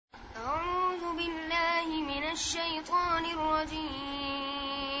بالله من الشيطان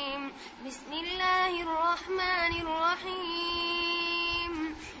الرجيم. بسم الله الرحمن الرحيم.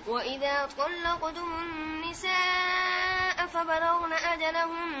 وإذا طلقتم النساء فبلغن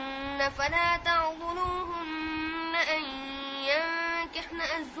أجلهن فلا تعضلوهن أن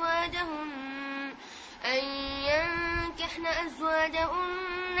ينكحن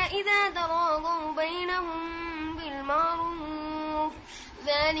أزواجهن إذا تراضوا بينهم بالمعروف،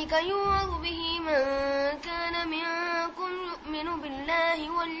 ذلك يوعظ به من كان منكم يؤمن بالله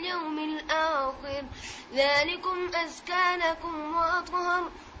واليوم الآخر، ذلكم أزكى لكم وأطهر،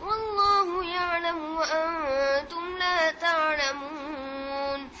 والله يعلم وأنتم لا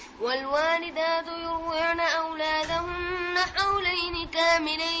تعلمون. والوالدات يرضعن أولادهن حولين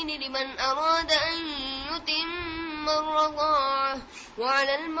كاملين لمن أراد أن يتم الرضاعة،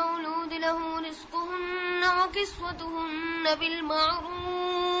 وعلى المولود له رزقهن وكسوتهن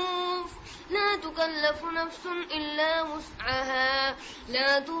بالمعروف، لا تكلف نفس إلا وسعها،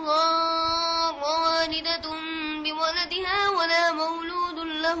 لا تضار والدة بولدها ولا مولود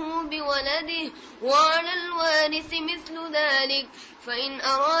له بولده، وعلى الوارث مثل ذلك، فإن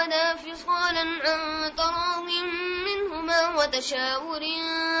أرادا فصالا عن تراض منهما وتشاور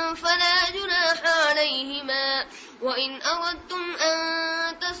فلا جناح عليهما. وإن أردتم أن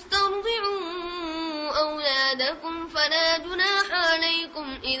تسترضعوا أولادكم فلا جناح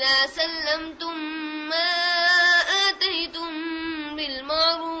عليكم إذا سلمتم ما آتيتم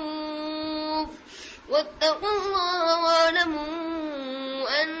بالمعروف، واتقوا الله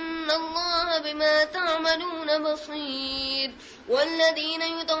واعلموا أن الله بما تعملون بصير. والذين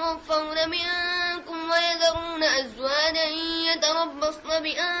يتوفون منكم ويذرون أزواجا يتربصن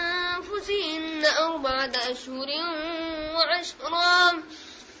بأنفسهن 4 أشهر وعشرا،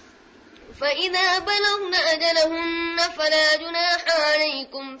 فإذا بلغن أجلهن فلا جناح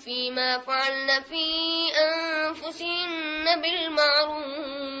عليكم فيما فعلن في أنفسهن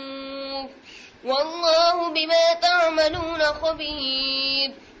بالمعروف، والله بما تعملون خبير.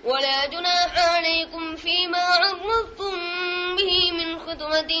 ولا جناح عليكم فيما عرضتم به من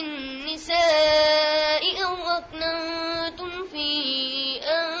خطبة النساء أو أكننتم في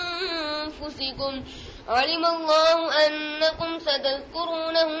أنفسكم، علم الله أنكم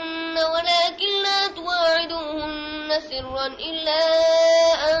ستذكرونهن ولكن لا تواعدوهن سرا إلا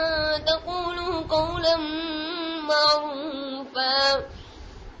أن تقولوا قولا معروفا،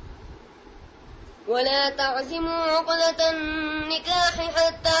 ولا تعزموا عقدة النكاح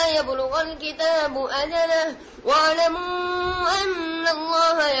حتى يبلغ الكتاب أجله، واعلموا أن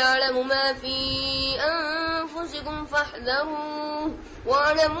الله يعلم ما في أنفسكم فاحذروه،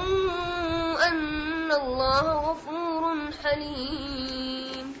 واعلموا أن الله غفور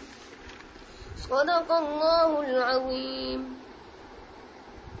حليم. صدق الله العظيم.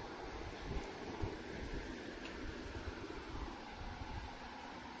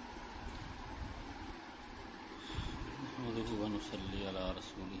 ونصلي على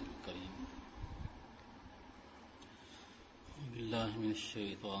رسوله الكريم. بالله من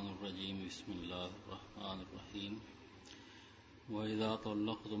الشيطان الرجيم. بسم الله الرحمن الرحيم. وإذا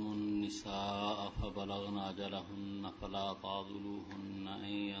طلقتم النساء فبلغن أجلهن فلا تعضلوهن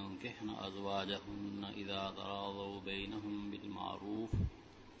أن ينكحن أزواجهن إذا تراضوا بينهم بالمعروف،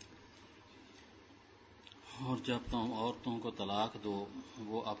 اور جب تم عورتوں کو طلاق دو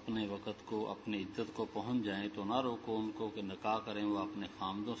وہ اپنے وقت کو اپنی عدت کو پہنچ جائیں تو نہ روکو ان کو کہ نکاح کریں وہ اپنے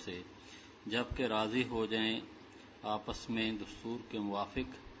خامدوں سے جبکہ راضی ہو جائیں آپس میں دستور کے موافق.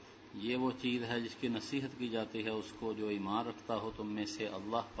 یہ وہ چیز ہے جس کی نصیحت کی جاتی ہے اس کو جو ایمان رکھتا ہو تم میں سے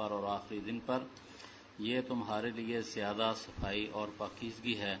اللہ پر اور آخری دن پر. یہ تمہارے لیے زیادہ صفائی اور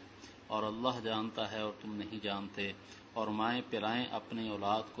پاکیزگی ہے اور اللہ جانتا ہے اور تم نہیں جانتے. اور مائیں پلائیں اپنی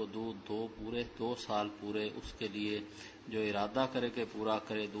اولاد کو دودھ 2 سال پورے اس کے لیے جو ارادہ کرے کہ پورا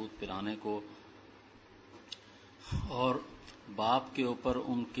کرے دودھ پلانے کو، اور باپ کے اوپر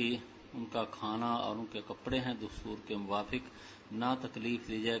ان کا کھانا اور ان کے کپڑے ہیں دستور کے موافق. نہ تکلیف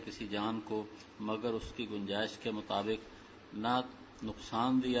دی جائے کسی جان کو مگر اس کی گنجائش کے مطابق، نہ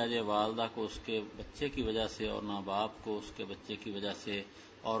نقصان دیا جائے والدہ کو اس کے بچے کی وجہ سے اور نہ باپ کو اس کے بچے کی وجہ سے،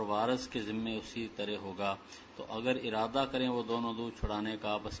 اور وارث کے ذمے اسی طرح ہوگا. تو اگر ارادہ کریں وہ دونوں دودھ چھڑانے کا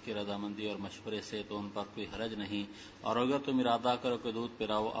آپس کی رضامندی اور مشورے سے تو ان پر کوئی حرج نہیں. اور اگر تم ارادہ کرو کہ دودھ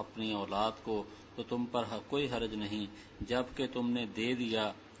پلاؤ اپنی اولاد کو تو تم پر کوئی حرج نہیں جبکہ تم نے دے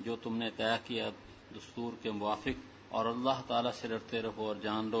دیا جو تم نے طے کیا دستور کے موافق. اور اللہ تعالیٰ سے ڈرتے رہو اور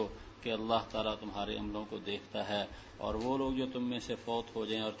جان لو کہ اللہ تعالیٰ تمہارے عملوں کو دیکھتا ہے. اور وہ لوگ جو تم میں سے فوت ہو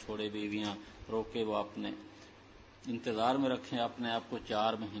جائیں اور چھوڑے بیویاں روکے وہ اپنے انتظار میں رکھیں اپنے آپ کو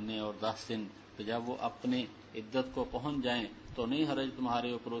 4 مہینے اور 10 دن. تو جب وہ اپنے عدت کو پہنچ جائیں تو نہیں حرج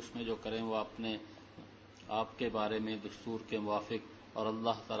تمہارے اوپر اس میں جو کریں وہ اپنے آپ کے بارے میں دستور کے موافق، اور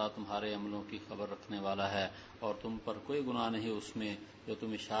اللہ تعالیٰ تمہارے عملوں کی خبر رکھنے والا ہے، اور تم پر کوئی گناہ نہیں اس میں جو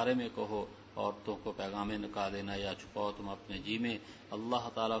تم اشارے میں کہو عورتوں کو پیغام نکاح دینا یا چھپاؤ تم اپنے جی میں۔ اللہ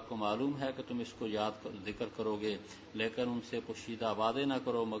تعالیٰ کو معلوم ہے کہ تم اس کو ذکر کرو گے، لیکن ان سے پوشیدہ وعدے نہ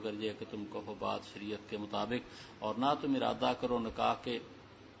کرو مگر یہ کہ تم کہو بات شریعت کے مطابق، اور نہ تم ارادہ کرو نکاح کے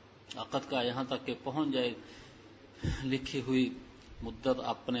عقد کا یہاں تک کہ پہنچ جائے لکھی ہوئی مدت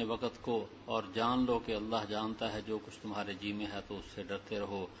اپنے وقت کو، اور جان لو کہ اللہ جانتا ہے جو کچھ تمہارے جی میں ہے، تو اس سے ڈرتے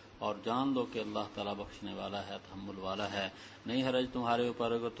رہو، اور جان لو کہ اللہ تعالیٰ بخشنے والا ہے، تحمل والا ہے۔ نہیں حرج تمہارے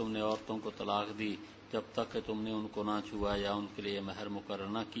اوپر اگر تم نے عورتوں کو طلاق دی جب تک کہ تم نے ان کو نہ چھوا یا ان کے لیے مہر مقرر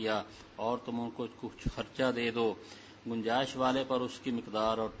نہ کیا، اور تم ان کو کچھ خرچہ دے دو، گنجائش والے پر اس کی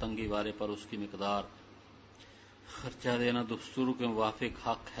مقدار اور تنگی والے پر اس کی مقدار۔ خرچہ دینا دستور کے موافق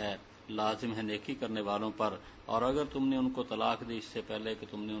حق ہے، لازم ہے نیکی کرنے والوں پر۔ اور اگر تم نے ان کو طلاق دی اس سے پہلے کہ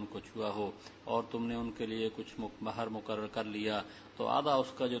تم نے ان کو چھوا ہو، اور تم نے ان کے لیے کچھ مہر مقرر کر لیا، تو آدھا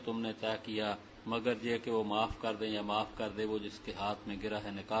اس کا جو تم نے طے کیا، مگر یہ کہ وہ معاف کر دیں یا معاف کر دے وہ جس کے ہاتھ میں گرہ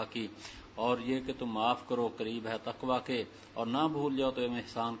ہے نکاح کی، اور یہ کہ تم معاف کرو قریب ہے تقویٰ کے، اور نہ بھول جاؤ تو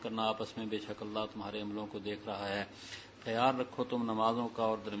احسان کرنا آپس میں، بے شک اللہ تمہارے عملوں کو دیکھ رہا ہے۔ خیال رکھو تم نمازوں کا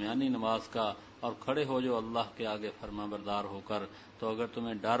اور درمیانی نماز کا، اور کھڑے ہو جو اللہ کے آگے فرما بردار ہو کر۔ تو اگر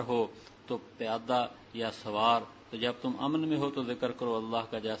تمہیں ڈر ہو تو پیادہ یا سوار، تو جب تم امن میں ہو تو ذکر کرو اللہ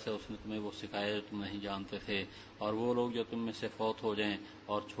کا جیسے اس نے تمہیں وہ سکھایا جو تم نہیں جانتے تھے۔ اور وہ لوگ جو تم میں سے فوت ہو جائیں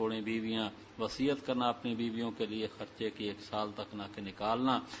اور چھوڑیں بیویاں، وصیت کرنا اپنی بیویوں کے لیے خرچے کی 1 سال تک نہ کہ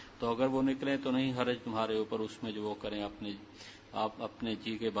نکالنا، تو اگر وہ نکلیں تو نہیں حرج تمہارے اوپر اس میں جو وہ کریں آپ اپنے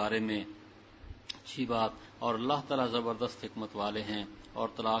جی کے بارے میں، اچھی بات۔ اور اللہ تعالیٰ زبردست حکمت والے ہیں، اور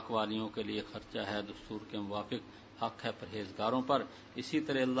طلاق والیوں کے لیے خرچہ ہے دستور کے موافق، حق ہے پرہیزگاروں پر۔ اسی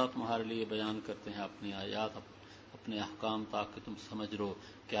طرح اللہ تمہارے لیے بیان کرتے ہیں اپنی آیات، اپنے احکام، تاکہ تم سمجھ لو۔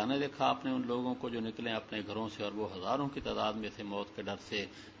 کیا نہ دیکھا آپ نے ان لوگوں کو جو نکلیں اپنے گھروں سے اور وہ ہزاروں کی تعداد میں تھے موت کے ڈر سے،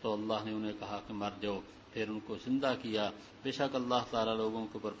 تو اللہ نے انہیں کہا کہ مر جاؤ، پھر ان کو زندہ کیا۔ بے شک اللہ تعالیٰ لوگوں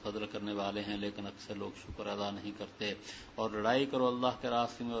کے اوپر فضل کرنے والے ہیں، لیکن اکثر لوگ شکر ادا نہیں کرتے۔ اور لڑائی کرو اللہ کے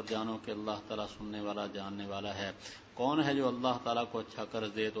راستے میں، اور جانو کہ اللہ تعالیٰ سننے والا جاننے والا ہے۔ کون ہے جو اللہ تعالیٰ کو اچھا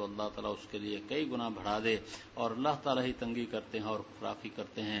قرض دے تو اللہ تعالیٰ اس کے لیے کئی گنا بڑھا دے، اور اللہ تعالیٰ ہی تنگی کرتے ہیں اور فراخی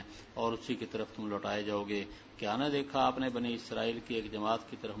کرتے ہیں، اور اسی کی طرف تم لوٹائے جاؤ گے۔ کیا نہ دیکھا آپ نے بنی اسرائیل کی ایک جماعت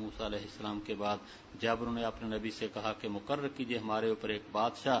کی طرف موسیٰ علیہ السلام کے بعد، جب انہوں نے اپنے نبی سے کہا کہ مقرر کیجیے ہمارے اوپر ایک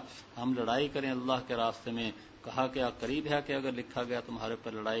بادشاہ، ہم لڑائی کریں اللہ کے راستے میں۔ کہا کیا قریب ہے کہ اگر لکھا گیا تمہارے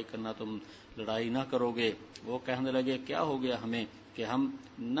پر لڑائی کرنا تم لڑائی نہ کرو گے؟ وہ کہنے لگے کیا ہو گیا ہمیں کہ ہم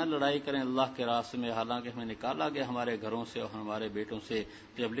نہ لڑائی کریں اللہ کے راستے میں، حالانکہ ہمیں نکالا گیا ہمارے گھروں سے اور ہمارے بیٹوں سے۔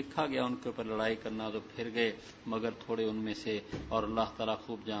 جب لکھا گیا ان کے اوپر لڑائی کرنا تو پھر گئے مگر تھوڑے ان میں سے، اور اللہ تعالیٰ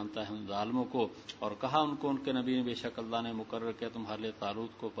خوب جانتا ہے ان ظالموں کو۔ اور کہا ان کو ان کے نبی نے بے شک اللہ نے مقرر کیا تمہارے لیے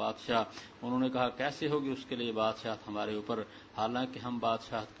طالوت کو بادشاہ۔ انہوں نے کہا کیسے ہوگی اس کے لیے بادشاہت ہمارے اوپر، حالانکہ ہم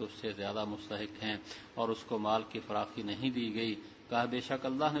بادشاہت کے اس سے زیادہ مستحق ہیں، اور اس کو مال کی فراخی نہیں دی گئی۔ کہا بے شک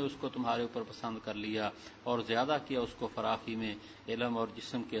اللہ نے اس کو تمہارے اوپر پسند کر لیا اور زیادہ کیا اس کو فراخی میں، علم اور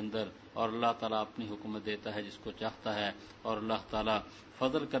جسم کے اندر، اور اللہ تعالیٰ اپنی حکومت دیتا ہے جس کو چاہتا ہے، اور اللہ تعالیٰ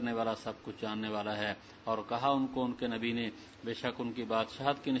فضل کرنے والا سب کچھ جاننے والا ہے۔ اور کہا ان کو ان کے نبی نے بے شک ان کی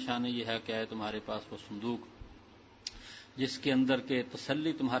بادشاہت کی نشانی یہ ہے کہ ہے تمہارے پاس وہ صندوق جس کے اندر کے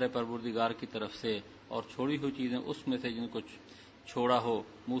تسلی تمہارے پروردگار کی طرف سے، اور چھوڑی ہوئی چیزیں اس میں سے جن کو چھوڑا ہو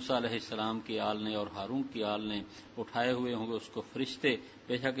موسیٰ علیہ السلام کی آل نے اور ہارون کی آل نے، اٹھائے ہوئے ہوں گے اس کو فرشتے۔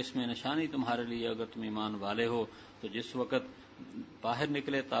 بے شک اس میں نشانی تمہارے لیے اگر تم ایمان والے ہو۔ تو جس وقت باہر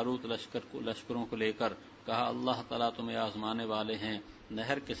نکلے طالوت لشکروں کو لے کر، کہا اللہ تعالیٰ تمہیں آزمانے والے ہیں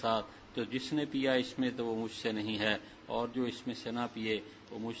نہر کے ساتھ، تو جس نے پیا اس میں تو وہ مجھ سے نہیں ہے، اور جو اس میں سے نہ پیے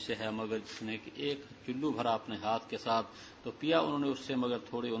وہ مجھ سے ہے، مگر جس نے ایک چلو بھرا اپنے ہاتھ کے ساتھ تو پیا انہوں نے اس سے مگر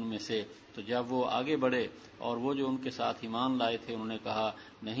تھوڑے ان میں سے۔ تو جب وہ آگے بڑھے اور وہ جو ان کے ساتھ ایمان لائے تھے انہوں نے کہا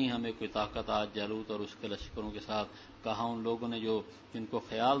نہیں ہمیں کوئی طاقت آج جالوت اور اس کے لشکروں کے ساتھ۔ کہا ان لوگوں نے جن کو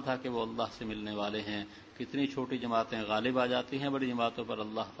خیال تھا کہ وہ اللہ سے ملنے والے ہیں، کتنی چھوٹی جماعتیں غالب آ جاتی ہیں بڑی جماعتوں پر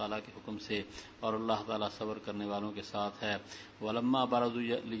اللہ تعالیٰ کے حکم سے، اور اللہ تعالیٰ صبر کرنے والوں کے ساتھ ہے۔ ولما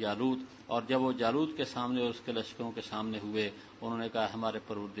برزوا لجالوت، اور جب وہ جالوت کے سامنے اور اس کے لشکروں کے سامنے ہوئے، انہوں نے کہا ہمارے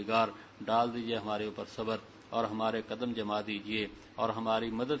پروردگار ڈال دیجئے ہمارے اوپر صبر، اور ہمارے قدم جما دیجئے اور ہماری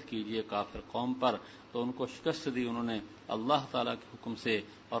مدد کیجئے کافر قوم پر۔ تو ان کو شکست دی انہوں نے اللہ تعالیٰ کے حکم سے،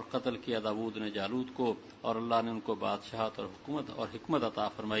 اور قتل کیا داؤد نے جالوت کو، اور اللہ نے ان کو بادشاہت اور حکمت عطا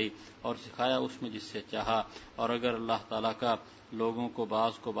فرمائی اور سکھایا اس میں جس سے چاہا۔ اور اگر اللہ تعالیٰ کا لوگوں کو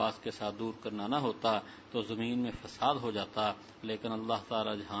بعض کے ساتھ دور کرنا نہ ہوتا تو زمین میں فساد ہو جاتا، لیکن اللہ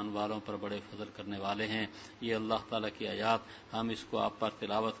تعالیٰ جہان والوں پر بڑے فضل کرنے والے ہیں۔ یہ اللہ تعالیٰ کی آیات، ہم اس کو آپ پر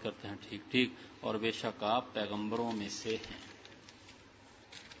تلاوت کرتے ہیں ٹھیک اور بے شک آپ پیغمبروں میں سے ہیں۔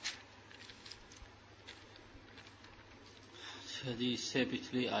 اچھا جی، اس سے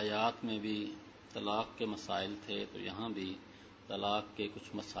پچھلی آیات میں بھی طلاق کے مسائل تھے، تو یہاں بھی طلاق کے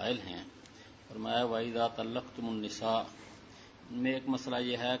کچھ مسائل ہیں۔ فرمایا وَإِذَا طَلَّقْتُمُ النِّسَاءَ، میں ایک مسئلہ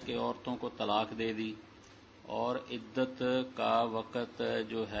یہ ہے کہ عورتوں کو طلاق دے دی اور عدت کا وقت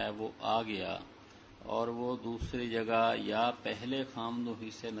جو ہے وہ آ گیا اور وہ دوسری جگہ یا پہلے خامدوں ہی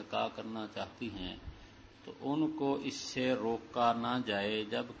سے نکاح کرنا چاہتی ہیں تو ان کو اس سے روکا نہ جائے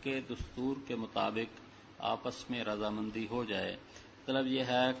جبکہ دستور کے مطابق آپس میں رضامندی ہو جائے۔ مطلب یہ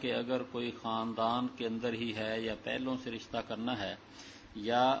ہے کہ اگر کوئی خاندان کے اندر ہی ہے یا پہلوں سے رشتہ کرنا ہے،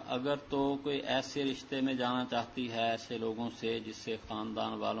 یا اگر تو کوئی ایسے رشتے میں جانا چاہتی ہے ایسے لوگوں سے جس سے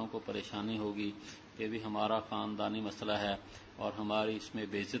خاندان والوں کو پریشانی ہوگی کہ بھی ہمارا خاندانی مسئلہ ہے اور ہماری اس میں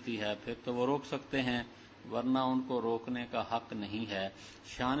بے عزتی ہے، پھر تو وہ روک سکتے ہیں، ورنہ ان کو روکنے کا حق نہیں ہے۔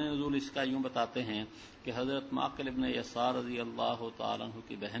 شان نزول اس کا یوں بتاتے ہیں کہ حضرت معقل ابن یسار رضی اللہ تعالیٰ عنہ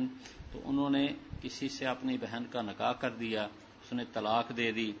کی بہن، تو انہوں نے کسی سے اپنی بہن کا نکاح کر دیا، اس نے طلاق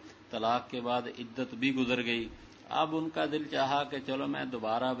دے دی، طلاق کے بعد عدت بھی گزر گئی۔ اب ان کا دل چاہا کہ چلو میں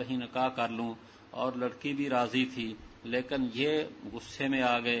دوبارہ وہی نکاح کر لوں، اور لڑکی بھی راضی تھی، لیکن یہ غصے میں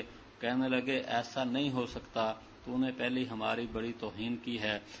آ گئے، کہنے لگے ایسا نہیں ہو سکتا، تو نے پہلے ہماری بڑی توہین کی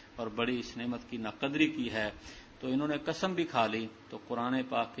ہے اور بڑی اس نعمت کی ناقدری کی ہے۔ تو انہوں نے قسم بھی کھا لی، تو قرآن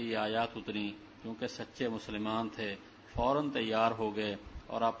پاک کی یہ آیات اتری، کیونکہ سچے مسلمان تھے، فوراً تیار ہو گئے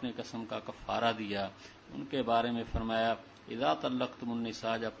اور اپنی قسم کا کفارہ دیا۔ ان کے بارے میں فرمایا اذا طلقتم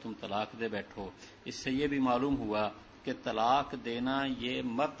النساء، جب تم طلاق دے بیٹھو۔ اس سے یہ بھی معلوم ہوا کہ طلاق دینا یہ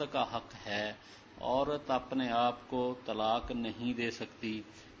مرد کا حق ہے، عورت اپنے آپ کو طلاق نہیں دے سکتی،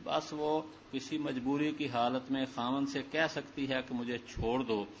 بس وہ کسی مجبوری کی حالت میں خاوند سے کہہ سکتی ہے کہ مجھے چھوڑ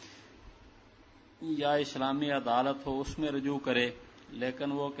دو، یا اسلامی عدالت ہو اس میں رجوع کرے،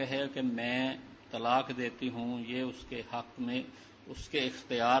 لیکن وہ کہے کہ میں طلاق دیتی ہوں، یہ اس کے حق میں اس کے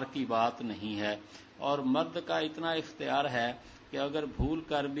اختیار کی بات نہیں ہے۔ اور مرد کا اتنا اختیار ہے کہ اگر بھول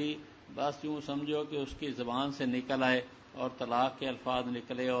کر بھی بس یوں سمجھو کہ اس کی زبان سے نکل آئے اور طلاق کے الفاظ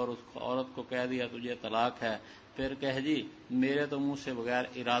نکلے اور اس عورت کو کہہ دیا تجھے طلاق ہے، پھر کہہ جی میرے تو منہ سے بغیر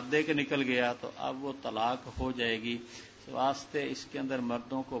ارادے کے نکل گیا، تو اب وہ طلاق ہو جائے گی۔ واسطے اس کے اندر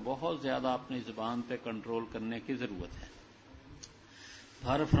مردوں کو بہت زیادہ اپنی زبان پہ کنٹرول کرنے کی ضرورت ہے۔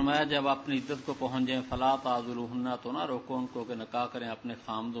 پھر فرمایا جب اپنی عدت کو پہنچ جائیں فلا تعذلوہن، تو نہ روکو ان کو کہ نکاح کریں اپنے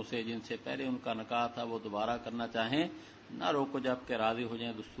خامدوں سے جن سے پہلے ان کا نکاح تھا وہ دوبارہ کرنا چاہیں، نہ روکو جب کہ راضی ہو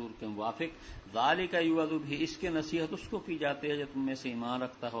جائیں دستور کے موافق۔ ذالک یوعظ بھی، اس کی نصیحت اس کو کی جاتی ہے جو تم میں سے ایمان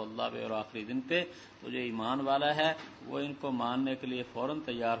رکھتا ہو اللہ پہ اور آخری دن پہ، تو جو ایمان والا ہے وہ ان کو ماننے کے لیے فوراً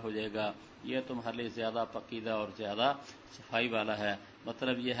تیار ہو جائے گا، یہ تمہارے لیے زیادہ پقیدہ اور زیادہ صفائی والا ہے۔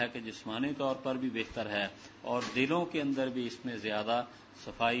 مطلب یہ ہے کہ جسمانی طور پر بھی بہتر ہے اور دلوں کے اندر بھی اس میں زیادہ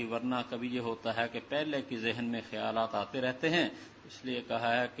صفائی، ورنہ کبھی یہ ہوتا ہے کہ پہلے کی ذہن میں خیالات آتے رہتے ہیں، اس لیے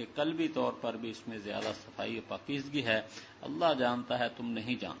کہا ہے کہ قلبی طور پر بھی اس میں زیادہ صفائی و پاکیزگی ہے، اللہ جانتا ہے تم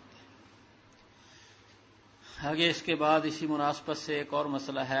نہیں جانتے۔ آگے اس کے بعد اسی مناسبت سے ایک اور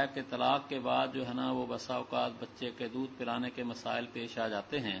مسئلہ ہے کہ طلاق کے بعد جو ہے نا وہ بسا اوقات بچے کے دودھ پلانے کے مسائل پیش آ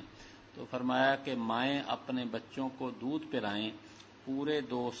جاتے ہیں، تو فرمایا کہ مائیں اپنے بچوں کو دودھ پلائیں پورے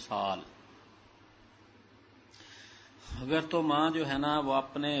 2 سال۔ اگر تو ماں جو ہے نا وہ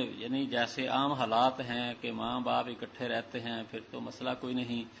اپنے یعنی جیسے عام حالات ہیں کہ ماں باپ اکٹھے رہتے ہیں پھر تو مسئلہ کوئی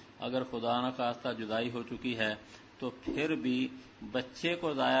نہیں، اگر خدا نہ خواستہ جدائی ہو چکی ہے تو پھر بھی بچے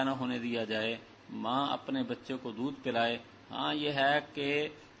کو ضائع نہ ہونے دیا جائے، ماں اپنے بچے کو دودھ پلائے۔ ہاں یہ ہے کہ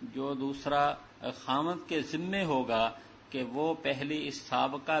جو دوسرا خامند کے ذمے ہوگا کہ وہ پہلی اس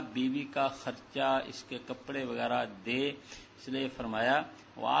سابقہ بیوی کا خرچہ اس کے کپڑے وغیرہ دے، اس لیے فرمایا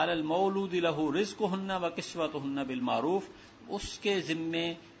وعلی المولود لہ رزقہن وکسوتہن بالمعروف، اس کے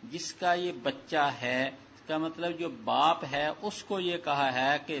ذمے جس کا یہ بچہ ہے، اس کا مطلب جو باپ ہے اس کو یہ کہا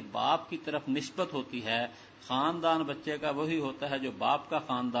ہے کہ باپ کی طرف نسبت ہوتی ہے، خاندان بچے کا وہی ہوتا ہے جو باپ کا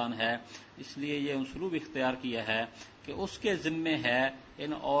خاندان ہے، اس لیے یہ اسلوب اختیار کیا ہے کہ اس کے ذمے ہے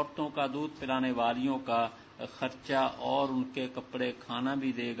ان عورتوں کا دودھ پلانے والیوں کا خرچہ اور ان کے کپڑے، کھانا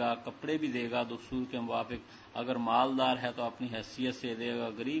بھی دے گا کپڑے بھی دے گا دستور کے موافق، اگر مالدار ہے تو اپنی حیثیت سے دے گا،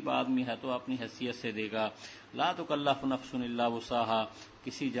 غریب آدمی ہے تو اپنی حیثیت سے دے گا۔ لا تکلف نفس الا وسعها،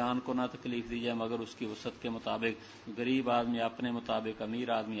 کسی جان کو نہ تکلیف دی جائے مگر اس کی وسعت کے مطابق، غریب آدمی اپنے مطابق، امیر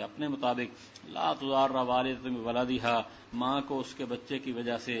آدمی اپنے مطابق۔ لا تضار والدۃ بولدها، ماں کو اس کے بچے کی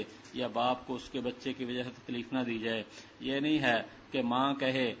وجہ سے یا باپ کو اس کے بچے کی وجہ سے تکلیف نہ دی جائے۔ یہ نہیں ہے کہ ماں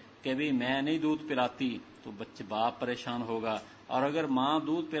کہے کہ بھی میں نہیں دودھ پلاتی تو باپ پریشان ہوگا، اور اگر ماں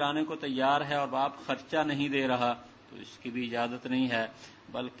دودھ پلانے کو تیار ہے اور باپ خرچہ نہیں دے رہا تو اس کی بھی اجازت نہیں ہے،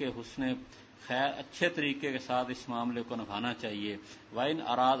 بلکہ حسن خیر اچھے طریقے کے ساتھ اس معاملے کو نبھانا چاہیے۔ وَإِنْ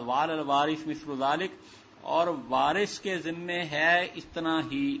أَرَادَ وَعَلَى الْوَارِثِ مِثْلُ ذَلِكَ، اور وارث کے ذمے ہے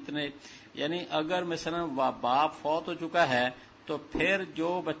اتنے، یعنی اگر مثلا باپ فوت ہو چکا ہے تو پھر جو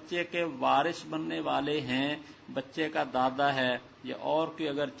بچے کے وارث بننے والے ہیں، بچے کا دادا ہے یا اور کوئی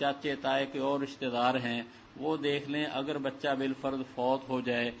اگر چاچے تائے کے اور رشتہ دار ہیں، وہ دیکھ لیں اگر بچہ بالفرض فوت ہو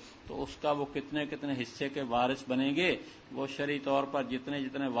جائے تو اس کا وہ کتنے کتنے حصے کے وارث بنیں گے، وہ شرعی طور پر جتنے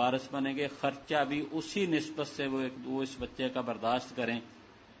جتنے وارث بنیں گے خرچہ بھی اسی نسبت سے وہ اس بچے کا برداشت کریں۔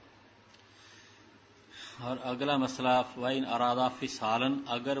 اور اگلا مسئلہ وَإِنْ أَرَادَا فِصَالًا،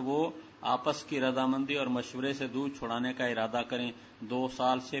 اگر وہ آپس کی رضامندی اور مشورے سے دودھ چھڑانے کا ارادہ کریں، 2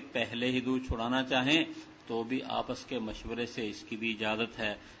 سال سے پہلے ہی دودھ چھڑانا چاہیں تو بھی آپس کے مشورے سے اس کی بھی اجازت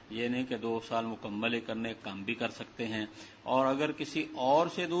ہے، یہ نہیں کہ 2 سال مکمل کرنے کم بھی کر سکتے ہیں۔ اور اگر کسی اور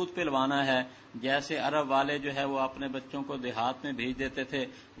سے دودھ پلوانا ہے، جیسے عرب والے جو ہے وہ اپنے بچوں کو دیہات میں بھیج دیتے تھے،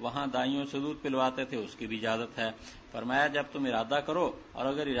 وہاں دائیوں سے دودھ پلواتے تھے، اس کی بھی اجازت ہے۔ فرمایا جب تم ارادہ کرو، اور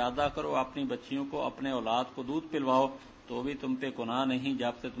اگر ارادہ کرو اپنی بچیوں کو اپنے اولاد کو دودھ پلواؤ تو بھی تم پہ گناہ نہیں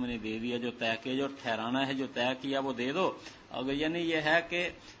جب تک تم نے دے دیا جو طے کیا، جو ٹھہرانا ہے جو طے کیا وہ دے دو۔ اگر یعنی یہ ہے کہ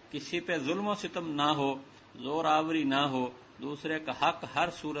کسی پہ ظلم و ستم نہ ہو، زور آوری نہ ہو، دوسرے کا حق ہر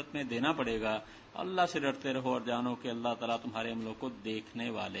صورت میں دینا پڑے گا۔ اللہ سے ڈرتے رہو اور جانو کہ اللہ تعالیٰ تمہارے عملوں کو دیکھنے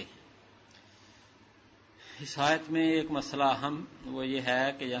والے ہیں۔ اس آیت میں ایک مسئلہ اہم وہ یہ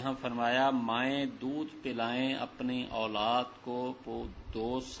ہے کہ یہاں فرمایا مائیں دودھ پلائیں اپنی اولاد کو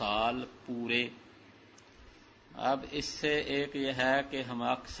 2 سال پورے۔ اب اس سے ایک یہ ہے کہ ہم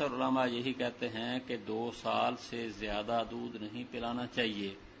اکثر علماء یہی کہتے ہیں کہ 2 سال سے زیادہ دودھ نہیں پلانا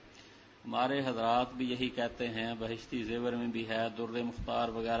چاہیے۔ ہمارے حضرات بھی یہی کہتے ہیں، بہشتی زیور میں بھی ہے، در مختار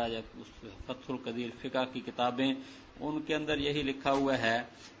وغیرہ یا فتح القدیر فقہ کی کتابیں، ان کے اندر یہی لکھا ہوا ہے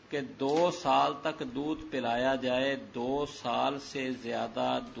کہ 2 سال تک دودھ پلایا جائے، 2 سال سے زیادہ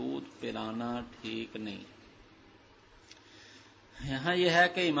دودھ پلانا ٹھیک نہیں۔ یہاں یہ ہے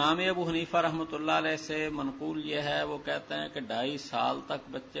کہ امام ابو حنیفہ رحمۃ اللہ علیہ سے منقول یہ ہے، وہ کہتے ہیں کہ 2.5 سال تک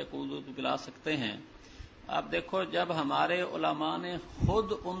بچے کو دودھ پلا سکتے ہیں۔ اب دیکھو جب ہمارے علماء نے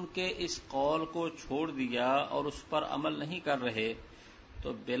خود ان کے اس قول کو چھوڑ دیا اور اس پر عمل نہیں کر رہے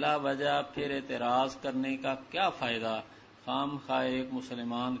تو بلا وجہ پھر اعتراض کرنے کا کیا فائدہ؟ خام خواہ ایک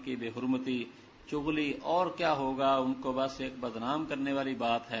مسلمان کی بے حرمتی، چغلی اور کیا ہوگا، ان کو بس ایک بدنام کرنے والی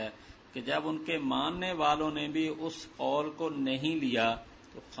بات ہے کہ جب ان کے ماننے والوں نے بھی اس قول کو نہیں لیا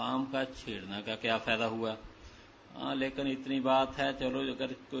تو خام کا چھیڑنا کا کیا فائدہ ہوا؟ لیکن اتنی بات ہے، چلو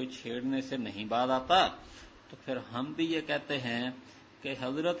اگر کوئی چھیڑنے سے نہیں بات آتا تو پھر ہم بھی یہ کہتے ہیں کہ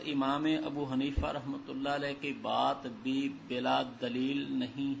حضرت امام ابو حنیفہ رحمۃ اللہ علیہ کی بات بھی بلا دلیل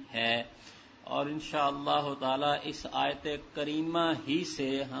نہیں ہے، اور انشاءاللہ تعالی اس آیت کریمہ ہی سے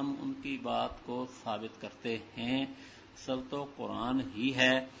ہم ان کی بات کو ثابت کرتے ہیں۔ اصل تو قرآن ہی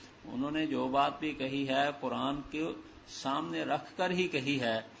ہے، انہوں نے جو بات بھی کہی ہے قرآن کے سامنے رکھ کر ہی کہی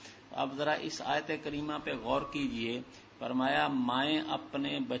ہے۔ اب ذرا اس آیت کریمہ پہ غور کیجئے، فرمایا مائیں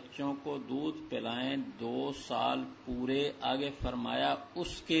اپنے بچوں کو دودھ پلائیں 2 سال پورے، آگے فرمایا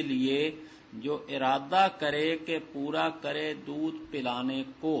اس کے لیے جو ارادہ کرے کہ پورا کرے دودھ پلانے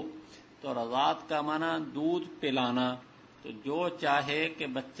کو، تو رضاعت کا معنی دودھ پلانا، تو جو چاہے کہ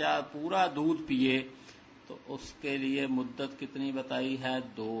بچہ پورا دودھ پیے تو اس کے لیے مدت کتنی بتائی ہے؟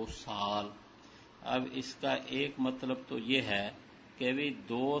 2 سال۔ اب اس کا ایک مطلب تو یہ ہے کہ بھی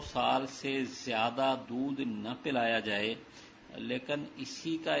 2 سال سے زیادہ دودھ نہ پلایا جائے، لیکن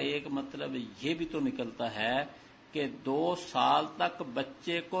اسی کا ایک مطلب یہ بھی تو نکلتا ہے کہ 2 سال تک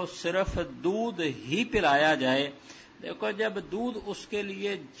بچے کو صرف دودھ ہی پلایا جائے۔ دیکھو جب دودھ اس کے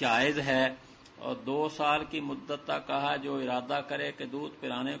لیے جائز ہے اور 2 سال کی مدت تک کہا جو ارادہ کرے کہ دودھ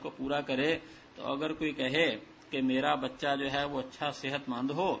پلانے کو پورا کرے، تو اگر کوئی کہے کہ میرا بچہ جو ہے وہ اچھا صحت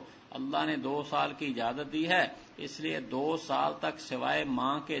مند ہو، اللہ نے 2 سال کی اجازت دی ہے، اس لیے 2 سال تک سوائے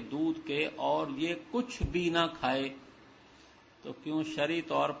ماں کے دودھ کے اور یہ کچھ بھی نہ کھائے، تو کیوں شرعی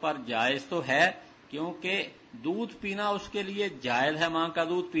طور پر جائز تو ہے، کیونکہ دودھ پینا اس کے لیے جائز ہے، ماں کا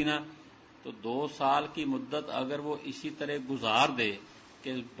دودھ پینا، تو 2 سال کی مدت اگر وہ اسی طرح گزار دے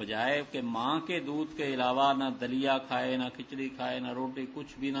کہ بجائے کہ ماں کے دودھ کے علاوہ نہ دلیا کھائے، نہ کھچڑی کھائے، نہ روٹی،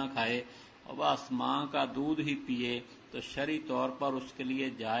 کچھ بھی نہ کھائے اور بس ماں کا دودھ ہی پیے، تو شرعی طور پر اس کے لیے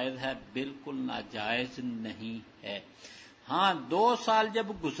جائز ہے، بالکل ناجائز نہیں ہے۔ ہاں 2 سال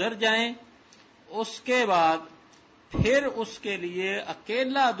جب گزر جائیں اس کے بعد پھر اس کے لیے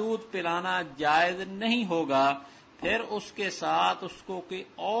اکیلا دودھ پلانا جائز نہیں ہوگا، پھر اس کے ساتھ اس کو کوئی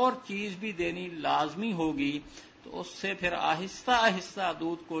اور چیز بھی دینی لازمی ہوگی، تو اس سے پھر آہستہ آہستہ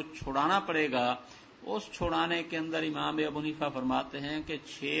دودھ کو چھڑانا پڑے گا، اس چھڑانے کے اندر امام ابو حنیفہ فرماتے ہیں کہ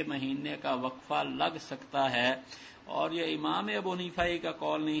 6 مہینے کا وقفہ لگ سکتا ہے، اور یہ امام ابو حنیفہ ہی کا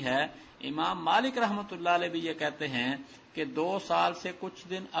قول نہیں ہے، امام مالک رحمۃ اللہ علیہ بھی یہ کہتے ہیں کہ 2 سال سے کچھ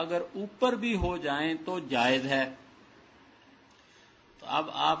دن اگر اوپر بھی ہو جائیں تو جائز ہے۔ تو اب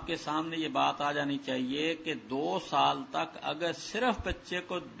آپ کے سامنے یہ بات آ جانی چاہیے کہ 2 سال تک اگر صرف بچے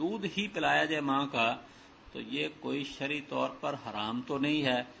کو دودھ ہی پلایا جائے ماں کا، تو یہ کوئی شرعی طور پر حرام تو نہیں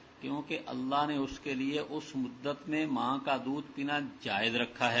ہے، کیونکہ اللہ نے اس کے لیے اس مدت میں ماں کا دودھ پینا جائز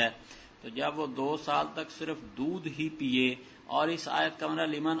رکھا ہے۔ تو جب وہ 2 سال تک صرف دودھ ہی پیے، اور اس آیت کا مطلب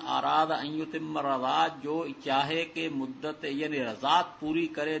لمن اراد ان یتم الرضاعۃ، جو چاہے کہ مدت یعنی رضاعت پوری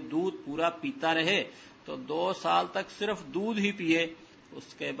کرے، دودھ پورا پیتا رہے، تو 2 سال تک صرف دودھ ہی پیے،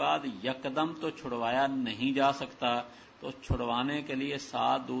 اس کے بعد یکدم تو چھڑوایا نہیں جا سکتا، تو چھڑوانے کے لیے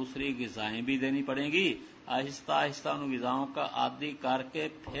ساتھ دوسری غذائیں بھی دینی پڑیں گی، آہستہ آہستہ ان غذاؤں کا عادی کر کے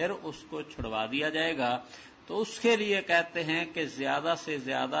پھر اس کو چھڑوا دیا جائے گا۔ تو اس کے لیے کہتے ہیں کہ زیادہ سے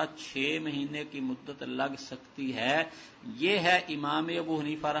زیادہ 6 مہینے کی مدت لگ سکتی ہے، یہ ہے امام ابو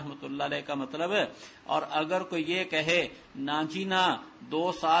حنیفہ رحمۃ اللہ علیہ کا مطلب۔ اور اگر کوئی یہ کہے نا جی نا 2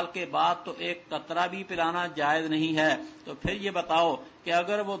 سال کے بعد تو ایک قطرہ بھی پلانا جائز نہیں ہے، تو پھر یہ بتاؤ کہ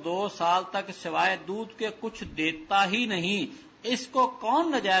اگر وہ 2 سال تک سوائے دودھ کے کچھ دیتا ہی نہیں، اس کو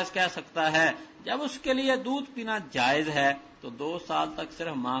کون ناجائز کہہ سکتا ہے؟ جب اس کے لیے دودھ پینا جائز ہے تو 2 سال تک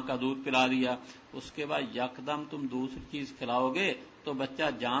صرف ماں کا دودھ پلا دیا، اس کے بعد یکدم تم دوسری چیز کھلاؤ گے تو بچہ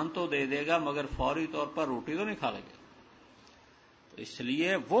جان تو دے دے گا مگر فوری طور پر روٹی تو نہیں کھا لے گا۔ تو اس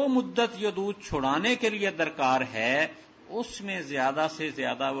لیے وہ مدت جو دودھ چھڑانے کے لیے درکار ہے، اس میں زیادہ سے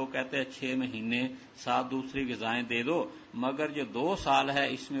زیادہ وہ کہتے ہیں 6 مہینے، ساتھ دوسری غذائیں دے دو، مگر جو 2 سال ہے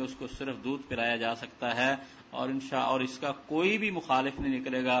اس میں اس کو صرف دودھ پلایا جا سکتا ہے، اور اس کا کوئی بھی مخالف نہیں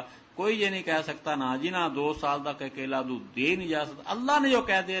نکلے گا، کوئی یہ نہیں کہہ سکتا نا جی نا 2 سال تک اکیلا دودھ دے نہیں جا سکتا۔ اللہ نے جو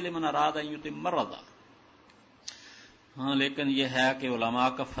کہہ دیا لمن اراد ان یتم الرضاعۃ۔ ہاں لیکن یہ ہے کہ علماء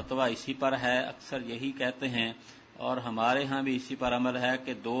کا فتویٰ اسی پر ہے، اکثر یہی کہتے ہیں، اور ہمارے ہاں بھی اسی پر عمل ہے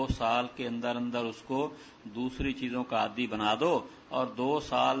کہ 2 سال کے اندر اندر اس کو دوسری چیزوں کا عادی بنا دو، اور 2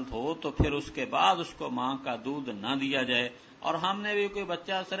 سال ہو تو پھر اس کے بعد اس کو ماں کا دودھ نہ دیا جائے۔ اور ہم نے بھی کوئی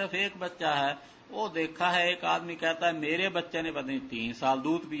بچہ، صرف ایک بچہ ہے، وہ دیکھا ہے ایک آدمی کہتا ہے میرے بچے نے پتہ نہیں 3 سال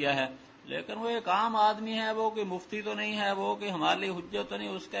دودھ پیا ہے، لیکن وہ ایک عام آدمی ہے، وہ کوئی مفتی تو نہیں ہے، وہ کوئی ہمارے لیے حجت تو نہیں،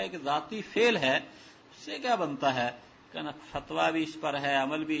 اس کا ایک ذاتی فعل ہے، اس سے کیا بنتا ہے؟ فتویٰ بھی اس پر ہے،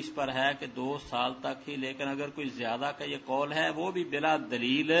 عمل بھی اس پر ہے کہ 2 سال تک ہی، لیکن اگر کوئی زیادہ کا یہ قول ہے وہ بھی بلا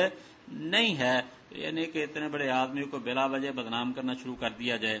دلیل نہیں ہے، یعنی کہ اتنے بڑے آدمی کو بلا وجہ بدنام کرنا شروع کر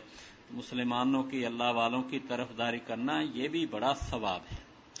دیا جائے، مسلمانوں کی، اللہ والوں کی طرفداری کرنا یہ بھی بڑا ثواب ہے۔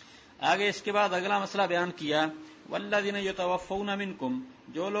 آگے اس کے بعد اگلا مسئلہ بیان کیا، والذین یتوفون منکم،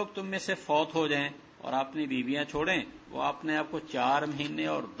 جو لوگ تم میں سے فوت ہو جائیں اور اپنی بیویاں چھوڑیں، وہ اپنے آپ کو 4 مہینے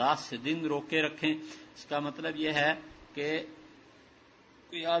اور 10 دن روکے رکھیں۔ اس کا مطلب یہ ہے کہ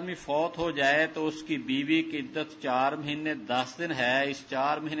کوئی آدمی فوت ہو جائے تو اس کی بیوی کی عدت 4 مہینے 10 دن ہے، اس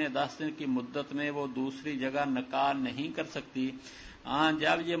 4 مہینے 10 دن کی مدت میں وہ دوسری جگہ نکاح نہیں کر سکتی۔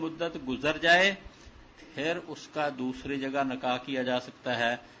 جب یہ مدت گزر جائے پھر اس کا دوسری جگہ نکاح کیا جا سکتا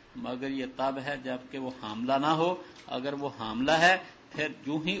ہے، مگر یہ تب ہے جب کہ وہ حاملہ نہ ہو۔ اگر وہ حاملہ ہے پھر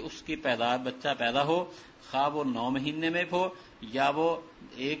جو ہی اس کی بچہ پیدا ہو، خواہ وہ 9 مہینے میں ہو یا وہ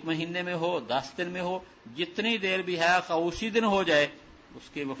 1 مہینے میں ہو، 10 دن میں ہو، جتنی دیر بھی ہے، خواہ اسی دن ہو جائے اس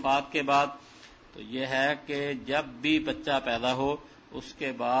کی وفات کے بعد، تو یہ ہے کہ جب بھی بچہ پیدا ہو اس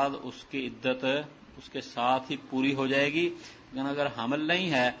کے بعد اس کی عدت اس کے ساتھ ہی پوری ہو جائے گی، لیکن اگر حمل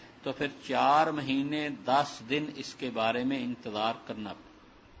نہیں ہے تو پھر 4 مہینے 10 دن اس کے بارے میں انتظار کرنا۔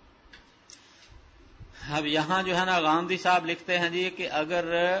 اب یہاں جو ہے نا گاندھی صاحب لکھتے ہیں جی کہ اگر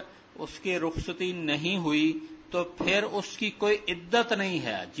اس کی رخصتی نہیں ہوئی تو پھر اس کی کوئی عدت نہیں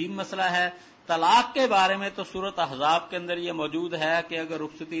ہے۔ عجیب مسئلہ ہے۔ طلاق کے بارے میں تو سورۃ احزاب کے اندر یہ موجود ہے کہ اگر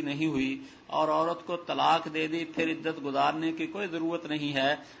رخصتی نہیں ہوئی اور عورت کو طلاق دے دی پھر عدت گزارنے کی کوئی ضرورت نہیں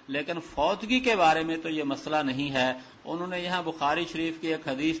ہے، لیکن فوتگی کے بارے میں تو یہ مسئلہ نہیں ہے۔ انہوں نے یہاں بخاری شریف کی ایک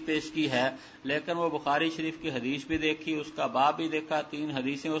حدیث پیش کی ہے، لیکن وہ بخاری شریف کی حدیث بھی دیکھی، اس کا باب بھی دیکھا، 3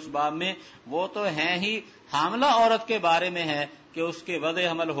 حدیثیں اس باب میں، وہ تو ہیں ہی حاملہ عورت کے بارے میں ہے کہ اس کے وضع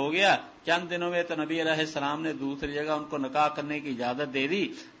حمل ہو گیا، چند دنوں میں تو نبی علیہ السلام نے دوسری جگہ ان کو نکاح کرنے کی اجازت دے دی،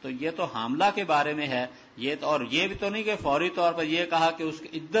 تو یہ تو حاملہ کے بارے میں ہے، اور یہ بھی تو نہیں کہ فوری طور پر یہ کہا کہ اس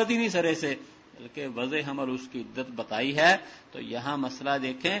کی عدت ہی نہیں سرے سے، بلکہ وضع حمل اس کی عدت بتائی ہے۔ تو یہاں مسئلہ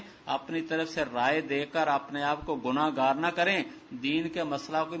دیکھیں، اپنی طرف سے رائے دے کر اپنے آپ کو گناہ گار نہ کریں، دین کے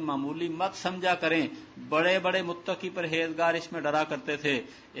مسئلہ کو معمولی مت سمجھا کریں۔ بڑے بڑے متقی پرہیزگار اس میں ڈرا کرتے تھے۔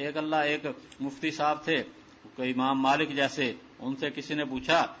 ایک مفتی صاحب تھے، کوئی امام مالک جیسے، ان سے کسی نے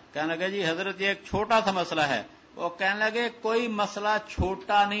پوچھا، کہنے لگے جی حضرت یہ ایک چھوٹا سا مسئلہ ہے، وہ کہنے لگے کوئی مسئلہ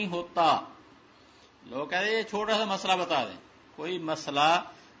چھوٹا نہیں ہوتا، لوگ کہتے ہیں یہ چھوٹا سا مسئلہ بتا دیں. کوئی مسئلہ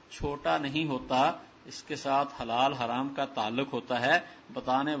چھوٹا نہیں ہوتا، اس کے ساتھ حلال حرام کا تعلق ہوتا ہے،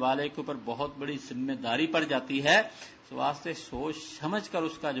 بتانے والے کے اوپر بہت بڑی ذمہ داری پڑ جاتی ہے. اس واسطے سوچ سمجھ کر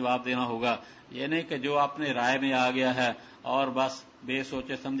اس کا جواب دینا ہوگا. یہ نہیں کہ جو اپنے رائے میں آ گیا ہے اور بس بے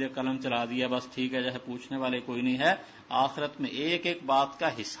سوچے سمجھے قلم چلا دیا، بس ٹھیک ہے جیسے پوچھنے والے کوئی نہیں ہے. آخرت میں ایک ایک بات کا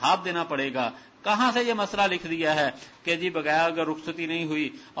حساب دینا پڑے گا. کہاں سے یہ مسئلہ لکھ دیا ہے کہ جی بغیر اگر رخصتی نہیں ہوئی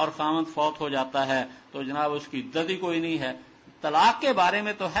اور خاوند فوت ہو جاتا ہے تو جناب اس کی عدت ہی کوئی نہیں ہے. طلاق کے بارے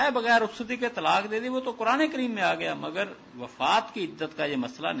میں تو ہے بغیر رخصتی کے طلاق دے دی، وہ تو قرآن کریم میں آ گیا، مگر وفات کی عدت کا یہ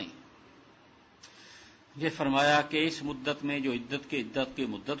مسئلہ نہیں. یہ فرمایا کہ اس مدت میں جو عدت کی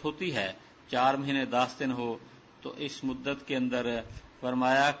مدت ہوتی ہے 4 مہینے 10 دن ہو، تو اس مدت کے اندر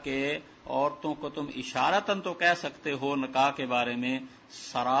فرمایا کہ عورتوں کو تم اشارتاً تو کہہ سکتے ہو نکاح کے بارے میں،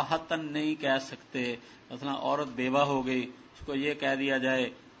 صراحتاً نہیں کہہ سکتے. مثلا عورت بیوہ ہو گئی، اس کو یہ کہہ دیا جائے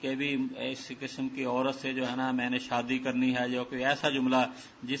کہ بھی اس قسم کی عورت سے جو ہے نا میں نے شادی کرنی ہے، یا کوئی ایسا جملہ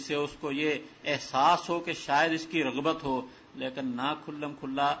جس سے اس کو یہ احساس ہو کہ شاید اس کی رغبت ہو، لیکن نہ کھلم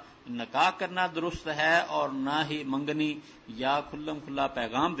کھلا نکاح کرنا درست ہے اور نہ ہی منگنی یا کھلم کھلا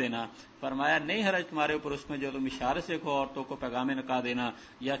پیغام دینا. فرمایا نہیں حرج تمہارے اوپر اس میں جو تم اشارے سے کہو عورتوں کو پیغام نکاح دینا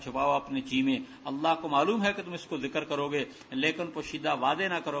یا چھپاؤ اپنے جی میں. اللہ کو معلوم ہے کہ تم اس کو ذکر کرو گے، لیکن پوشیدہ وعدے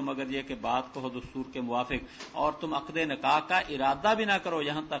نہ کرو مگر یہ کہ بات کہو دستور کے موافق، اور تم عقد نکاح کا ارادہ بھی نہ کرو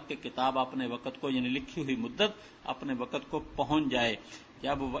یہاں تک کہ کتاب اپنے وقت کو یعنی لکھی ہوئی مدت اپنے وقت کو پہنچ جائے.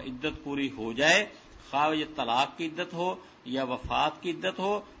 جب وہ عدت پوری ہو جائے، خواہ یہ طلاق کی عدت ہو یا وفات کی عدت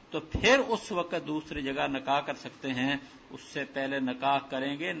ہو، تو پھر اس وقت دوسری جگہ نکاح کر سکتے ہیں. اس سے پہلے نکاح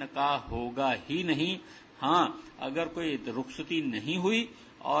کریں گے نکاح ہوگا ہی نہیں. ہاں اگر کوئی رخصتی نہیں ہوئی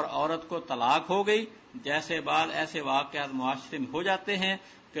اور عورت کو طلاق ہو گئی، جیسے بعض ایسے واقعات معاشرے میں ہو جاتے ہیں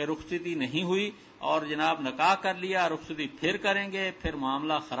کہ رخصتی نہیں ہوئی اور جناب نکاح کر لیا، رخصتی پھر کریں گے، پھر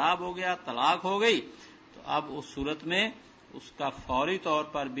معاملہ خراب ہو گیا، طلاق ہو گئی، تو اب اس صورت میں اس کا فوری طور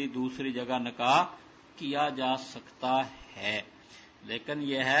پر بھی دوسری جگہ نکاح کیا جا سکتا ہے. لیکن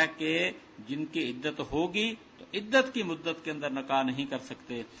یہ ہے کہ جن کی عدت ہوگی تو عدت کی مدت کے اندر نکاح نہیں کر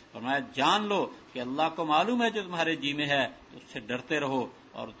سکتے. اور میں جان لو کہ اللہ کو معلوم ہے جو تمہارے جی میں ہے، تو اس سے ڈرتے رہو،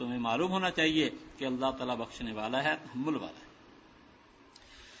 اور تمہیں معلوم ہونا چاہیے کہ اللہ تعالیٰ بخشنے والا ہے، تحمل والا ہے.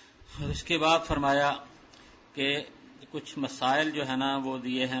 اور اس کے بعد فرمایا کہ کچھ مسائل جو ہے نا وہ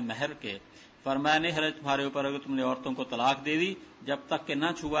دیے ہیں مہر کے. فرمایا نہیں حرج تمہارے اوپر اگر تم نے عورتوں کو طلاق دے دی جب تک کہ نہ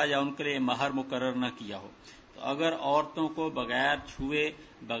چھوا یا ان کے لیے مہر مقرر نہ کیا ہو. تو اگر عورتوں کو بغیر چھوئے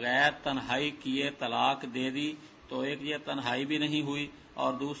بغیر تنہائی کیے طلاق دے دی تو ایک یہ تنہائی بھی نہیں ہوئی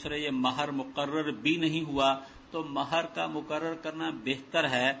اور دوسرے یہ مہر مقرر بھی نہیں ہوا. تو مہر کا مقرر کرنا بہتر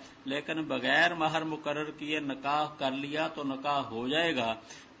ہے، لیکن بغیر مہر مقرر کیے نکاح کر لیا تو نکاح ہو جائے گا،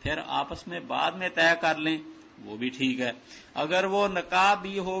 پھر آپس میں بعد میں طے کر لیں وہ بھی ٹھیک ہے. اگر وہ نکاح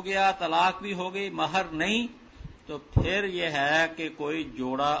بھی ہو گیا طلاق بھی ہو گئی مہر نہیں، تو پھر یہ ہے کہ کوئی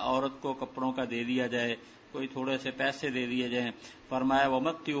جوڑا عورت کو کپڑوں کا دے دیا جائے، کوئی تھوڑے سے پیسے دے دیے جائیں. فرمایا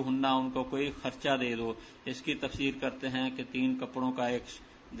وَمَتِّعُوهُنَّ ان کو کوئی خرچہ دے دو. اس کی تفسیر کرتے ہیں کہ 3 کپڑوں کا ایک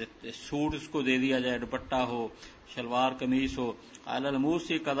سوٹ اس کو دے دیا جائے، دوپٹہ ہو، شلوار قمیص ہو. عَلَى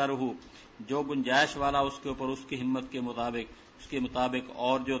الْمُوسِعِ قَدَرُهُ جو گنجائش والا اس کے اوپر اس کی ہمت کے مطابق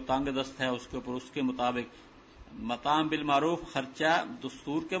اور جو تنگ دست ہے اس کے اوپر اس کے مطابق. متاع بالمعروف خرچہ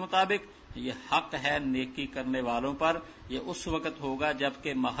دستور کے مطابق یہ حق ہے نیکی کرنے والوں پر. یہ اس وقت ہوگا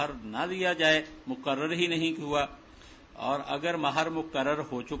جبکہ مہر نہ دیا جائے، مقرر ہی نہیں ہوا. اور اگر مہر مقرر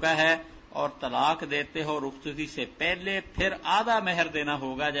ہو چکا ہے اور طلاق دیتے ہو رخصتی سے پہلے، پھر آدھا مہر دینا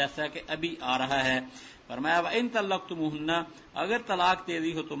ہوگا جیسا کہ ابھی آ رہا ہے. فرمایا وَإِن طَلَّقْتُمُوهُنَّ اگر طلاق دے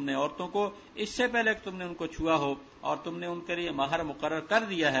دی ہو تم نے عورتوں کو اس سے پہلے کہ تم نے ان کو چھوا ہو اور تم نے ان کے لیے مہر مقرر کر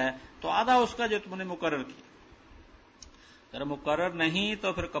دیا ہے، تو آدھا اس کا جو تم نے مقرر کیا. اگر مقرر نہیں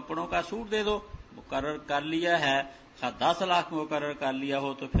تو پھر کپڑوں کا سوٹ دے دو. مقرر کر لیا ہے 10 لاکھ مقرر کر لیا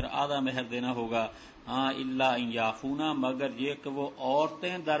ہو تو پھر آدھا مہر دینا ہوگا. ہاں الا ان یعفونا مگر یہ کہ وہ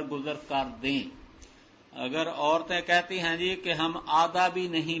عورتیں درگزر کر دیں. اگر عورتیں کہتی ہیں جی کہ ہم آدھا بھی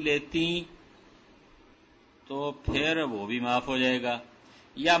نہیں لیتی تو پھر وہ بھی معاف ہو جائے گا.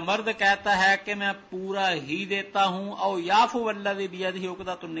 یا مرد کہتا ہے کہ میں پورا ہی دیتا ہوں، او یعفو الذی بیدہ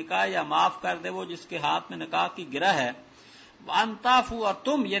عقدۃ النکاح یا معاف کر دے وہ جس کے ہاتھ میں نکاح کی گرہ ہے. وان تعفو اور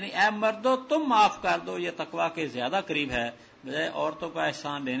تم یعنی اے مردو تم معاف کر دو، یہ تقویٰ کے زیادہ قریب ہے. بجائے عورتوں کا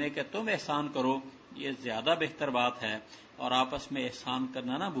احسان لینے کے تم احسان کرو، یہ زیادہ بہتر بات ہے. اور آپس میں احسان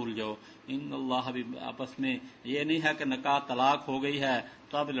کرنا نہ بھول جاؤ. ان اللہ بھی آپس میں یہ نہیں ہے کہ نکاح طلاق ہو گئی ہے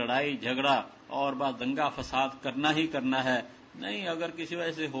تو اب لڑائی جھگڑا اور بس دنگا فساد کرنا ہی کرنا ہے. نہیں، اگر کسی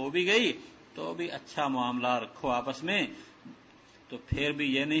وجہ سے ہو بھی گئی تو بھی اچھا معاملہ رکھو آپس میں. تو پھر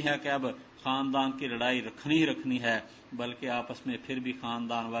بھی یہ نہیں ہے کہ اب خاندان کی لڑائی رکھنی ہی رکھنی ہے، بلکہ آپس میں پھر بھی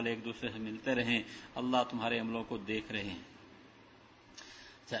خاندان والے ایک دوسرے سے ملتے رہیں، اللہ تمہارے عملوں کو دیکھ رہے ہیں۔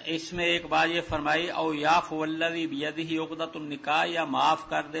 اس میں ایک بات یہ فرمائی، او یعفو الذی بیدہ عقدۃ النکاح، یا معاف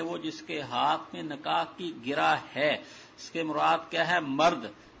کر دے وہ جس کے ہاتھ میں نکاح کی گرہ ہے۔ اس کے مراد کیا ہے؟ مرد۔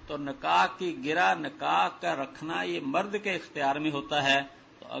 تو نکاح کی گرہ، نکاح کا رکھنا یہ مرد کے اختیار میں ہوتا ہے۔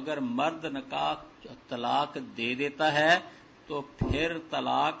 تو اگر مرد نکاح طلاق دے دیتا ہے تو پھر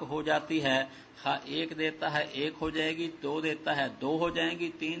طلاق ہو جاتی ہے، ایک دیتا ہے ایک ہو جائے گی، دو دیتا ہے دو ہو جائیں گی،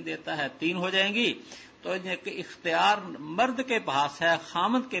 تین دیتا ہے تین ہو جائیں گی۔ تو اختیار مرد کے پاس ہے،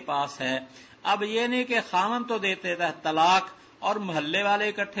 خامند کے پاس ہے۔ اب یہ نہیں کہ خامند تو دیتے تھے طلاق اور محلے والے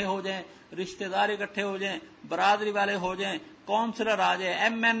اکٹھے ہو جائیں، رشتہ دار اکٹھے ہو جائیں، برادری والے ہو جائیں، کونسلر آ جائے،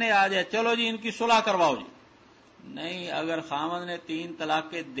 MNA آ جائے، چلو جی ان کی صلح کرواؤ جی۔ نہیں، اگر خامند نے 3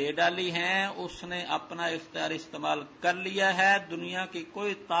 طلاقیں دے ڈالی ہیں، اس نے اپنا اختیار استعمال کر لیا ہے، دنیا کی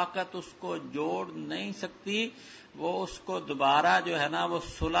کوئی طاقت اس کو جوڑ نہیں سکتی، وہ اس کو دوبارہ جو ہے نا وہ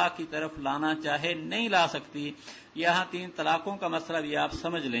صلح کی طرف لانا چاہے نہیں لا سکتی۔ یہاں 3 طلاقوں کا مسئلہ بھی آپ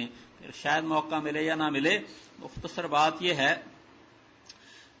سمجھ لیں، پھر شاید موقع ملے یا نہ ملے۔ مختصر بات یہ ہے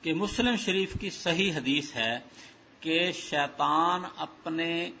کہ مسلم شریف کی صحیح حدیث ہے کہ شیطان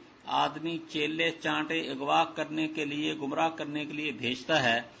اپنے آدمی چیلے چانٹے اغوا کرنے کے لیے، گمراہ کرنے کے لیے بھیجتا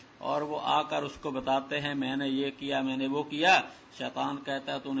ہے، اور وہ آ کر اس کو بتاتے ہیں میں نے یہ کیا، میں نے وہ کیا۔ شیطان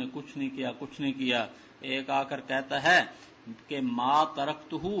کہتا ہے تو نے کچھ نہیں کیا، کچھ نہیں کیا۔ ایک آ کر کہتا ہے کہ ما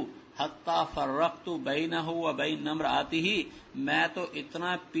ترکتہ حتی فرقت بینہ و بین امرأتہ، میں تو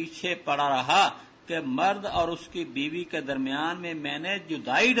اتنا پیچھے پڑا رہا کہ مرد اور اس کی بیوی کے درمیان میں نے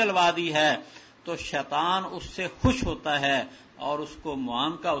جدائی ڈلوا دی ہے۔ تو شیطان اس سے خوش ہوتا ہے اور اس کو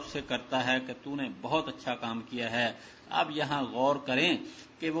معانقہ اس سے کرتا ہے کہ تو نے بہت اچھا کام کیا ہے۔ اب یہاں غور کریں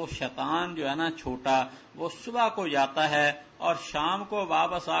کہ وہ شیطان جو ہے نا چھوٹا، وہ صبح کو جاتا ہے اور شام کو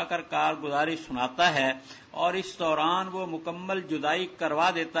واپس آ کر کارگزاری سناتا ہے، اور اس دوران وہ مکمل جدائی کروا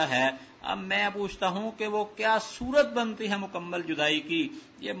دیتا ہے۔ اب میں پوچھتا ہوں کہ وہ کیا صورت بنتی ہے مکمل جدائی کی؟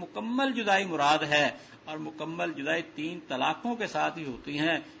 یہ مکمل جدائی مراد ہے، اور مکمل جدائی 3 طلاقوں کے ساتھ ہی ہوتی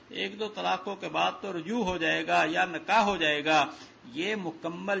ہیں۔ 1-2 طلاقوں کے بعد تو رجوع ہو جائے گا یا نکاح ہو جائے گا، یہ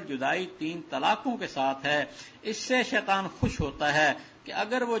مکمل جدائی 3 طلاقوں کے ساتھ ہے۔ اس سے شیطان خوش ہوتا ہے کہ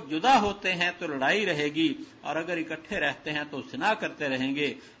اگر وہ جدا ہوتے ہیں تو لڑائی رہے گی، اور اگر اکٹھے رہتے ہیں تو زنا کرتے رہیں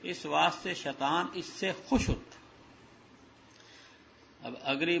گے، اس واسطے شیطان اس سے خوش ہوتا ہے۔ اب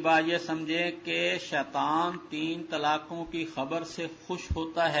اگلی بات یہ سمجھیں کہ شیطان 3 طلاقوں کی خبر سے خوش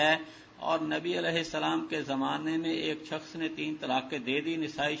ہوتا ہے، اور نبی علیہ السلام کے زمانے میں ایک شخص نے 3 طلاقیں دے دی،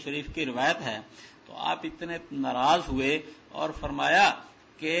 نسائی شریف کی روایت ہے۔ تو آپ اتنے ناراض ہوئے اور فرمایا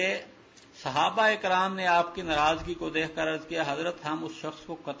کہ صحابہ اکرام نے آپ کی ناراضگی کو دیکھ کر عرض کیا حضرت ہم اس شخص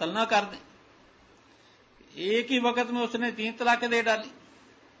کو قتل نہ کر دیں، ایک ہی وقت میں اس نے 3 طلاقیں دے ڈالی۔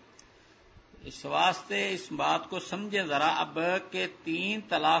 اس واسطے اس بات کو سمجھیں ذرا اب کہ 3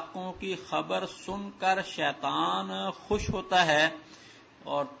 طلاقوں کی خبر سن کر شیطان خوش ہوتا ہے،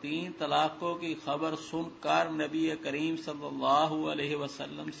 اور 3 طلاقوں کی خبر سن کر نبی کریم صلی اللہ علیہ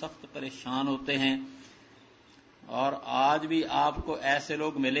وسلم سخت پریشان ہوتے ہیں۔ اور آج بھی آپ کو ایسے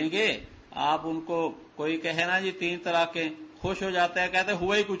لوگ ملیں گے، آپ ان کو کوئی کہے نا جی 3 طلاقیں، خوش ہو جاتے ہیں، کہتے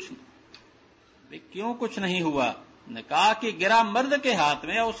ہوا ہی کچھ نہیں۔ کیوں کچھ نہیں ہوا؟ نکاح کی گرہ مرد کے ہاتھ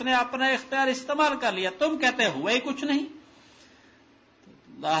میں، اس نے اپنا اختیار استعمال کر لیا، تم کہتے ہوا ہی کچھ نہیں۔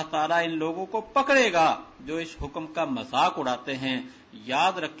 اللہ تعالیٰ ان لوگوں کو پکڑے گا جو اس حکم کا مذاق اڑاتے ہیں۔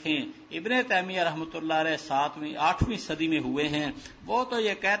 یاد رکھیں ابن تیمیہ رحمۃ اللہ علیہ 7ویں 8ویں صدی میں ہوئے ہیں، وہ تو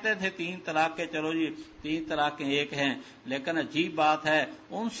یہ کہتے تھے 3 طلاقیں، چلو جی 3 طلاقیں ایک ہیں، لیکن عجیب بات ہے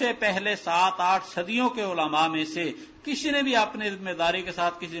ان سے پہلے 7-8 صدیوں کے علماء میں سے کسی نے بھی اپنی ذمہ داری کے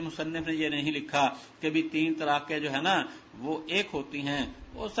ساتھ، کسی مصنف نے یہ نہیں لکھا کہ بھی 3 طلاقیں جو ہے نا وہ ایک ہوتی ہیں۔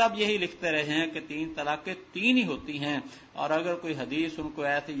 وہ سب یہی لکھتے رہے ہیں کہ 3 طلاقیں 3 ہی ہوتی ہیں، اور اگر کوئی حدیث ان کو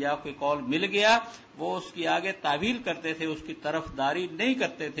ایسی یا کوئی قول مل گیا وہ اس کی آگے تعویل کرتے تھے، اس کی طرفداری نہیں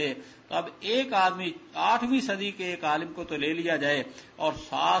کرتے تھے۔ تو اب ایک آدمی 8ویں صدی کے ایک عالم کو تو لے لیا جائے، اور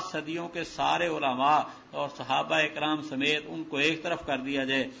 7 صدیوں کے سارے علماء اور صحابہ اکرام سمیت ان کو ایک طرف کر دیا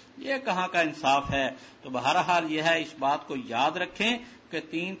جائے، یہ کہاں کا انصاف ہے؟ تو بہرحال یہ ہے، اس بات کو یاد رکھیں کہ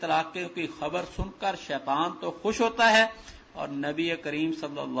 3 طلاقوں کی خبر سن کر شیطان تو خوش ہوتا ہے، اور نبی کریم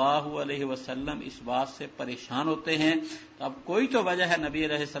صلی اللہ علیہ وسلم اس بات سے پریشان ہوتے ہیں۔ تو اب کوئی تو وجہ ہے نبی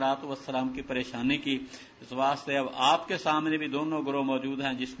علیہ الصلوۃ والسلام کی پریشانی کی، اس واسطے اب آپ کے سامنے بھی دونوں گروہ موجود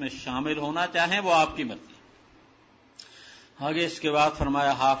ہیں، جس میں شامل ہونا چاہیں وہ آپ کی مرضی۔ آگے اس کے بعد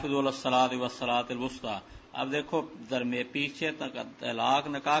فرمایا حافظوا علی الصلاۃ والصلاۃ الوسطیٰ، اب دیکھو پیچھے تک طلاق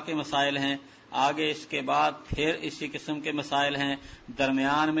نکاح کے مسائل ہیں، آگے اس کے بعد پھر اسی قسم کے مسائل ہیں،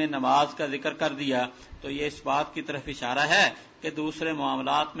 درمیان میں نماز کا ذکر کر دیا، تو یہ اس بات کی طرف اشارہ ہے کہ دوسرے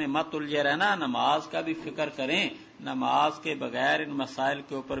معاملات میں مت الجھے رہنا، نماز کا بھی فکر کریں، نماز کے بغیر ان مسائل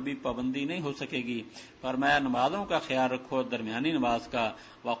کے اوپر بھی پابندی نہیں ہو سکے گی۔ فرمایا نمازوں کا خیال رکھو، درمیانی نماز کا،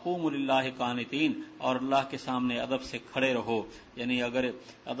 وقوموا للہ قانتین، اور اللہ کے سامنے ادب سے کھڑے رہو، یعنی اگر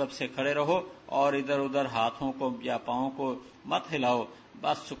ادب سے کھڑے رہو اور ادھر ادھر ہاتھوں کو یا پاؤں کو مت ہلاؤ،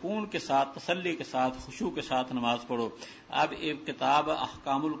 بس سکون کے ساتھ، تسلی کے ساتھ، خشوع کے ساتھ نماز پڑھو۔ اب ایک کتاب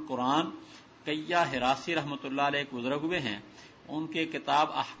احکام القرآن، قیہ حراسی رحمۃ اللہ علیہ ایک بزرگ ہوئے ہیں، ان کی کتاب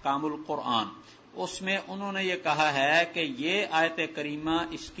احکام القرآن، اس میں انہوں نے یہ کہا ہے کہ یہ آیت کریمہ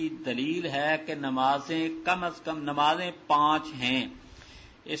اس کی دلیل ہے کہ نمازیں کم از کم نمازیں 5 ہیں،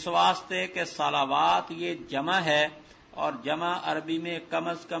 اس واسطے کہ صلوات یہ جمع ہے، اور جمع عربی میں کم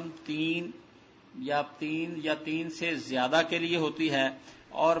از کم 3 یا 3 سے زیادہ کے لیے ہوتی ہے،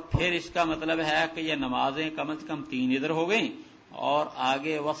 اور پھر اس کا مطلب ہے کہ یہ نمازیں کم از کم 3 ادھر ہو گئیں، اور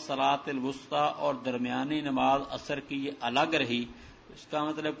آگے والصلاۃ الوسطیٰ اور درمیانی نماز عصر کی یہ الگ رہی۔ اس کا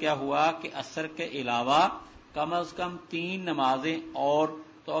مطلب کیا ہوا کہ عصر کے علاوہ کم از کم 3 نمازیں اور،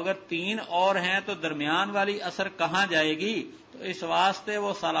 تو اگر 3 اور ہیں تو درمیان والی عصر کہاں جائے گی؟ تو اس واسطے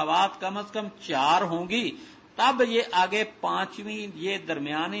وہ صلوات کم از کم 4 ہوں گی، تب یہ آگے 5ویں یہ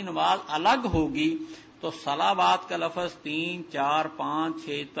درمیانی نماز الگ ہوگی۔ تو صلوات کا لفظ 3، 4، 5،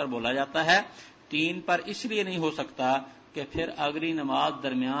 6 پر بولا جاتا ہے، 3 پر اس لیے نہیں ہو سکتا کہ پھر اگلی نماز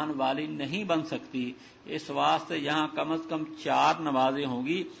درمیان والی نہیں بن سکتی، اس واسطے یہاں کم از کم 4 نمازیں ہوں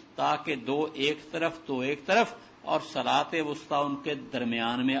گی، تاکہ 2 ایک طرف 2 ایک طرف، اور صلاۃ وسطیٰ ان کے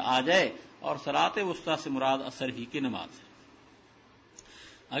درمیان میں آ جائے، اور صلاۃ وسطیٰ سے مراد عصر ہی کی نماز ہے۔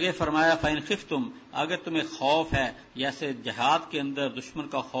 آگے فرمایا فَإِنْ خِفْتُمْ، اگر تمہیں خوف ہے، جیسے جہاد کے اندر دشمن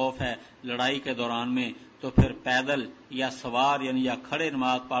کا خوف ہے لڑائی کے دوران میں، تو پھر پیدل یا سوار یعنی یا کھڑے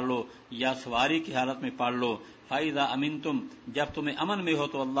نماز پڑھ لو یا سواری کی حالت میں پڑھ لو۔ فَإِذَا أَمِنْتُمْ، جب تمہیں امن میں ہو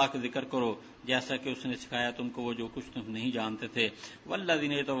تو اللہ کا ذکر کرو، جیسا کہ اس نے سکھایا تم کو وہ جو کچھ تم نہیں جانتے تھے۔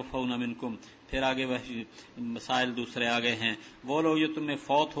 وَالَّذِينَ يَتَوَفَّوْنَ مِنْكُمْ، پھر آگے وہ مسائل دوسرے آگے ہیں، وہ لوگ جو تم میں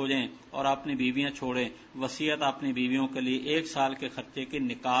فوت ہو جائیں اور اپنی بیویاں چھوڑیں، وصیت اپنی بیویوں کے لیے 1 سال کے خرچے کے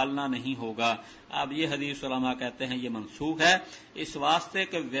نکالنا نہیں ہوگا۔ اب یہ حدیث علماء کہتے ہیں یہ منسوخ ہے، اس واسطے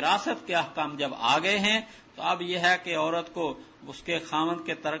کہ وراثت کے احکام جب آ گئے ہیں تو اب یہ ہے کہ عورت کو اس کے خاوند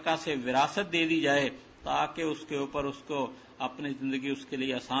کے ترکہ سے وراثت دے دی جائے، تاکہ اس کے اوپر اس کو اپنی زندگی اس کے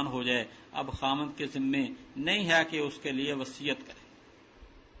لیے آسان ہو جائے۔ اب خاوند کے ذمے نہیں ہے کہ اس کے لیے وصیت کرے،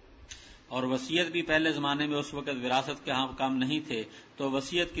 اور وصیت بھی پہلے زمانے میں اس وقت وراثت کے کام نہیں تھے، تو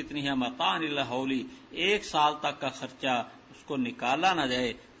وصیت کتنی ہے؟ متاع الحول، 1 سال تک کا خرچہ اس کو نکالا نہ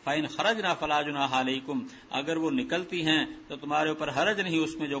جائے۔ فَإِنْ خَرَجْنَا فَلَا جُنَاحَ عَلَيْكُمْ، اگر وہ نکلتی ہیں تو تمہارے اوپر حرج نہیں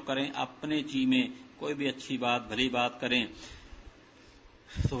اس میں جو کریں، اپنے جی میں کوئی بھی اچھی بات بھلی بات کریں۔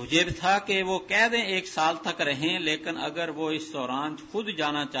 تو یہ بھی تھا کہ وہ کہہ دیں 1 سال تک رہیں، لیکن اگر وہ اس دوران خود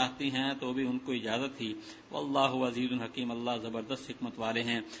جانا چاہتی ہیں تو بھی ان کو اجازت تھی۔ واللہ عزیز حکیم، اللہ زبردست حکمت والے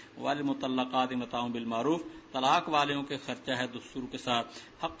ہیں۔ والمطلقات متاع بالمعروف، طلاق والوں کے خرچہ ہے دستور کے ساتھ،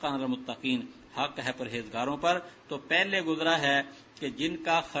 حقا علی المتقین، حق ہے پرہیزگاروں پر۔ تو پہلے گزرا ہے کہ جن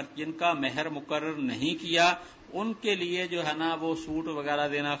کا مہر مقرر نہیں کیا ان کے لیے جو ہے نا وہ سوٹ وغیرہ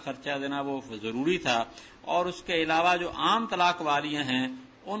دینا، خرچہ دینا وہ ضروری تھا، اور اس کے علاوہ جو عام طلاق والیاں ہیں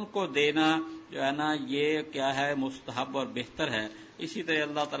ان کو دینا جو ہے نا یہ کیا ہے؟ مستحب اور بہتر ہے۔ اسی طرح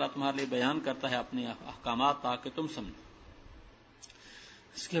اللہ تعالیٰ تمہارے لیے بیان کرتا ہے اپنے احکامات تاکہ تم سمجھو۔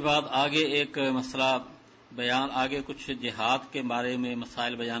 اس کے بعد آگے ایک مسئلہ بیان، آگے کچھ جہاد کے بارے میں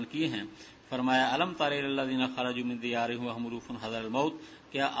مسائل بیان کیے ہیں۔ فرمایا الم تر الی الذین خرجوا من دیارہم وهم الوف حذر الموت،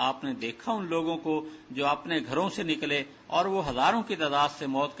 کیا آپ نے دیکھا ان لوگوں کو جو اپنے گھروں سے نکلے اور وہ ہزاروں کی تعداد سے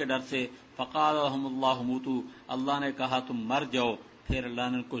موت کے ڈر سے، فقال لهم اللہ موتوا، اللہ نے کہا تم مر جاؤ، پھر اللہ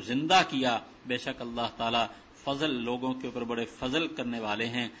نے ان کو زندہ کیا۔ بے شک اللہ تعالیٰ فضل لوگوں کے اوپر بڑے فضل کرنے والے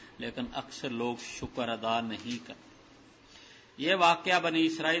ہیں، لیکن اکثر لوگ شکر ادا نہیں کرتے۔ یہ واقعہ بنی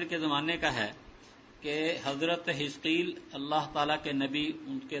اسرائیل کے زمانے کا ہے کہ حضرت حزقیل اللہ تعالیٰ کے نبی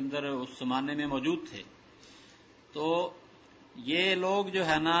ان کے اندر اس زمانے میں موجود تھے، تو یہ لوگ جو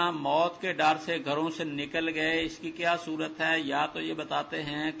ہے نا موت کے ڈر سے گھروں سے نکل گئے۔ اس کی کیا صورت ہے؟ یا تو یہ بتاتے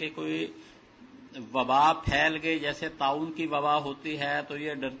ہیں کہ کوئی وبا پھیل گئی، جیسے طاعون کی وبا ہوتی ہے، تو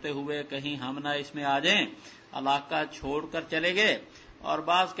یہ ڈرتے ہوئے کہیں ہم نہ اس میں آ جائیں، علاقہ چھوڑ کر چلے گئے۔ اور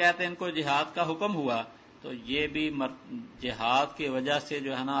بعض کہتے ہیں ان کو جہاد کا حکم ہوا، تو یہ بھی جہاد کی وجہ سے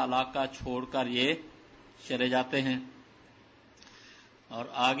جو ہے نا علاقہ چھوڑ کر یہ چلے جاتے ہیں۔ اور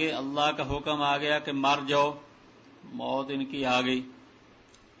آگے اللہ کا حکم آ گیا کہ مر جاؤ، موت ان کی آ گئی،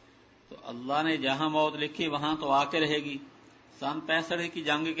 تو اللہ نے جہاں موت لکھی وہاں تو آ کے رہے گی۔ سن 65 کی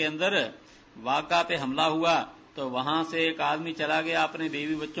جنگ کے اندر واقعہ پہ حملہ ہوا تو وہاں سے ایک آدمی چلا گیا اپنے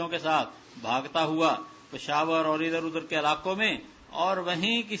بیوی بچوں کے ساتھ بھاگتا ہوا پشاور اور ادھر ادھر کے علاقوں میں، اور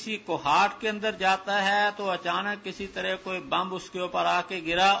وہیں کسی کوہاٹ کے اندر جاتا ہے تو اچانک کسی طرح کوئی بم اس کے اوپر آ کے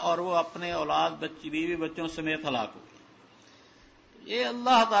گرا اور وہ اپنے اولاد بیوی بچوں سمیت ہلاک ہو گیا۔ یہ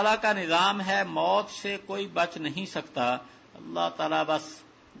اللہ تعالیٰ کا نظام ہے، موت سے کوئی بچ نہیں سکتا۔ اللہ تعالیٰ بس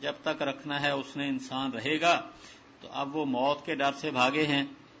جب تک رکھنا ہے اس نے انسان رہے گا۔ تو اب وہ موت کے ڈر سے بھاگے ہیں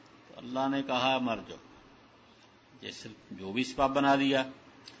تو اللہ نے کہا مر جاؤ، جیسے جو بھی سبب بنا دیا۔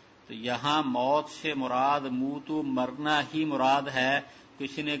 تو یہاں موت سے مراد موتو مرنا ہی مراد ہے۔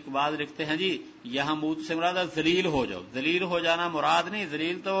 کسی نے ایک بات لکھتے ہیں جی یہاں موت سے مراد ہے ذلیل ہو جاؤ، ذلیل ہو جانا مراد نہیں،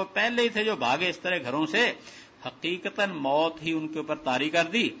 ذلیل تو وہ پہلے ہی تھے جو بھاگے اس طرح گھروں سے، حقیقتاً موت ہی ان کے اوپر طاری کر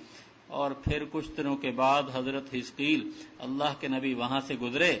دی۔ اور پھر کچھ دنوں کے بعد حضرت حزقیل اللہ کے نبی وہاں سے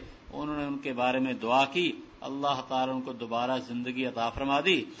گزرے، انہوں نے ان کے بارے میں دعا کی، اللہ تعالیٰ ان کو دوبارہ زندگی عطا فرما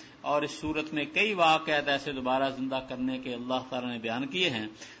دی۔ اور اس صورت میں کئی واقعات ایسے دوبارہ زندہ کرنے کے اللہ تعالیٰ نے بیان کیے ہیں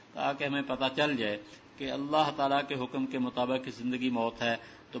تاکہ ہمیں پتہ چل جائے کہ اللہ تعالیٰ کے حکم کے مطابق زندگی موت ہے،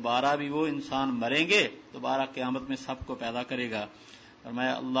 دوبارہ بھی وہ انسان مریں گے، دوبارہ قیامت میں سب کو پیدا کرے گا۔ اور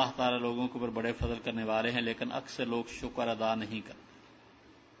میں اللہ تعالیٰ لوگوں کے اوپر بڑے فضل کرنے والے ہیں، لیکن اکثر لوگ شکر ادا نہیں کرتے۔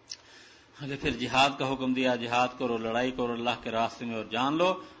 پھر جہاد کا حکم دیا، جہاد کرو، لڑائی کرو اللہ کے راستے میں اور جان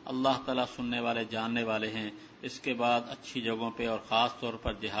لو، اللہ تعالیٰ سننے والے جاننے والے ہیں۔ اس کے بعد اچھی جگہوں پہ اور خاص طور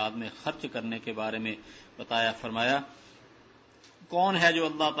پر جہاد میں خرچ کرنے کے بارے میں بتایا، فرمایا کون ہے جو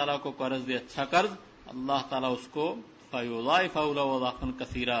اللہ تعالیٰ کو قرض دے اچھا قرض، اللہ تعالیٰ اس کو فَيُضَاعِفَهُ لَهُ أَضْعَافًا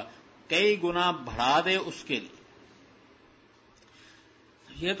كَثِيرًا، کئی گنا بڑھا دے اس کے لیے۔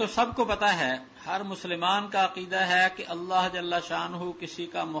 یہ تو سب کو پتا ہے، ہر مسلمان کا عقیدہ ہے کہ اللہ جل شانہ کسی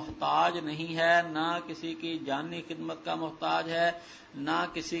کا محتاج نہیں ہے، نہ کسی کی جانی خدمت کا محتاج ہے، نہ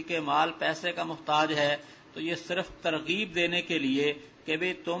کسی کے مال پیسے کا محتاج ہے۔ تو یہ صرف ترغیب دینے کے لیے کہ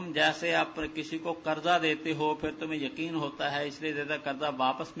بھی تم جیسے آپ کسی کو قرضہ دیتے ہو پھر تمہیں یقین ہوتا ہے اس لیے دیتا قرضہ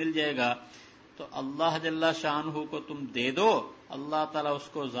واپس مل جائے گا، تو اللہ جل شانہ کو تم دے دو، اللہ تعالیٰ اس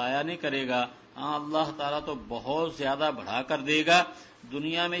کو ضائع نہیں کرے گا۔ ہاں اللہ تعالیٰ تو بہت زیادہ بڑھا کر دے گا۔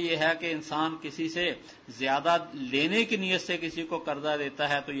 دنیا میں یہ ہے کہ انسان کسی سے زیادہ لینے کی نیت سے کسی کو قرضہ دیتا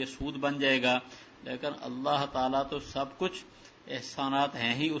ہے تو یہ سود بن جائے گا، لیکن اللہ تعالیٰ تو سب کچھ احسانات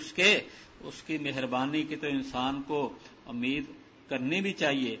ہیں ہی اس کی مہربانی کی تو انسان کو امید کرنی بھی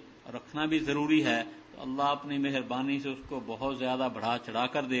چاہیے اور رکھنا بھی ضروری ہے۔ تو اللہ اپنی مہربانی سے اس کو بہت زیادہ بڑھا چڑھا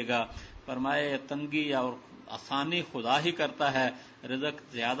کر دے گا۔ فرمائے تنگی اور آسانی خدا ہی کرتا ہے، رزق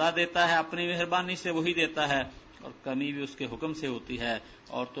زیادہ دیتا ہے اپنی مہربانی سے وہی دیتا ہے، اور کمی بھی اس کے حکم سے ہوتی ہے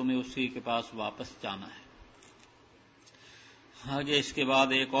اور تمہیں اسی کے پاس واپس جانا ہے۔ آگے اس کے بعد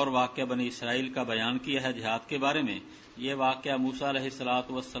ایک اور واقعہ بنی اسرائیل کا بیان کیا ہے جہاد کے بارے میں۔ یہ واقعہ موسیٰ علیہ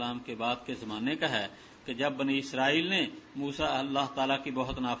السلام کے بعد کے زمانے کا ہے کہ جب بنی اسرائیل نے موسیٰ اللہ تعالیٰ کی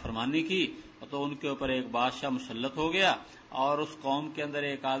بہت نافرمانی کی تو ان کے اوپر ایک بادشاہ مسلط ہو گیا، اور اس قوم کے اندر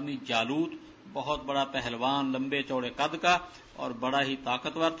ایک آدمی جالوت، بہت بڑا پہلوان، لمبے چوڑے قد کا اور بڑا ہی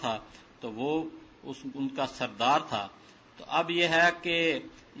طاقتور تھا، تو وہ ان کا سردار تھا۔ تو اب یہ ہے کہ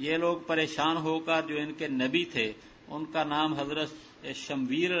یہ لوگ پریشان ہو کر جو ان کے نبی تھے ان کا نام حضرت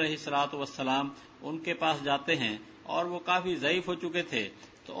شمویل علیہ السلام، ان کے پاس جاتے ہیں، اور وہ کافی ضعیف ہو چکے تھے،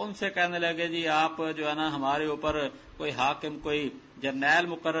 تو ان سے کہنے لگے جی آپ جو ہے نا ہمارے اوپر کوئی حاکم، کوئی جرنیل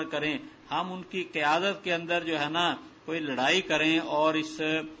مقرر کریں، ہم ان کی قیادت کے اندر جو ہے نا کوئی لڑائی کریں اور اس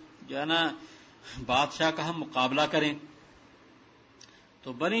جو ہے نا بادشاہ کا ہم مقابلہ کریں۔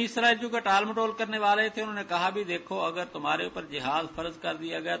 تو بنی اسرائیل جو کہ ٹال مٹول کرنے والے تھے انہوں نے کہا بھی دیکھو اگر تمہارے اوپر جہاد فرض کر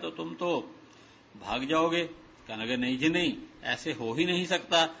دیا گیا تو تم تو بھاگ جاؤ گے۔ کہنے لگے نہیں جی نہیں، ایسے ہو ہی نہیں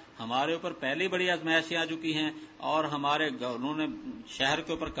سکتا، ہمارے اوپر پہلے بڑی آزمائشیں آ چکی ہیں اور انہوں نے شہر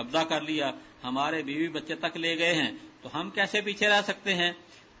کے اوپر قبضہ کر لیا، ہمارے بیوی بچے تک لے گئے ہیں، تو ہم کیسے پیچھے رہ سکتے ہیں؟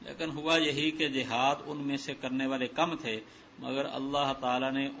 لیکن ہوا یہی کہ جہاد ان میں سے کرنے والے کم تھے، مگر اللہ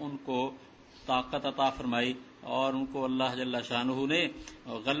تعالیٰ نے ان کو طاقت عطا فرمائی اور ان کو اللہ جل شانہ نے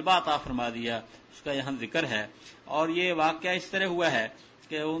غلبہ عطا فرما دیا، اس کا یہاں ذکر ہے۔ اور یہ واقعہ اس طرح ہوا ہے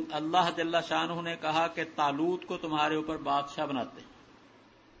کہ اللہ جل شانہ نے کہا کہ طالوت کو تمہارے اوپر بادشاہ بناتے ہیں۔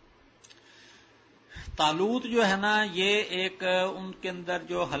 طالوت جو ہے نا یہ ایک ان کے اندر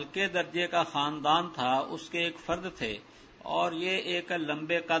جو ہلکے درجے کا خاندان تھا اس کے ایک فرد تھے، اور یہ ایک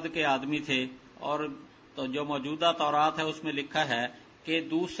لمبے قد کے آدمی تھے، اور تو جو موجودہ تورات ہے اس میں لکھا ہے کہ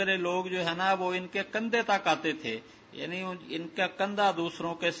دوسرے لوگ جو ہے نا وہ ان کے کندھے تک آتے تھے، یعنی ان کا کندھا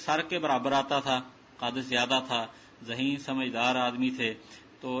دوسروں کے سر کے برابر آتا تھا، قد زیادہ تھا، ذہین سمجھدار آدمی تھے۔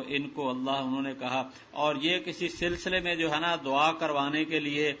 تو ان کو انہوں نے کہا، اور یہ کسی سلسلے میں جو ہے نا دعا کروانے کے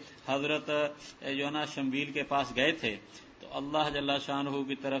لیے حضرت جو ہے نا شمویل کے پاس گئے تھے، تو اللہ جل شانہ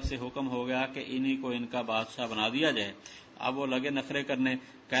کی طرف سے حکم ہو گیا کہ انہی کو ان کا بادشاہ بنا دیا جائے۔ اب وہ لگے نخرے کرنے،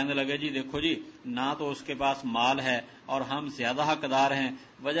 کہنے لگے جی دیکھو جی نہ تو اس کے پاس مال ہے اور ہم زیادہ حقدار ہیں۔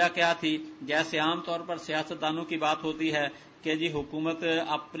 وجہ کیا تھی؟ جیسے عام طور پر سیاستدانوں کی بات ہوتی ہے کہ جی حکومت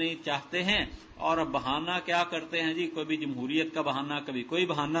اپنی چاہتے ہیں اور بہانہ کیا کرتے ہیں جی، کبھی جمہوریت کا بہانہ، کبھی کوئی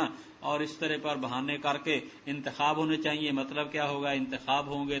بہانہ، اور اس طرح پر بہانے کر کے انتخاب ہونے چاہیے۔ مطلب کیا ہوگا؟ انتخاب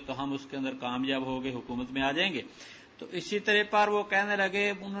ہوں گے تو ہم اس کے اندر کامیاب ہو گے، حکومت میں آ جائیں گے۔ تو اسی طرح پر وہ کہنے لگے،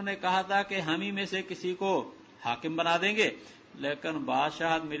 انہوں نے کہا تھا کہ ہم ہی میں سے کسی کو حاکم بنا دیں گے، لیکن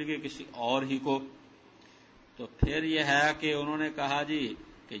بادشاہت مل گئی کسی اور ہی کو۔ تو پھر یہ ہے کہ انہوں نے کہا جی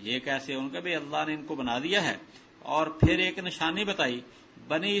کہ یہ کیسے؟ ان کا بھی اللہ نے ان کو بنا دیا ہے۔ اور پھر ایک نشانی بتائی،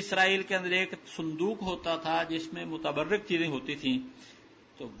 بنی اسرائیل کے اندر ایک صندوق ہوتا تھا جس میں متبرک چیزیں ہوتی تھیں،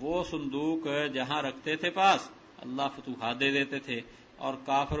 تو وہ صندوق جہاں رکھتے تھے پاس اللہ فتوحات دے دیتے تھے، اور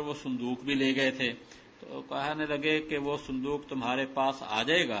کافر وہ صندوق بھی لے گئے تھے۔ تو کہنے لگے کہ وہ صندوق تمہارے پاس آ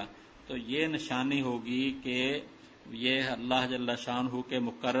جائے گا تو یہ نشانی ہوگی کہ یہ اللہ جل شانہ کے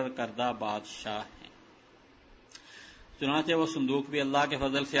مقرر کردہ بادشاہ ہیں۔ چنانچہ وہ صندوق بھی اللہ کے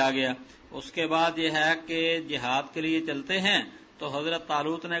فضل سے آ گیا۔ اس کے بعد یہ ہے کہ جہاد کے لیے چلتے ہیں تو حضرت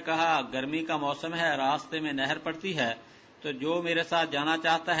طالوت نے کہا گرمی کا موسم ہے، راستے میں نہر پڑتی ہے، تو جو میرے ساتھ جانا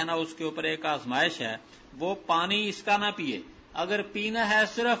چاہتا ہے نا اس کے اوپر ایک آزمائش ہے، وہ پانی اس کا نہ پیے، اگر پینا ہے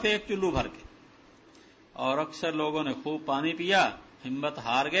صرف ایک چلو بھر کے۔ اور اکثر لوگوں نے خوب پانی پیا، ہمت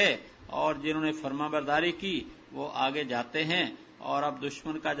ہار گئے، اور جنہوں نے فرما برداری کی وہ آگے جاتے ہیں۔ اور اب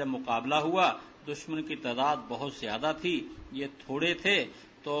دشمن کا جب مقابلہ ہوا، دشمن کی تعداد بہت زیادہ تھی، یہ تھوڑے تھے،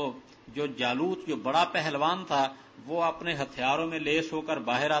 تو جو جالوت جو بڑا پہلوان تھا وہ اپنے ہتھیاروں میں لیس ہو کر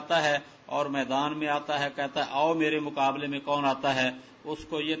باہر آتا ہے اور میدان میں آتا ہے، کہتا ہے آؤ میرے مقابلے میں کون آتا ہے۔ اس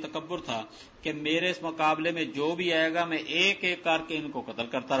کو یہ تکبر تھا کہ میرے اس مقابلے میں جو بھی آئے گا میں ایک ایک کر کے ان کو قتل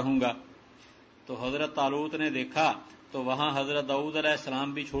کرتا رہوں گا۔ تو حضرت طالوت نے دیکھا تو وہاں حضرت داؤد علیہ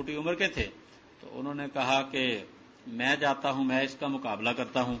السلام بھی چھوٹی عمر کے تھے، تو انہوں نے کہا کہ میں جاتا ہوں، میں اس کا مقابلہ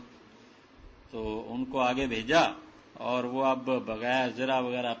کرتا ہوں۔ تو ان کو آگے بھیجا اور وہ اب بغیر زرہ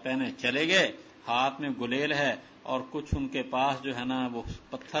وغیرہ پہنے چلے گئے، ہاتھ میں گلیل ہے اور کچھ ان کے پاس جو ہے نا وہ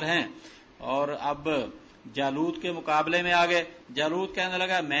پتھر ہیں، اور اب جالوت کے مقابلے میں آگئے۔ جالوت کہنے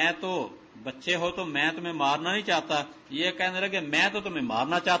لگا میں تو بچے ہو تو میں تمہیں مارنا نہیں چاہتا، یہ کہنے لگے میں تو تمہیں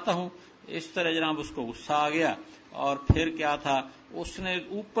مارنا چاہتا ہوں۔ اس طرح جناب اس کو غصہ آ گیا، اور پھر کیا تھا، اس نے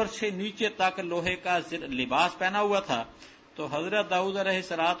اوپر سے نیچے تک لوہے کا لباس پہنا ہوا تھا۔ تو حضرت داؤد علیہ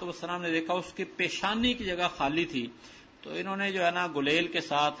السلام نے دیکھا اس کی پیشانی کی جگہ خالی تھی، تو انہوں نے جو ہے نا گلیل کے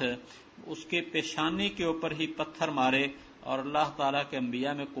ساتھ اس کے پیشانی کے اوپر ہی پتھر مارے، اور اللہ تعالیٰ کے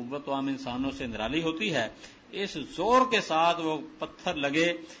انبیاء میں قوت عام انسانوں سے نرالی ہوتی ہے، اس زور کے ساتھ وہ پتھر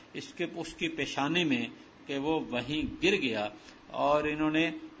لگے اس کی پیشانی میں کہ وہ وہیں گر گیا، اور انہوں نے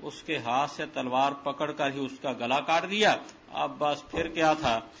اس کے ہاتھ سے تلوار پکڑ کر ہی اس کا گلا کاٹ دیا۔ اب بس پھر کیا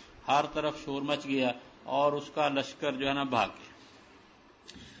تھا، ہر طرف شور مچ گیا اور اس کا لشکر جو ہے نا بھاگ گیا۔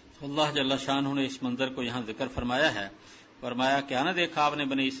 اللہ جل شانہ نے اس منظر کو یہاں ذکر فرمایا ہے، فرمایا کیا نہ دیکھا آپ نے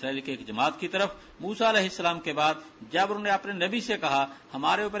بنی اسرائیل کے ایک جماعت کی طرف موسیٰ علیہ السلام کے بعد جب انہوں نے اپنے نبی سے کہا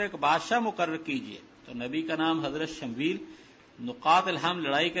ہمارے اوپر ایک بادشاہ مقرر کیجئے، تو نبی کا نام حضرت شمویل، نقات الحم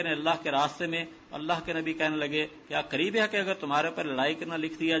لڑائی کریں اللہ کے راستے میں۔ اللہ کے نبی کہنے لگے کیا قریب ہے کہ اگر تمہارے اوپر لڑائی کرنا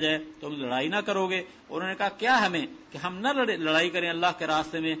لکھ دیا جائے تم لڑائی نہ کرو گے؟ انہوں نے کہا کیا ہمیں کہ ہم نہ لڑائی کریں اللہ کے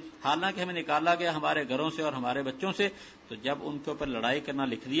راستے میں، حالانکہ ہمیں نکالا گیا ہمارے گھروں سے اور ہمارے بچوں سے۔ تو جب ان کے اوپر لڑائی کرنا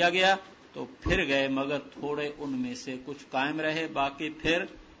لکھ دیا گیا تو پھر گئے، مگر تھوڑے ان میں سے کچھ قائم رہے، باقی پھر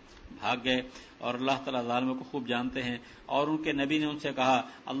بھاگ گئے، اور اللہ تعالیٰ ظالموں کو خوب جانتے ہیں۔ اور ان کے نبی نے ان سے کہا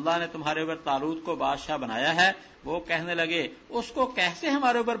اللہ نے تمہارے اوپر طالوت کو بادشاہ بنایا ہے۔ وہ کہنے لگے اس کو کیسے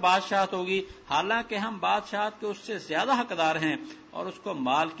ہمارے اوپر بادشاہت ہوگی، حالانکہ ہم بادشاہت کے اس سے زیادہ حقدار ہیں، اور اس کو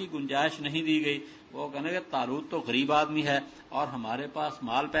مال کی گنجائش نہیں دی گئی۔ وہ کہنے لگے طالوت تو غریب آدمی ہے اور ہمارے پاس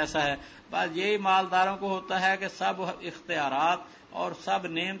مال پیسہ ہے۔ بس یہی مالداروں کو ہوتا ہے کہ سب اختیارات اور سب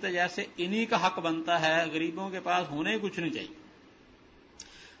نعمتیں جیسے انہی کا حق بنتا ہے، غریبوں کے پاس ہونے کچھ نہیں چاہیے۔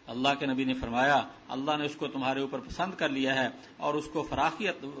 اللہ کے نبی نے فرمایا اللہ نے اس کو تمہارے اوپر پسند کر لیا ہے، اور اس کو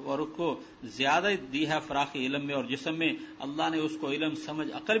فراخیت اور اس کو زیادہ دی ہے، فراخی علم میں اور جسم میں۔ اللہ نے اس کو علم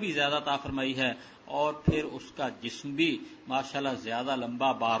سمجھ عقل بھی زیادہ عطا فرمائی ہے، اور پھر اس کا جسم بھی ماشاءاللہ زیادہ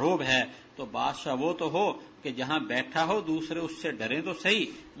لمبا باروب ہے۔ تو بادشاہ وہ تو ہو کہ جہاں بیٹھا ہو دوسرے اس سے ڈریں تو صحیح،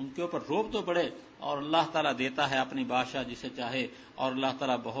 ان کے اوپر روب تو پڑے، اور اللہ تعالیٰ دیتا ہے اپنی بادشاہ جسے چاہے، اور اللہ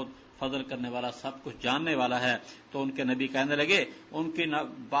تعالیٰ بہت فضل کرنے والا، سب کچھ جاننے والا ہے۔ تو ان کے نبی کہنے لگے ان کی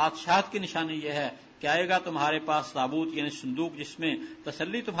بادشاہت کی نشانی یہ ہے کہ آئے گا تمہارے پاس تابوت یعنی صندوق جس میں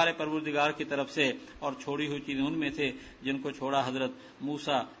تسلی تمہارے پروردگار کی طرف سے اور چھوڑی ہوئی چیزیں ان میں سے جن کو چھوڑا حضرت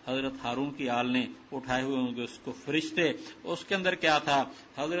موسیٰ حضرت ہارون کی آل نے اٹھائے ہوئے ہوں گے اس کو فرشتے. اس کے اندر کیا تھا؟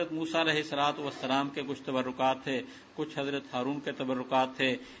 حضرت موسیٰ علیہ الصلوۃ والسلام کے کچھ تبرکات تھے، کچھ حضرت ہارون کے تبرکات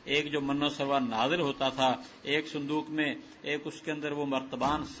تھے. ایک جو من و سلوہ نازل ہوتا تھا ایک صندوق میں، ایک اس کے اندر وہ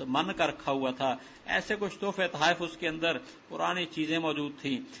مرتبان من کا رکھا ہوا تھا. ایسے کچھ تحفے تحائف اس کے اندر پرانی چیزیں موجود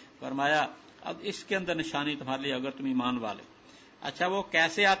تھیں. فرمایا اب اس کے اندر نشانی تمہارے لیے اگر تم ایمان والے. اچھا وہ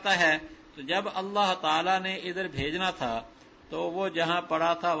کیسے آتا ہے؟ تو جب اللہ تعالیٰ نے ادھر بھیجنا تھا تو وہ جہاں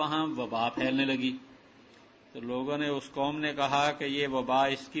پڑا تھا وہاں وبا پھیلنے لگی. تو لوگوں نے اس قوم نے کہا کہ یہ وبا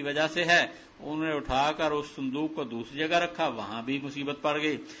اس کی وجہ سے ہے. انہوں نے اٹھا کر اس صندوق کو دوسری جگہ رکھا، وہاں بھی مصیبت پڑ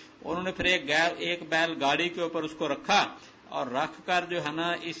گئی. انہوں نے پھر ایک بیل گاڑی کے اوپر اس کو رکھا اور رکھ کر جو ہے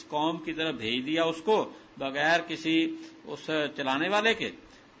نا اس قوم کی طرف بھیج دیا اس کو بغیر کسی اس چلانے والے کے.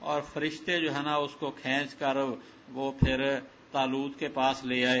 اور فرشتے جو ہے نا اس کو کھینچ کر وہ پھر طالوت کے پاس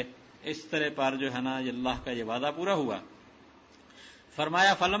لے آئے. اس طرح پر جو ہے نا اللہ کا یہ وعدہ پورا ہوا.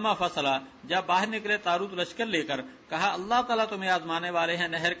 فرمایا فلما فصلا، جب باہر نکلے طالوت لشکر لے کر، کہا اللہ تعالیٰ تمہیں آزمانے والے ہیں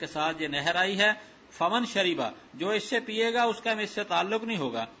نہر کے ساتھ، یہ نہر آئی ہے. فمن شریبا، جو اس سے پیے گا اس کا اس سے تعلق نہیں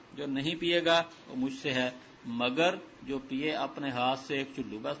ہوگا، جو نہیں پیے گا وہ مجھ سے ہے. مگر جو پیے اپنے ہاتھ سے ایک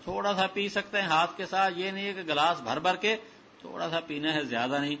چلو، بس تھوڑا سا پی سکتے ہیں ہاتھ کے ساتھ، یہ نہیں ہے کہ گلاس بھر بھر کے، تھوڑا سا پینا ہے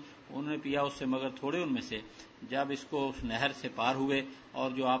زیادہ نہیں. انہوں نے پیا اس سے مگر تھوڑے ان میں سے. جب اس کو اس نہر سے پار ہوئے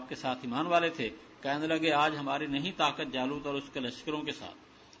اور جو آپ کے ساتھ ایمان والے تھے کہنے لگے آج ہماری نہیں طاقت جالوت اور اس کے لشکروں کے ساتھ.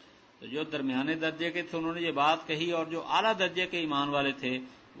 تو جو درمیانے درجے کے تھے انہوں نے یہ بات کہی، اور جو اعلیٰ درجے کے ایمان والے تھے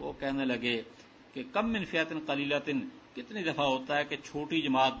وہ کہنے لگے کہ کم من فئۃ قلیلۃ، کتنی دفعہ ہوتا ہے کہ چھوٹی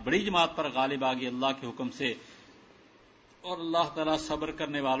جماعت بڑی جماعت پر غالب آ گئی اللہ کے حکم سے اور اللہ تعالیٰ صبر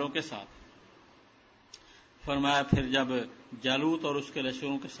کرنے والوں کے ساتھ. فرمایا پھر جب جالوت اور اس کے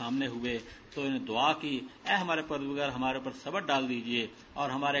لشکروں کے سامنے ہوئے تو انہیں دعا کی، اے ہمارے پروردگار ہمارے پر صبر ڈال دیجئے اور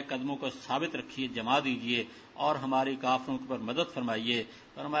ہمارے قدموں کو ثابت رکھیے، جما دیجئے اور ہماری کافروں پر مدد فرمائیے.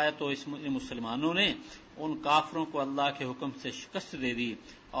 فرمایا تو اس مسلمانوں نے ان کافروں کو اللہ کے حکم سے شکست دے دی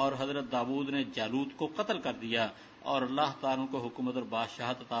اور حضرت داؤد نے جالوت کو قتل کر دیا اور اللہ تعالیٰ کو حکومت اور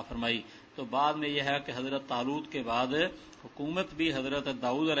بادشاہت عطا فرمائی. تو بعد میں یہ ہے کہ حضرت طالوت کے بعد حکومت بھی حضرت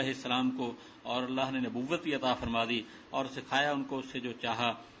داؤد علیہ السلام کو اور اللہ نے نبوت بھی عطا فرما دی اور سکھایا ان کو اس سے جو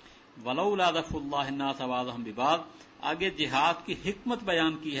چاہا. ولولا دفع اللہ الناس بعضهم ببعض، آگے جہاد کی حکمت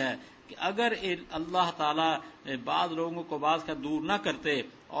بیان کی ہے کہ اگر اللہ تعالیٰ بعض لوگوں کو بعض کا دور نہ کرتے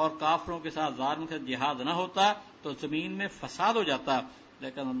اور کافروں کے ساتھ ظالم کے ساتھ جہاد نہ ہوتا تو زمین میں فساد ہو جاتا.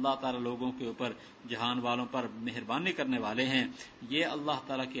 لیکن اللہ تعالیٰ لوگوں کے اوپر جہان والوں پر مہربانی کرنے والے ہیں. یہ اللہ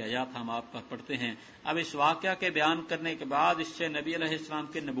تعالیٰ کی آیات ہم آپ پر پڑھتے ہیں. اب اس واقعہ کے بیان کرنے کے بعد اس سے نبی علیہ السلام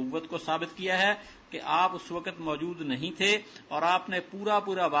کی نبوت کو ثابت کیا ہے کہ آپ اس وقت موجود نہیں تھے اور آپ نے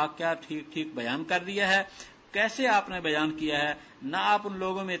پورا واقعہ ٹھیک ٹھیک بیان کر دیا ہے. کیسے آپ نے بیان کیا ہے؟ نہ آپ ان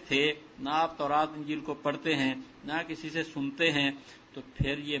لوگوں میں تھے، نہ آپ تورات انجیل کو پڑھتے ہیں، نہ کسی سے سنتے ہیں. تو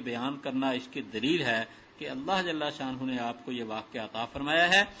پھر یہ بیان کرنا اس کی دلیل ہے کہ اللہ جل شانہ نے آپ کو یہ واقعہ عطا فرمایا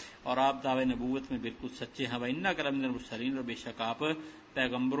ہے اور آپ دعوی نبوت میں بالکل سچے ہیں. وَإِنَّكَ لَمِنَ الْمُرْسَلِينَ، اور بے شک آپ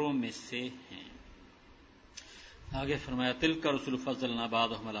پیغمبروں میں سے ہیں. آگے فرمایا تِلْكَ رُسُلُ فَضَّلْنَا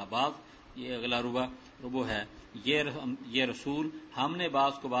بَعْضَهُمْ عَلَىٰ بَعْضٍ، یہ اگلا ربو ہے. یہ رسول ہم نے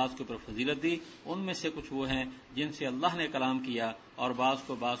بعض کو بعض کے اوپر فضیلت دی. ان میں سے کچھ وہ ہیں جن سے اللہ نے کلام کیا اور بعض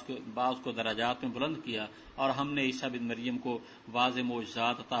کو درجات میں بلند کیا. اور ہم نے عیسیٰ بن مریم کو واضح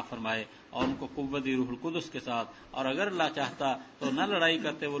معجزات عطا فرمائے اور ان کو قوت دی روح القدس کے ساتھ. اور اگر اللہ چاہتا تو نہ لڑائی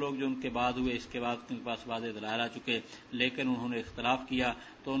کرتے وہ لوگ جو ان کے بعد ہوئے، اس کے بعد ان کے پاس واضح دلائل آ چکے، لیکن انہوں نے اختلاف کیا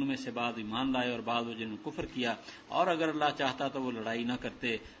تو ان میں سے بعض ایمان لائے اور بعض وہ جنہوں نے کفر کیا. اور اگر اللہ چاہتا تو وہ لڑائی نہ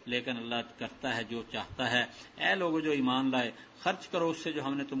کرتے، لیکن اللہ کرتا ہے جو چاہتا ہے. اے لوگوں جو ایمان لائے، خرچ کرو اس سے جو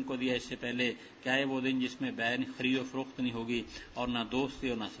ہم نے تم کو دیا اس سے پہلے. کیا ہے وہ دن جس میں بے خرید و فروخت نہیں ہوگی اور نہ دوستی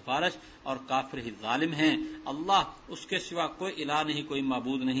اور نہ سفارش، اور کافر ہی ظالم ہیں. اللہ اس کے سوا کوئی الہ نہیں، کوئی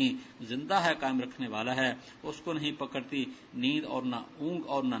معبود نہیں، زندہ ہے، قائم رکھنے والا ہے. اس کو نہیں پکڑتی نیند اور نہ اونگ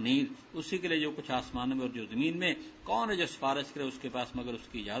اور نہ نیند. اسی کے لیے جو کچھ آسمانوں میں اور جو زمین میں، کون ہے جو سفارش کرے اس کے پاس مگر اس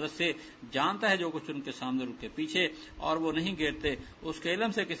کی اجازت سے. جانتا ہے جو کچھ ان کے سامنے اور ان کے پیچھے، اور وہ نہیں گھیرتے اس کے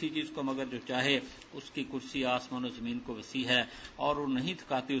علم سے کسی چیز کو مگر جو چاہے. اس کی کرسی آسمان و زمین کو وسیع ہے اور وہ نہیں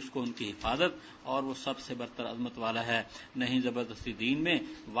تھکاتی اس کو ان کی حفاظت، اور وہ سب سے برتر عظمت والا ہے. نہیں زبردستی دین میں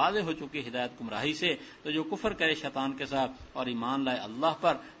واضح ہو چکی ہدایت گمراہی سے. تو جو کفر کرے شیطان کے ساتھ اور ایمان لائے اللہ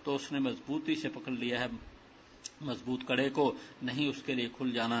پر تو اس نے مضبوطی سے پکڑ لیا ہے مضبوط کڑے کو نہیں اس کے لیے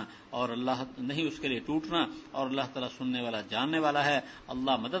کھل جانا اور اللہ نہیں اس کے لیے ٹوٹنا، اور اللہ تعالیٰ سننے والا جاننے والا ہے۔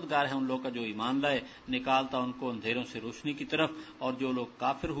 اللہ مددگار ہے ان لوگوں کا جو ایمان لائے، نکالتا ان کو اندھیروں سے روشنی کی طرف، اور جو لوگ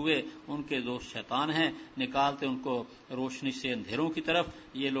کافر ہوئے ان کے دوست شیطان ہیں، نکالتے ان کو روشنی سے اندھیروں کی طرف،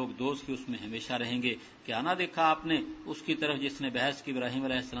 یہ لوگ دوست ہی اس میں ہمیشہ رہیں گے۔ کیا نہ دیکھا آپ نے اس کی طرف جس نے بحث کی ابراہیم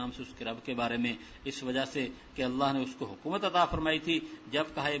علیہ السلام سے اس کے رب کے بارے میں، اس وجہ سے کہ اللہ نے اس کو حکومت عطا فرمائی تھی۔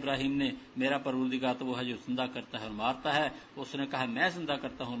 جب کہا ابراہیم نے میرا پروردگار تو وہ ہے جو زندہ کرتا ہے اور مارتا ہے، اس نے کہا میں زندہ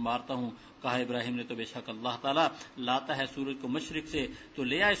کرتا ہوں اور مارتا ہوں۔ کہا ابراہیم نے تو بے شک اللہ تعالیٰ لاتا ہے سورج کو مشرق سے تو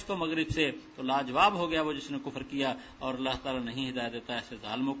لے آیا اس کو مغرب سے، تو لاجواب ہو گیا وہ جس نے کفر کیا، اور اللہ تعالیٰ نہیں ہدایت دیتا ایسے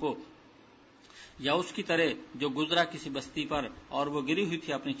ظالموں کو۔ یا اس کی طرح جو گزرا کسی بستی پر اور وہ گری ہوئی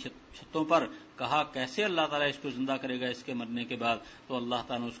تھی اپنی چھتوں پر، کہا کیسے اللہ تعالیٰ اس کو زندہ کرے گا اس کے مرنے کے بعد، تو اللہ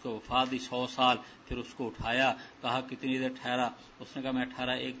تعالیٰ نے اس کو وفات دی 100 سال، پھر اس کو اٹھایا، کہا کتنی دیر ٹھہرا، اس نے کہا میں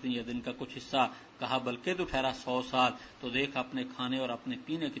ٹھہرا 1 دن یا دن کا کچھ حصہ، کہا بلکہ تو ٹھہرا 100 سال، تو دیکھ اپنے کھانے اور اپنے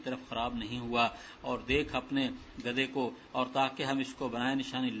پینے کی طرف خراب نہیں ہوا، اور دیکھ اپنے گدھے کو، اور تاکہ ہم اس کو بنائے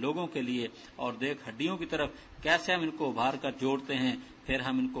نشانی لوگوں کے لیے، اور دیکھ ہڈیوں کی طرف کیسے ہم ان کو ابھار کر جوڑتے ہیں، پھر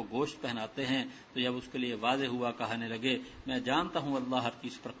ہم ان کو گوشت پہناتے ہیں۔ تو جب اس کے لیے واضح ہوا کہنے لگے میں جانتا ہوں اللہ ہر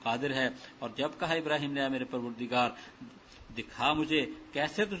چیز پر قادر ہے۔ اور جب کہا ابراہیم نے میرے پروردگار دکھا مجھے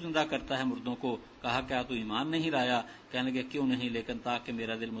کیسے تو زندہ کرتا ہے مردوں کو، کہا کیا تو ایمان نہیں لایا، کہنے لگے کیوں نہیں، لیکن تاکہ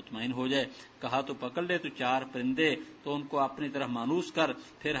میرا دل مطمئن ہو جائے۔ کہا تو پکڑ لے تو 4 پرندے، تو ان کو اپنی طرف مانوس کر،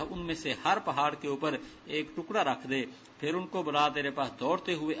 پھر ان میں سے ہر پہاڑ کے اوپر ایک ٹکڑا رکھ دے، پھر ان کو بلا تیرے پاس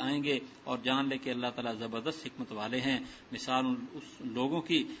دوڑتے ہوئے آئیں گے، اور جان لے کہ اللہ تعالیٰ زبردست حکمت والے ہیں۔ مثال اس لوگوں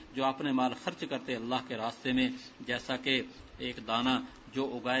کی جو اپنے مال خرچ کرتے اللہ کے راستے میں، جیسا کہ ایک دانہ جو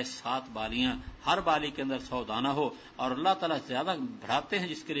اگائے 7 بالیاں، ہر بالی کے اندر 100 دانہ ہو، اور اللہ تعالیٰ زیادہ بڑھاتے ہیں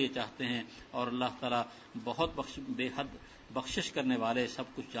جس کے لیے چاہتے ہیں، اور اللہ تعالیٰ بہت بے حد بخشش کرنے والے،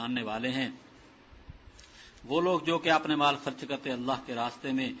 سب کچھ جاننے والے ہیں۔ وہ لوگ جو کہ اپنے مال خرچ کرتے اللہ کے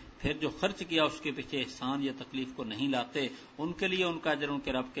راستے میں، پھر جو خرچ کیا اس کے پیچھے احسان یا تکلیف کو نہیں لاتے، ان کے لیے ان کا اجر ان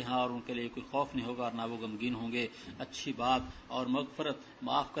کے رب کے ہاں، اور ان کے لیے کوئی خوف نہیں ہوگا اور نہ وہ غمگین ہوں گے۔ اچھی بات اور مغفرت،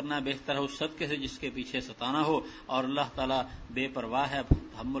 معاف کرنا بہتر ہے اس صدقے سے جس کے پیچھے ستانا ہو، اور اللہ تعالیٰ بے پرواہ ہے،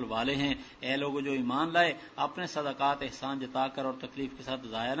 تحمل والے ہیں۔ اے لوگوں جو ایمان لائے، اپنے صدقات احسان جتا کر اور تکلیف کے ساتھ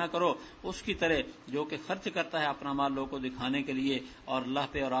ضائع نہ کرو، اس کی طرح جو کہ خرچ کرتا ہے اپنا مال لوگوں کو دکھانے کے لیے اور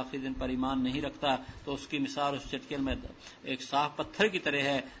اللہ پہ اور آخری دن پر ایمان نہیں رکھتا، تو اس کی مثال اس چٹکن میں ایک صاف پتھر کی طرح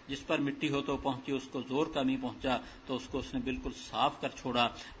ہے، جس پر مٹی ہو تو پہنچی، اس کو زور کا نہیں پہنچا تو اس کو اس نے بالکل صاف کر چھوڑا۔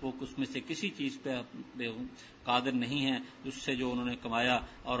 وہ اس میں سے کسی چیز پہ قادر نہیں ہے جس سے جو انہوں نے کمایا،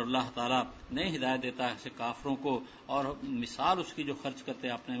 اور اللہ تعالیٰ نہیں ہدایت دیتا ایسے کافروں کو۔ اور مثال اس کی جو خرچ کرتے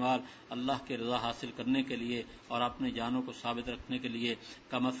اپنے مال اللہ کی رضا حاصل کرنے کے لیے اور اپنی جانوں کو ثابت رکھنے کے لیے،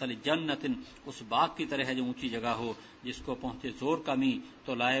 کمثل جنت، اس باغ کی طرح ہے جو اونچی جگہ ہو، جس کو پہنچے زور کمی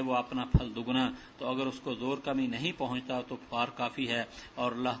تو لائے وہ اپنا پھل دگنا، تو اگر اس کو زور کمی نہیں پہنچتا تو پھار کافی ہے،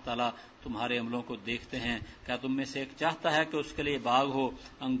 اور اللہ تعالیٰ تمہارے عملوں کو دیکھتے ہیں۔ کیا تم میں سے ایک چاہتا ہے کہ اس کے لیے باغ ہو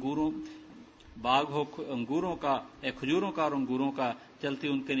انگوروں کا، کھجوروں کا اور انگوروں کا، چلتی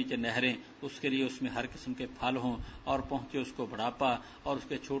ان کے نیچے نہریں، اس کے لیے اس میں ہر قسم کے پھل ہوں، اور پہنچے اس کو بڑھاپا اور اس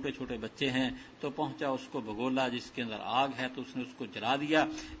کے چھوٹے چھوٹے بچے ہیں، تو پہنچا اس کو بگولا جس کے اندر آگ ہے تو اس نے اس کو جلا دیا۔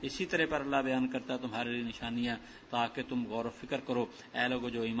 اسی طرح پر اللہ بیان کرتا ہے تمہارے لیے نشانیاں تاکہ تم غور و فکر کرو۔ اے لوگوں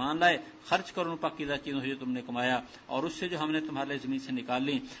جو ایمان لائے، خرچ کرو ان پاکیزہ چیزوں سے جو تم نے کمایا، اور اس سے جو ہم نے تمہارے لیے زمین سے نکال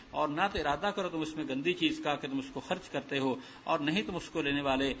لی، اور نہ تو ارادہ کرو تم اس میں گندی چیز کا کہ تم اس کو خرچ کرتے ہو، اور نہیں تم اس کو لینے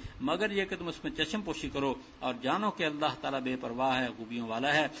والے، مگر یہ کہ تم اس میں چشم پوشی کرو، اور جانو کہ اللہ تعالیٰ بے پرواہ ہے، خوبیوں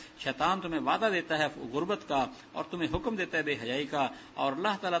والا ہے۔ شیطان تمہیں وعدہ دیتا ہے غربت کا اور تمہیں حکم دیتا ہے بے حیائی کا، اور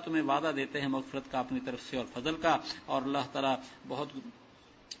اللہ تعالیٰ تمہیں وعدہ دیتے ہیں مغفرت کا اپنی طرف سے اور فضل کا، اور اللہ تعالیٰ بہت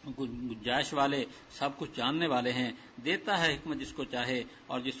گنجائش والے، سب کچھ جاننے والے ہیں۔ دیتا ہے حکمت جس کو چاہے،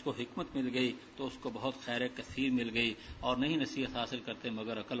 اور جس کو حکمت مل گئی تو اس کو بہت خیر کثیر مل گئی، اور نہیں نصیحت حاصل کرتے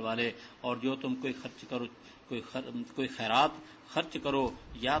مگر عقل والے۔ اور جو تم کوئی خرچ کرو، کوئی خیرات خرچ کرو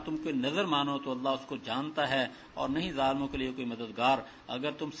یا تم کوئی نظر مانو تو اللہ اس کو جانتا ہے، اور نہیں ظالموں کے لیے کوئی مددگار۔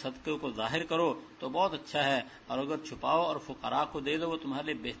 اگر تم صدقے کو ظاہر کرو تو بہت اچھا ہے، اور اگر چھپاؤ اور فقراء کو دے دو وہ تمہارے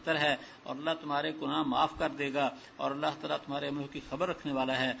لیے بہتر ہے، اور اللہ تمہارے گناہ معاف کر دے گا، اور اللہ تعالیٰ تمہارے عملوں کی خبر رکھنے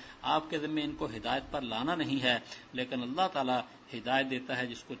والا ہے۔ آپ کے ذمہ ان کو ہدایت پر لانا نہیں ہے، لیکن اللہ تعالیٰ ہدایت دیتا ہے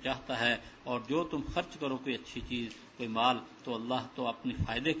جس کو چاہتا ہے۔ اور جو تم خرچ کرو کوئی اچھی چیز، کوئی مال، تو اللہ تو اپنے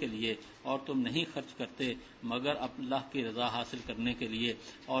فائدے کے لیے، اور تم نہیں خرچ کرتے مگر اللہ کی رضا حاصل کرنے کے لیے۔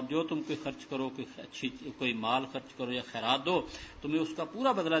 اور جو تم کوئی خرچ کرو، کوئی مال خرچ کرو یا خیرات دو، تمہیں اس کا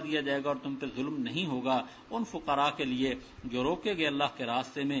پورا بدلہ دیا جائے گا، اور تم پہ ظلم نہیں ہوگا۔ ان فقراء کے لیے جو روکے گئے اللہ کے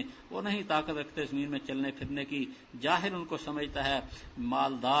راستے میں، وہ نہیں طاقت رکھتے زمین میں چلنے پھرنے کی، جاہل ان کو سمجھتا ہے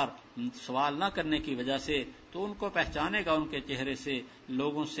مالدار، سوال نہ کرنے کی وجہ سے تو ان کو پہچانے گا ان کے چہرے سے،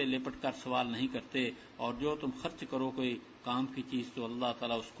 لوگوں سے لپٹ کر سوال نہیں کرتے، اور جو تم خرچ کرو کوئی کام کی چیز تو اللہ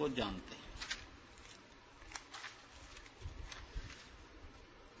تعالیٰ اس کو جانتے ہیں۔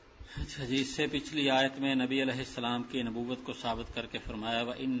 اچھا جی، اس سے پچھلی آیت میں نبی علیہ السلام کی نبوت کو ثابت کر کے فرمایا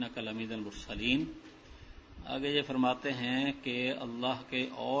وَإِنَّكَ لَمِنَ الْمُرْسَلِينَ۔ آگے یہ فرماتے ہیں کہ اللہ کے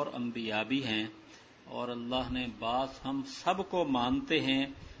اور انبیاء بھی ہیں، اور اللہ نے بعض ہم سب کو مانتے ہیں،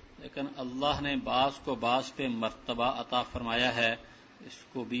 لیکن اللہ نے بعض کو بعض پہ مرتبہ عطا فرمایا ہے، اس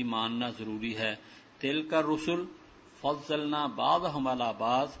کو بھی ماننا ضروری ہے۔ تِلْكَ الرُّسُلُ فَضَّلْنَا بَعْضَهُمْ عَلَىٰ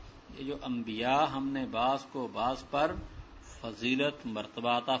بَعْضٍ، یہ جو انبیاء ہم نے بعض کو بعض پر فضیلت مرتبہ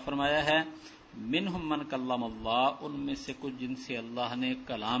عطا فرمایا ہے۔ منہم من کلم اللہ، ان میں سے کچھ جن سے اللہ نے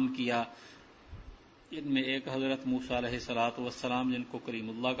کلام کیا، ان میں ایک حضرت موسیٰ علیہ السلام جن کو کریم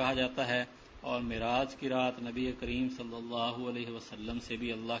اللہ کہا جاتا ہے، اور معراج کی رات نبی کریم صلی اللہ علیہ وسلم سے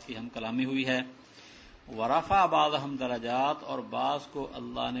بھی اللہ کی ہم کلامی ہوئی ہے۔ ورفع بعضهم درجات، اور بعض کو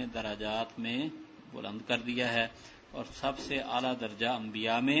اللہ نے درجات میں بلند کر دیا ہے، اور سب سے اعلیٰ درجہ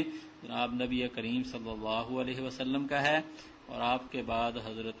انبیاء میں جناب نبی کریم صلی اللہ علیہ وسلم کا ہے، اور آپ کے بعد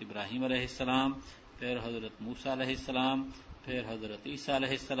حضرت ابراہیم علیہ السلام، پھر حضرت موسیٰ علیہ السلام، پھر حضرت عیسیٰ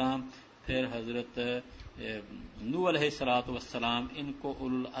علیہ السلام، پھر حضرت نوح علیہ السلام، ان کو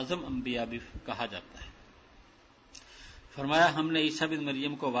اولو العزم انبیاء بھی کہا جاتا ہے۔ فرمایا ہم نے عیسیٰ بن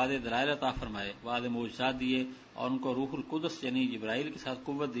مریم کو واضح دلائل عطا فرمائے، واضح معجزات دیے، اور ان کو روح القدس یعنی جبرائیل کے ساتھ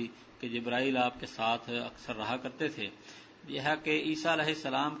قوت دی کہ جبرائیل آپ کے ساتھ اکثر رہا کرتے تھے۔ یہ ہے کہ عیسیٰ علیہ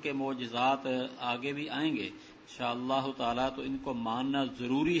السلام کے معجزات آگے بھی آئیں گے انشاءاللہ تعالیٰ، تو ان کو ماننا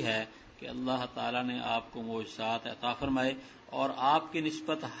ضروری ہے کہ اللہ تعالیٰ نے آپ کو معجزات عطا فرمائے، اور آپ کی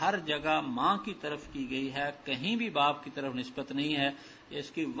نسبت ہر جگہ ماں کی طرف کی گئی ہے، کہیں بھی باپ کی طرف نسبت نہیں ہے۔ اس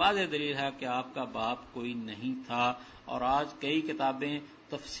کی واضح دلیل ہے کہ آپ کا باپ کوئی نہیں تھا، اور آج کئی کتابیں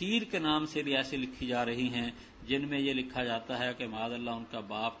تفسیر کے نام سے بھی ایسی لکھی جا رہی ہیں جن میں یہ لکھا جاتا ہے کہ معاذ اللہ ان کا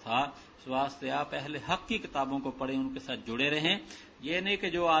باپ تھا۔ اس واسطے آپ اہل حق کی کتابوں کو پڑھیں، ان کے ساتھ جڑے رہیں۔ یہ نہیں کہ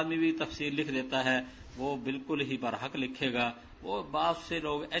جو آدمی بھی تفسیر لکھ دیتا ہے وہ بالکل ہی برحق لکھے گا۔ وہ بعض سے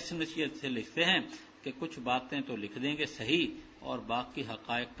لوگ ایسی نصیحت سے لکھتے ہیں کہ کچھ باتیں تو لکھ دیں گے صحیح، اور باقی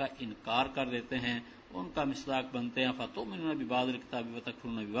حقائق کا انکار کر دیتے ہیں، ان کا مصداق بنتے ہیں۔ فَتُؤْمِنُونَ بِبَعْضِ الْكِتَابِ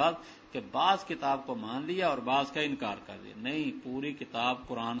وَتَكْفُرُونَ بِبَعْضٍ، کہ بعض کتاب کو مان لیا اور بعض کا انکار کر دیا۔ نہیں، پوری کتاب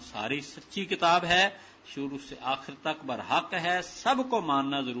قرآن ساری سچی کتاب ہے، شروع سے آخر تک برحق ہے، سب کو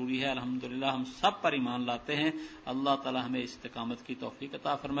ماننا ضروری ہے۔ الحمدللہ ہم سب پر ایمان لاتے ہیں، اللہ تعالی ہمیں استقامت کی توفیق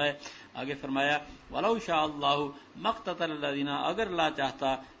عطا فرمائے۔ آگے فرمایا وَلَوْ شَاءَ اللَّهُ مَا اقْتَتَلَ الَّذِينَ، اگر اللہ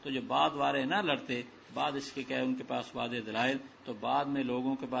چاہتا تو جو بعد والے نہ لڑتے، بعد اس کے کہ ان کے پاس واضح دلائل، تو بعد میں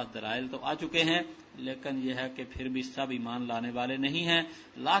لوگوں کے پاس دلائل تو آ چکے ہیں، لیکن یہ ہے کہ پھر بھی سب ایمان لانے والے نہیں ہیں۔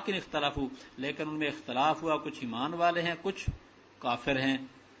 لیکن اختلافو، لیکن ان میں اختلاف ہوا، کچھ ایمان والے ہیں کچھ کافر ہیں۔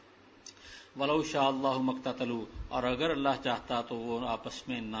 وَلَوْ شَاءَ اللَّهُ مَا اقْتَتَلُوا، اور اگر اللہ چاہتا تو وہ آپس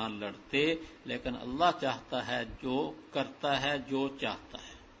میں نہ لڑتے، لیکن اللہ چاہتا ہے جو کرتا ہے جو چاہتا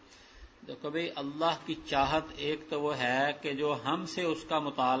ہے۔ دیکھو بھئی، اللہ کی چاہت ایک تو وہ ہے کہ جو ہم سے اس کا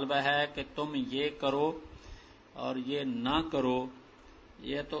مطالبہ ہے کہ تم یہ کرو اور یہ نہ کرو،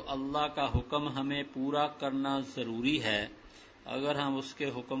 یہ تو اللہ کا حکم ہمیں پورا کرنا ضروری ہے۔ اگر ہم اس کے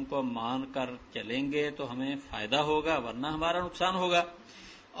حکم کو مان کر چلیں گے تو ہمیں فائدہ ہوگا، ورنہ ہمارا نقصان ہوگا۔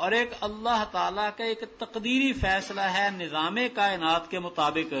 اور ایک اللہ تعالیٰ کا ایک تقدیری فیصلہ ہے نظام کائنات کے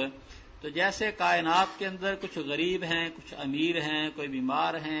مطابق۔ تو جیسے کائنات کے اندر کچھ غریب ہیں، کچھ امیر ہیں، کوئی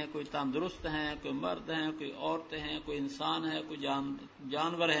بیمار ہیں، کوئی تندرست ہیں، کوئی مرد ہیں، کوئی عورتیں ہیں، کوئی انسان ہے، کوئی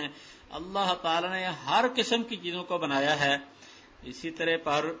جانور ہیں، اللہ تعالیٰ نے ہر قسم کی چیزوں کو بنایا ہے۔ اسی طرح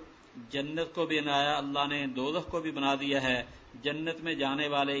پر جنت کو بھی بنایا اللہ نے، دوزخ کو بھی بنا دیا ہے۔ جنت میں جانے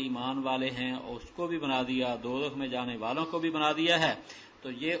والے ایمان والے ہیں اور اس کو بھی بنا دیا، دوزخ میں جانے والوں کو بھی بنا دیا ہے۔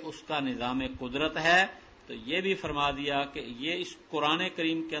 تو یہ اس کا نظام قدرت ہے۔ تو یہ بھی فرما دیا کہ یہ اس قرآن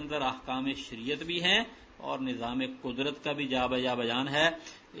کریم کے اندر احکام شریعت بھی ہیں اور نظام قدرت کا بھی جا بجا بیان ہے۔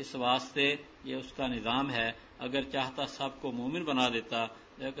 اس واسطے یہ اس کا نظام ہے۔ اگر چاہتا سب کو مومن بنا دیتا،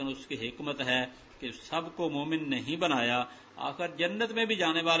 لیکن اس کی حکمت ہے کہ سب کو مومن نہیں بنایا۔ آخر جنت میں بھی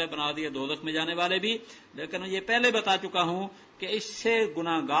جانے والے بنا دیے، دوزخ میں جانے والے بھی، لیکن یہ پہلے بتا چکا ہوں کہ اس سے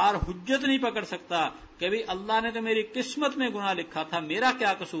گناہگار حجت نہیں پکڑ سکتا کہ بھی اللہ نے تو میری قسمت میں گناہ لکھا تھا، میرا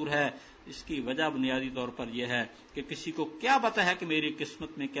کیا قصور ہے۔ اس کی وجہ بنیادی طور پر یہ ہے کہ کسی کو کیا پتہ ہے کہ میری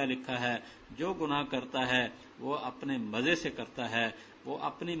قسمت میں کیا لکھا ہے۔ جو گناہ کرتا ہے وہ اپنے مزے سے کرتا ہے، وہ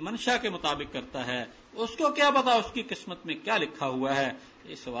اپنی منشا کے مطابق کرتا ہے، اس کو کیا پتا اس کی قسمت میں کیا لکھا ہوا ہے۔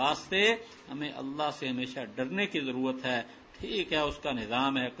 اس واسطے ہمیں اللہ سے ہمیشہ ڈرنے کی ضرورت ہے۔ ٹھیک ہے، اس کا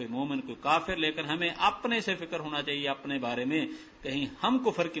نظام ہے، کوئی مومن کوئی کافر، لیکن ہمیں اپنے سے فکر ہونا چاہیے، اپنے بارے میں، کہیں ہم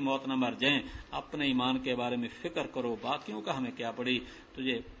کفر کی موت نہ مر جائیں۔ اپنے ایمان کے بارے میں فکر کرو، باقیوں کا ہمیں کیا پڑی۔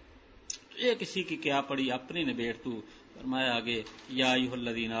 تجھے یہ کسی کی کیا پڑی، اپنی نبیڑ تو۔ فرمایا آگے یا ایھا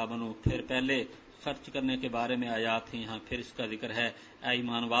الذین آمنو، پھر پہلے خرچ کرنے کے بارے میں آیات ہیں، یہاں پھر اس کا ذکر ہے۔ اے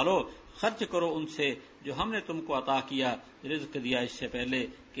ایمان والو، خرچ کرو ان سے جو ہم نے تم کو عطا کیا، رزق دیا اس سے پہلے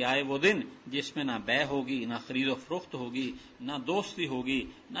کہ آئے وہ دن جس میں نہ بیع ہوگی، نہ خرید و فروخت ہوگی، نہ دوستی ہوگی،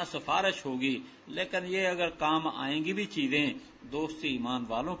 نہ سفارش ہوگی۔ لیکن یہ اگر کام آئیں گی بھی چیزیں، دوستی ایمان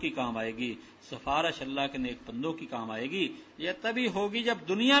والوں کی کام آئے گی، سفارش اللہ کے نیک بندوں کی کام آئے گی، یہ تبھی ہوگی جب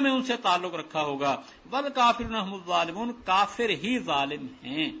دنیا میں ان سے تعلق رکھا ہوگا۔ والکافرون هم الظالمون، کافر ہی ظالم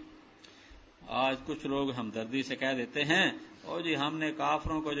ہیں۔ آج کچھ لوگ ہمدردی سے کہہ دیتے ہیں اور جی ہم نے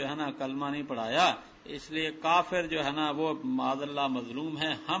کافروں کو جو ہے نا کلمہ نہیں پڑھایا، اس لیے کافر جو ہے نا وہ معاذ اللہ مظلوم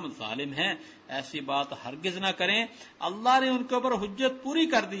ہے، ہم ظالم ہیں۔ ایسی بات ہرگز نہ کریں، اللہ نے ان کے اوپر حجت پوری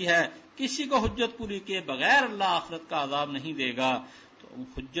کر دی ہے، کسی کو حجت پوری کیے بغیر اللہ آخرت کا عذاب نہیں دے گا۔ تو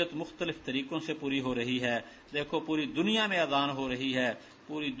حجت مختلف طریقوں سے پوری ہو رہی ہے۔ دیکھو پوری دنیا میں اذان ہو رہی ہے،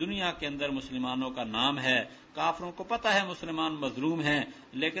 پوری دنیا کے اندر مسلمانوں کا نام ہے، کافروں کو پتہ ہے مسلمان مظلوم ہیں،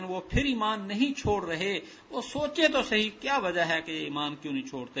 لیکن وہ پھر ایمان نہیں چھوڑ رہے۔ وہ سوچے تو صحیح کیا وجہ ہے کہ یہ ایمان کیوں نہیں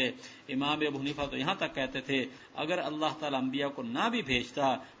چھوڑتے۔ امام ابو حنیفہ تو یہاں تک کہتے تھے اگر اللہ تعالیٰ انبیاء کو نہ بھی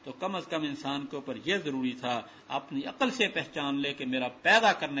بھیجتا تو کم از کم انسان کے اوپر یہ ضروری تھا اپنی عقل سے پہچان لے کہ میرا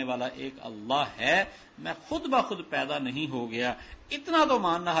پیدا کرنے والا ایک اللہ ہے، میں خود بخود پیدا نہیں ہو گیا۔ اتنا تو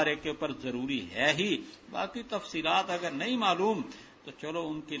ماننا ہر ایک کے اوپر ضروری ہے ہی، باقی تفصیلات اگر نہیں معلوم تو چلو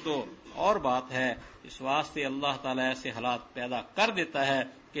ان کی تو اور بات ہے۔ اس واسطے اللہ تعالیٰ ایسے حالات پیدا کر دیتا ہے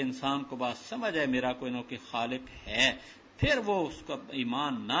کہ انسان کو بات سمجھ آئے میرا کوئی نہ کوئی خالق ہے، پھر وہ اس کا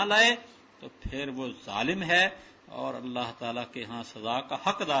ایمان نہ لائے تو پھر وہ ظالم ہے اور اللہ تعالیٰ کے ہاں سزا کا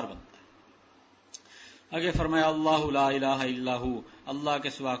حقدار بنتا ہے۔ آگے فرمایا اللہ لا الہ الا ہو، اللہ کے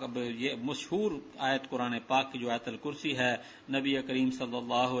سوا یہ مشہور آیت قرآن پاک کی جو آیت الکرسی ہے، نبی کریم صلی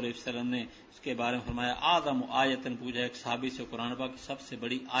اللہ علیہ وسلم نے اس کے بارے میں فرمایا اعظم آیتن، پوچھا ایک صحابی سے قرآن پاک کی سب سے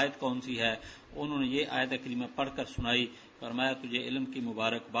بڑی آیت کون سی ہے، انہوں نے یہ آیت کریمہ پڑھ کر سنائی، فرمایا تجھے علم کی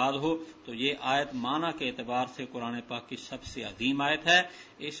مبارکباد ہو، تو یہ آیت معنی کے اعتبار سے قرآن پاک کی سب سے عظیم آیت ہے۔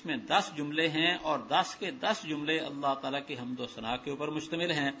 اس میں 10 جملے ہیں اور 10 کے 10 جملے اللہ تعالیٰ کی حمد و ثنا کے اوپر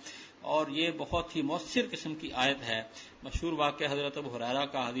مشتمل ہیں، اور یہ بہت ہی مؤثر قسم کی آیت ہے۔ مشہور واقعہ حضرت ابو ہریرہ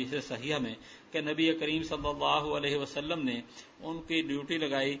کا حدیث صحیحہ میں کہ نبی کریم صلی اللہ علیہ وسلم نے ان کی ڈیوٹی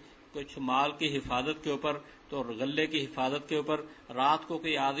لگائی کچھ مال کی حفاظت کے اوپر، تو غلے کی حفاظت کے اوپر۔ رات کو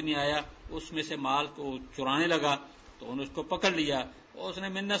کوئی آدمی آیا، اس میں سے مال کو چرانے لگا تو انہوں نے اس کو پکڑ لیا، اس نے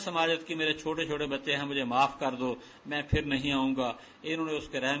منت سماجت کی میرے چھوٹے چھوٹے بچے ہیں مجھے معاف کر دو، میں پھر نہیں آؤں گا۔ انہوں نے اس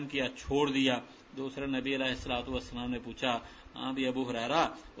کے رحم کیا، چھوڑ دیا۔ دوسرے نبی علیہ الصلوۃ والسلام نے پوچھا ہاں بھی ابو ہریرہ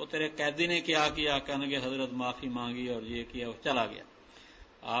وہ تیرے قیدی نے کیا کیا؟ کہنے لگے حضرت معافی مانگی اور یہ کیا، وہ چلا گیا۔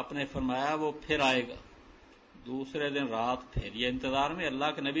 آپ نے فرمایا وہ پھر آئے گا۔ دوسرے دن رات پھر یہ انتظار میں، اللہ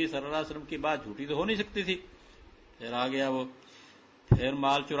کے نبی صلی اللہ علیہ وسلم کی بات جھوٹی تو ہو نہیں سکتی تھی، پھر آ گیا وہ، پھر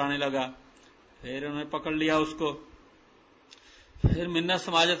مال چرانے لگا، پھر انہوں نے پکڑ لیا اس کو، پھر منت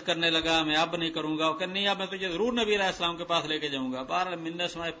سماجت کرنے لگا میں اب نہیں کروں گا، وہ کہ نہیں اب میں تجھے ضرور نبی علیہ السلام کے پاس لے کے جاؤں گا۔ بہرحال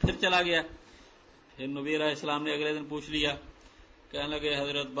منت سماجت پھر چلا گیا۔ پھر نبی علیہ السلام نے اگلے دن پوچھ لیا، کہنے لگے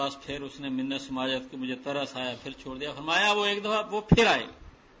حضرت بس پھر اس نے منت سماجت کی، مجھے ترس آیا، پھر چھوڑ دیا۔ فرمایا وہ ایک دفعہ وہ پھر آئے،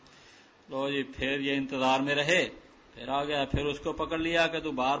 لو جی پھر یہ انتظار میں رہے، پھر آ گیا، پھر اس کو پکڑ لیا کہ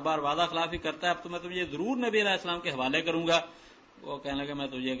تو بار بار وعدہ خلافی کرتا ہے، اب تو میں تجھے ضرور نبی علیہ السلام کے حوالے کروں گا۔ وہ کہنے لگے میں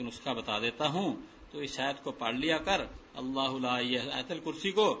تجھے ایک نسخہ بتا دیتا ہوں، تو اس آیت کو پڑھ لیا کر، اللہ لا، یہ آیت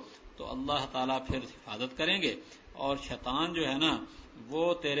الکرسی کو، تو اللہ تعالیٰ پھر حفاظت کریں گے اور شیطان جو ہے نا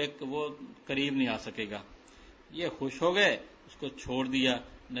وہ تیرے وہ قریب نہیں آ سکے گا۔ یہ خوش ہو گئے، اس کو چھوڑ دیا۔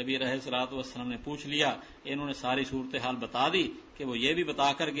 نبی علیہ الصلوۃ والسلام نے پوچھ لیا، انہوں نے ساری صورتحال بتا دی کہ وہ یہ بھی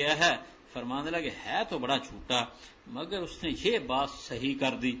بتا کر گیا ہے۔ فرمانے لگے ہے تو بڑا جھوٹا، مگر اس نے یہ بات صحیح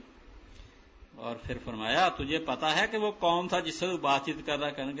کر دی۔ اور پھر فرمایا تجھے پتا ہے کہ وہ کون تھا جس سے تو بات چیت کر رہا؟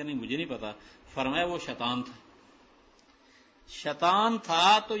 کہنے کہ نہیں مجھے نہیں پتا۔ فرمایا وہ شیطان تھا، شیطان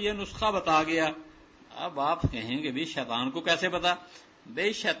تھا تو یہ نسخہ بتا گیا۔ اب آپ کہیں گے بھی شیطان کو کیسے پتا؟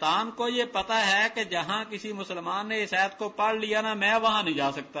 بے شیطان کو یہ پتا ہے کہ جہاں کسی مسلمان نے اس آیت کو پڑھ لیا نا میں وہاں نہیں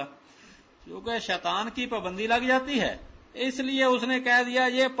جا سکتا، کیونکہ شیطان کی پابندی لگ جاتی ہے، اس لیے اس نے کہہ دیا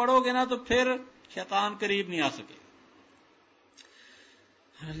یہ پڑھو گے نا تو پھر شیطان قریب نہیں آ سکے۔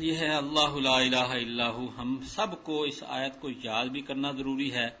 یہ ہے اللہ لا الہ الا ہو۔ ہم سب کو اس آیت کو یاد بھی کرنا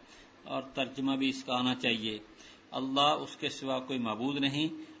ضروری ہے اور ترجمہ بھی اس کا آنا چاہیے۔ اللہ اس کے سوا کوئی معبود نہیں،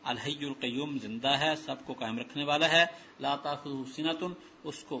 الحی القیوم زندہ ہے، سب کو قائم رکھنے والا ہے، لا تأخذہ سنۃ،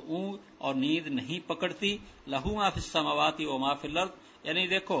 اس کو اونگ اور نیند نہیں پکڑتی، لہ ما فی السماوات و ما فی الارض، یعنی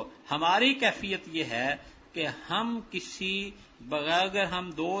دیکھو ہماری کیفیت یہ ہے کہ ہم اگر ہم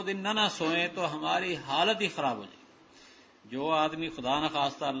 2 دن نہ سوئیں تو ہماری حالت ہی خراب ہو جائے۔ جو آدمی خدا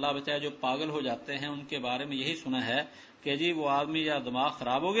نخواستہ اللہ بچائے جو پاگل ہو جاتے ہیں ان کے بارے میں یہی سنا ہے کہ جی وہ آدمی یا دماغ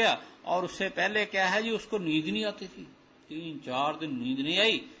خراب ہو گیا، اور اس سے پہلے کیا ہے جی اس کو نیند نہیں آتی تھی، 3-4 دن نیند نہیں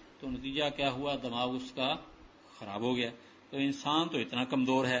آئی، تو نتیجہ کیا ہوا، دماغ اس کا خراب ہو گیا۔ تو انسان تو اتنا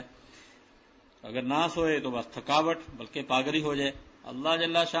کمزور ہے، اگر نہ سوئے تو بس تھکاوٹ، بلکہ پاگل ہی ہو جائے۔ اللہ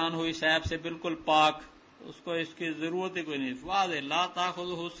جل شان ہوئی صاحب سے بالکل پاک، اس کو اس کی ضرورت ہی کوئی نہیں، واضح لا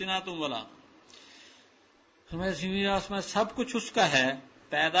تاخذہ سنۃ ولا میں سب کچھ اس کا ہے،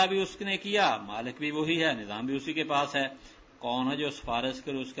 پیدا بھی اس نے کیا، مالک بھی وہی ہے، نظام بھی اسی کے پاس ہے۔ کون ہے جو سفارش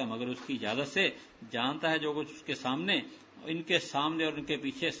کرے اس کا مگر اس کی اجازت سے، جانتا ہے جو کچھ اس کے سامنے، ان کے سامنے اور ان کے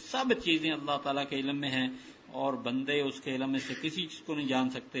پیچھے سب چیزیں اللہ تعالیٰ کے علم میں ہیں، اور بندے اس کے علم میں سے کسی چیز کو نہیں جان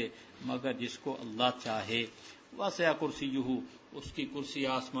سکتے مگر جس کو اللہ چاہے۔ وسع کرسیہ، اس کی کرسی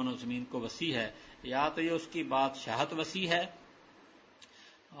آسمان و زمین کو وسیع ہے، یا تو یہ اس کی بادشاہت وسیع ہے،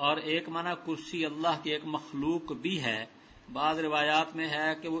 اور ایک معنی کرسی اللہ کی ایک مخلوق بھی ہے۔ بعض روایات میں ہے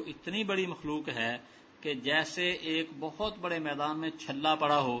کہ وہ اتنی بڑی مخلوق ہے کہ جیسے ایک بہت بڑے میدان میں چھلا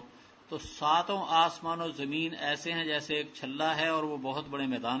پڑا ہو تو 7 آسمان و زمین ایسے ہیں جیسے ایک چھلا ہے، اور وہ بہت بڑے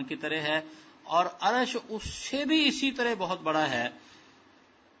میدان کی طرح ہے، اور عرش اس سے بھی اسی طرح بہت بڑا ہے۔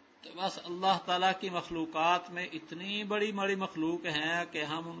 تو بس اللہ تعالیٰ کی مخلوقات میں اتنی بڑی بڑی مخلوق ہیں کہ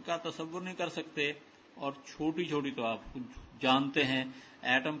ہم ان کا تصور نہیں کر سکتے، اور چھوٹی چھوٹی تو آپ جانتے ہیں،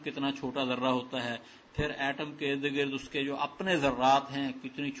 ایٹم کتنا چھوٹا ذرہ ہوتا ہے، پھر ایٹم کے ارد گرد اس کے جو اپنے ذرات ہیں،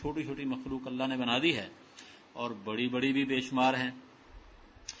 کتنی چھوٹی چھوٹی مخلوق اللہ نے بنا دی ہے، اور بڑی بڑی بھی بے شمار ہیں۔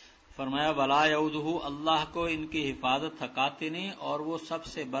 فرمایا ولا یعودہ، اللہ کو ان کی حفاظت تھکاتی نہیں، اور وہ سب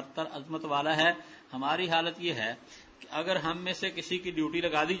سے برتر عظمت والا ہے۔ ہماری حالت یہ ہے کہ اگر ہم میں سے کسی کی ڈیوٹی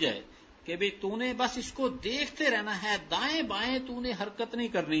لگا دی جائے کہ بھئی تو نے بس اس کو دیکھتے رہنا ہے، دائیں بائیں تو نے حرکت نہیں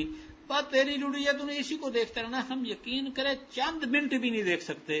کرنی، بس تیری ڈیوٹی ہے تو نے اسی کو دیکھتے رہنا، ہم یقین کریں چند منٹ بھی نہیں دیکھ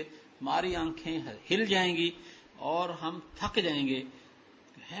سکتے، ہماری آنکھیں ہل جائیں گی اور ہم تھک جائیں گے،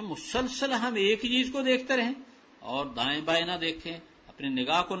 مسلسل ہم ایک ہی چیز کو دیکھتے رہیں اور دائیں بائیں نہ دیکھیں، اپنی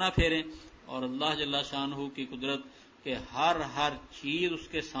نگاہ کو نہ پھیریں۔ اور اللہ جل شانہ کی قدرت کہ ہر چیز اس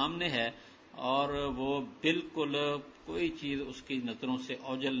کے سامنے ہے، اور وہ بالکل کوئی چیز اس کی نظروں سے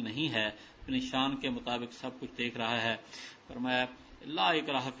اوجل نہیں ہے، اپنی شان کے مطابق سب کچھ دیکھ رہا ہے۔ فرمایا لا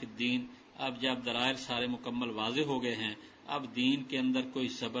اکراہ فی الدین، اب جب دلائل سارے مکمل واضح ہو گئے ہیں، اب دین کے اندر کوئی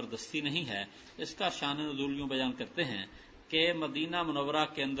زبردستی نہیں ہے۔ اس کا شان نزول یوں بیان کرتے ہیں کہ مدینہ منورہ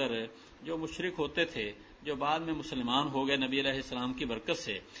کے اندر جو مشرک ہوتے تھے، جو بعد میں مسلمان ہو گئے نبی علیہ السلام کی برکت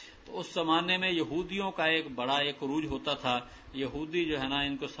سے، تو اس زمانے میں یہودیوں کا ایک بڑا عروج ہوتا تھا۔ یہودی جو ہے نا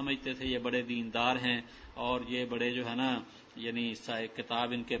ان کو سمجھتے تھے یہ بڑے دیندار ہیں، اور یہ بڑے جو ہے نا یعنی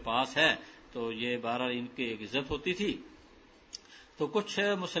کتاب ان کے پاس ہے، تو یہ بہرحال ان کی ایک عزت ہوتی تھی۔ تو کچھ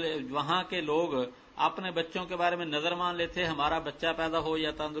وہاں کے لوگ اپنے بچوں کے بارے میں نظر مان لیتے، ہمارا بچہ پیدا ہو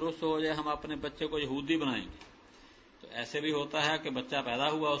یا تندرست ہو جائے ہم اپنے بچے کو یہودی بنائیں گے۔ تو ایسے بھی ہوتا ہے کہ بچہ پیدا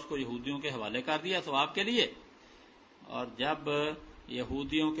ہوا اس کو یہودیوں کے حوالے کر دیا ثواب کے لیے، اور جب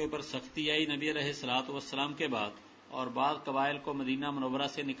یہودیوں کے اوپر سختی آئی نبی علیہ الصلوۃ والسلام کے بعد، اور بعض قبائل کو مدینہ منورہ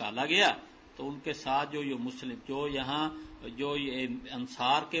سے نکالا گیا، تو ان کے ساتھ جو مسلم جو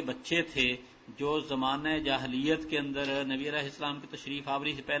انصار کے بچے تھے، جو زمانہ جاہلیت کے اندر نبی علیہ السلام کی تشریف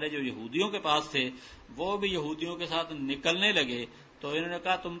آوری سے پہلے جو یہودیوں کے پاس تھے، وہ بھی یہودیوں کے ساتھ نکلنے لگے۔ تو انہوں نے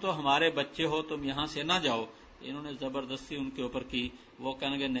کہا تم تو ہمارے بچے ہو، تم یہاں سے نہ جاؤ۔ انہوں نے زبردستی ان کے اوپر کی، وہ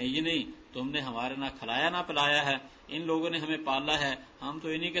کہنے لگے نہیں جی نہیں، تم نے ہمارے نہ کھلایا نہ پلایا ہے، ان لوگوں نے ہمیں پالا ہے، ہم تو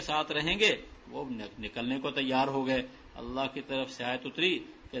انہی کے ساتھ رہیں گے۔ وہ نکلنے کو تیار ہو گئے۔ اللہ کی طرف سے آیت اتری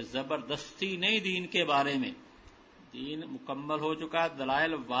کہ زبردستی نہیں دین کے بارے میں، دین مکمل ہو چکا،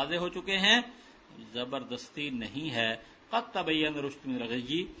 دلائل واضح ہو چکے ہیں، زبردستی نہیں ہے۔ قد تبین رشد من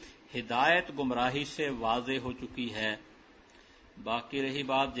الغی، ہدایت گمراہی سے واضح ہو چکی ہے۔ باقی رہی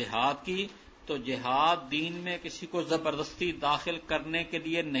بات جہاد کی، تو جہاد دین میں کسی کو زبردستی داخل کرنے کے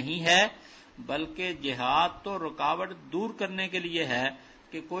لیے نہیں ہے، بلکہ جہاد تو رکاوٹ دور کرنے کے لیے ہے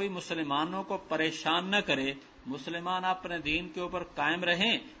کہ کوئی مسلمانوں کو پریشان نہ کرے، مسلمان اپنے دین کے اوپر قائم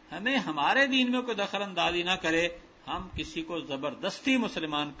رہیں، ہمیں ہمارے دین میں کوئی دخل اندازی نہ کرے، ہم کسی کو زبردستی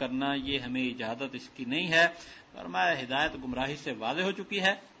مسلمان کرنا یہ ہمیں اجازت اس کی نہیں ہے۔ فرمایا ہدایت گمراہی سے واضح ہو چکی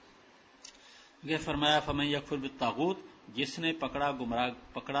ہے۔ یہ فرمایا فمن یکفر بالطاغوت، جس نے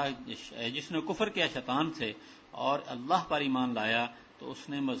جس نے کفر کیا شیطان سے اور اللہ پر ایمان لایا تو اس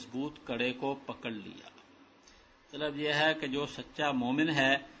نے مضبوط کڑے کو پکڑ لیا۔ مطلب یہ ہے کہ جو سچا مومن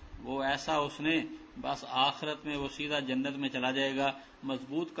ہے وہ ایسا اس نے بس آخرت میں وہ سیدھا جنت میں چلا جائے گا۔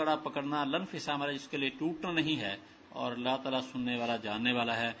 مضبوط کڑا پکڑنا لن فسام، جس کے لیے ٹوٹنا نہیں ہے، اور اللہ تعالیٰ سننے والا جاننے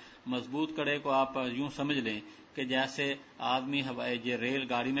والا ہے۔ مضبوط کڑے کو آپ یوں سمجھ لیں کہ جیسے آدمی ریل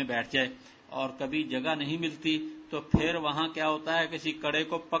گاڑی میں بیٹھ جائے اور کبھی جگہ نہیں ملتی تو پھر وہاں کیا ہوتا ہے، کسی کڑے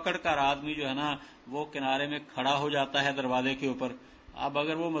کو پکڑ کر آدمی جو ہے نا وہ کنارے میں کھڑا ہو جاتا ہے دروازے کے اوپر۔ اب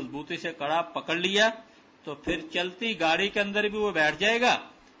اگر وہ مضبوطی سے کڑا پکڑ لیا تو پھر چلتی گاڑی کے اندر بھی وہ بیٹھ جائے گا،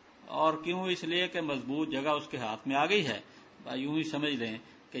 اور کیوں؟ اس لیے کہ مضبوط جگہ اس کے ہاتھ میں آ گئی ہے۔ یوں ہی سمجھ لیں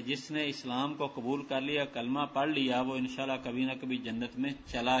کہ جس نے اسلام کو قبول کر لیا، کلمہ پڑھ لیا، وہ انشاءاللہ کبھی نہ کبھی جنت میں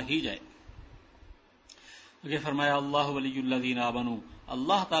چلا ہی جائے۔ یہ فرمایا اللہ ولی الذین آمنوا،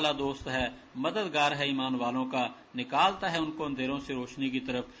 اللہ تعالیٰ دوست ہے، مددگار ہے ایمان والوں کا، نکالتا ہے ان کو اندھیروں سے روشنی کی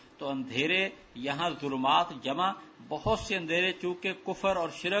طرف۔ تو اندھیرے یہاں ظلمات جمع بہت سے اندھیرے، چونکہ کفر اور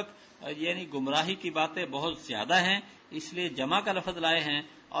شرک یعنی گمراہی کی باتیں بہت زیادہ ہیں، اس لیے جمع کا لفظ لائے ہیں،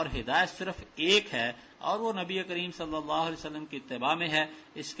 اور ہدایت صرف ایک ہے اور وہ نبی کریم صلی اللہ علیہ وسلم کی اتباع میں ہے۔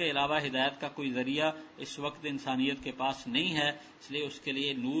 اس کے علاوہ ہدایت کا کوئی ذریعہ اس وقت انسانیت کے پاس نہیں ہے، اس لیے اس کے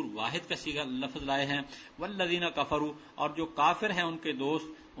لیے نور واحد کا صیغہ لفظ لائے ہیں۔ والذین کفروا، اور جو کافر ہیں ان کے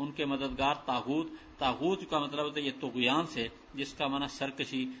دوست، ان کے مددگار طاغوت۔ طاغوت کا مطلب ہوتا ہے یہ طغیان سے، جس کا معنی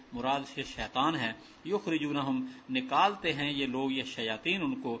سرکشی، مراد سے شیطان ہے۔ یخرجونہم، نکالتے ہیں یہ لوگ، یہ شیاطین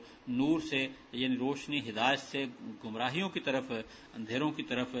ان کو، نور سے یعنی روشنی ہدایت سے گمراہیوں کی طرف، اندھیروں کی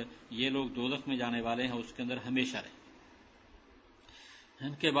طرف۔ یہ لوگ دوزخ میں جانے والے ہیں، اس کے اندر ہمیشہ رہیں۔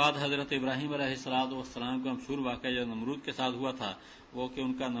 ان کے بعد حضرت ابراہیم علیہ السلام کا مشہور واقعہ جو نمرود کے ساتھ ہوا تھا، وہ کہ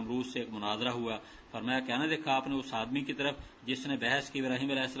ان کا نمرود سے ایک مناظرہ ہوا۔ فرمایا کیا نہ دیکھا آپ نے اس آدمی کی طرف جس نے بحث کی ابراہیم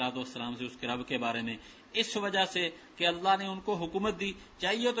علیہ السلام سے اس کے رب کے بارے میں، اس وجہ سے کہ اللہ نے ان کو حکومت دی۔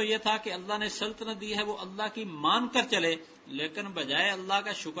 چاہیے تو یہ تھا کہ اللہ نے سلطنت دی ہے وہ اللہ کی مان کر چلے، لیکن بجائے اللہ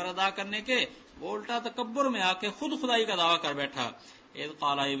کا شکر ادا کرنے کے وہ الٹا تکبر میں آ کے خود خدائی کا دعویٰ کر بیٹھا۔ اذ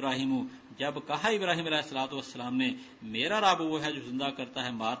قال ابراہیم، جب کہا ابراہیم علیہ السلام نے میرا رب وہ ہے جو زندہ کرتا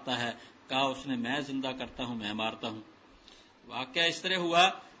ہے مارتا ہے، کہا اس نے میں زندہ کرتا ہوں میں مارتا ہوں۔ واقعہ اس طرح ہوا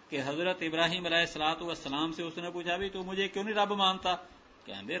کہ حضرت ابراہیم علیہ السلام سے اس نے پوچھا بھی تو مجھے کیوں نہیں رب مانتا؟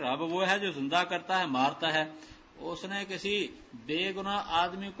 کہ رب وہ ہے جو زندہ کرتا ہے مارتا ہے۔ اس نے کسی بے گناہ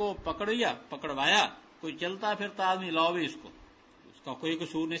آدمی کو پکڑوایا، کوئی چلتا پھرتا آدمی، لاؤ بھی اس کو، اس کا کوئی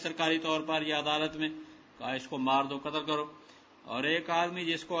قصور نہیں سرکاری طور پر یا عدالت میں، کہا اس کو مار دو، قتل کرو۔ اور ایک آدمی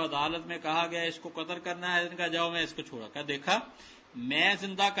جس کو عدالت میں کہا گیا اس کو قتل کرنا ہے، ان کا جاؤ میں اس کو چھوڑا، کہا دیکھا میں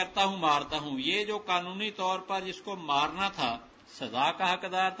زندہ کرتا ہوں مارتا ہوں، یہ جو قانونی طور پر جس کو مارنا تھا، سزا کا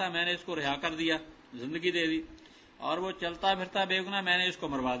حقدار تھا، میں نے اس کو رہا کر دیا، زندگی دے دی، اور وہ چلتا پھرتا بے گناہ میں نے اس کو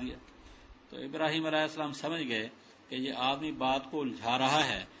مروا دیا۔ تو ابراہیم علیہ السلام سمجھ گئے کہ یہ آدمی بات کو الجھا رہا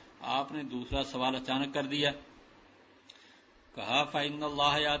ہے۔ آپ نے دوسرا سوال اچانک کر دیا، کہا فَإِنَّ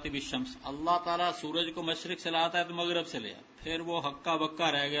اللَّهَ يَأْتِي بِالشَّمْسِ، اللہ تعالیٰ سورج کو مشرق سے لاتا ہے تو مغرب سے لیا۔ پھر وہ ہکا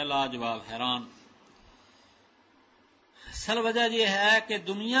بکا رہ گیا، لاجواب، حیران۔ اصل وجہ یہ ہے کہ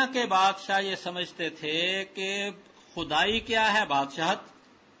دنیا کے بادشاہ یہ سمجھتے تھے کہ خدائی کیا ہے، بادشاہت،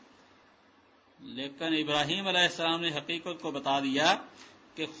 لیکن ابراہیم علیہ السلام نے حقیقت کو بتا دیا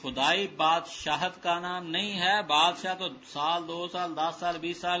کہ خدائی بادشاہت کا نام نہیں ہے۔ بادشاہ تو سال 2 سال 10 سال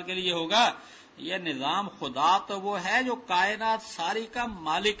 20 سال کے لیے ہوگا، یہ نظام خدا تو وہ ہے جو کائنات ساری کا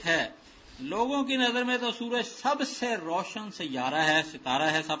مالک ہے۔ لوگوں کی نظر میں تو سورج سب سے روشن سیارہ ہے، ستارہ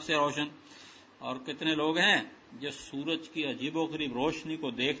ہے سب سے روشن، اور کتنے لوگ ہیں جو سورج کی عجیب و غریب روشنی کو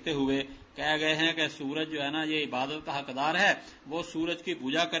دیکھتے ہوئے کہہ گئے ہیں کہ سورج جو ہے نا یہ عبادت کا حقدار ہے، وہ سورج کی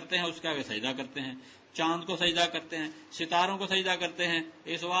پوجا کرتے ہیں، اس کے آگے سجدہ کرتے ہیں، چاند کو سجدہ کرتے ہیں، ستاروں کو سجدہ کرتے ہیں،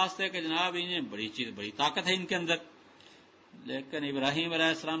 اس واسطے کہ جناب انہیں بڑی طاقت ہے ان کے اندر۔ لیکن ابراہیم علیہ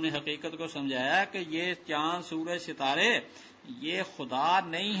السلام نے حقیقت کو سمجھایا کہ یہ چاند سورج ستارے یہ خدا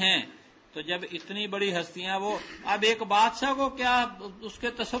نہیں ہیں۔ تو جب اتنی بڑی ہستیاں، وہ اب ایک بادشاہ کو کیا اس کے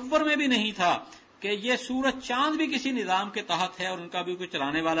تصور میں بھی نہیں تھا کہ یہ سورج چاند بھی کسی نظام کے تحت ہے اور ان کا بھی کوئی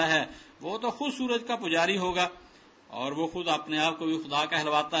چلانے والا ہے، وہ تو خود سورج کا پجاری ہوگا، اور وہ خود اپنے آپ کو بھی خدا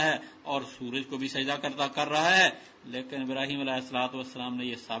کہلواتا ہے اور سورج کو بھی سجدہ کر رہا ہے۔ لیکن ابراہیم علیہ السلام نے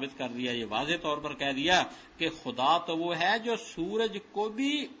یہ ثابت کر دیا، یہ واضح طور پر کہہ دیا کہ خدا تو وہ ہے جو سورج کو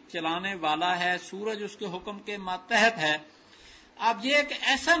بھی چلانے والا ہے، سورج اس کے حکم کے ماتحت ہے۔ اب یہ ایک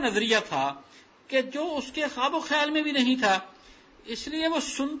ایسا نظریہ تھا کہ جو اس کے خواب و خیال میں بھی نہیں تھا، اس لیے وہ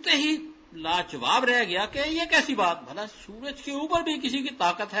سنتے ہی لاجواب رہ گیا کہ یہ کیسی بات، بھلا سورج کے اوپر بھی کسی کی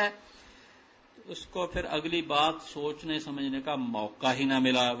طاقت ہے۔ اس کو پھر اگلی بات سوچنے سمجھنے کا موقع ہی نہ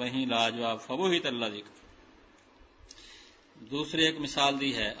ملا، وہیں لاجواب فبہت الذی۔ دوسری ایک مثال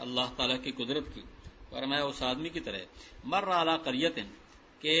دی ہے اللہ تعالیٰ کی قدرت کی، فرمایا اس آدمی کی طرح مر علی قریۃ،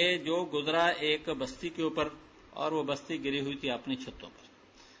 کہ جو گزرا ایک بستی کے اوپر اور وہ بستی گری ہوئی تھی اپنی چھتوں پر۔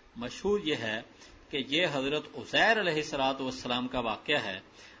 مشہور یہ ہے کہ یہ حضرت عزیر علیہ السلام کا واقعہ ہے۔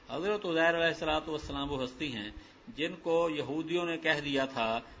 حضرت عزیر علیہ السلام وہ ہستی ہیں جن کو یہودیوں نے کہہ دیا تھا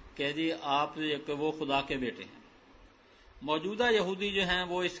کہ جی آپ وہ خدا کے بیٹے ہیں، موجودہ یہودی جو ہیں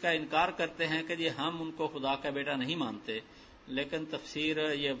وہ اس کا انکار کرتے ہیں کہ یہ ہم ان کو خدا کا بیٹا نہیں مانتے، لیکن تفسیر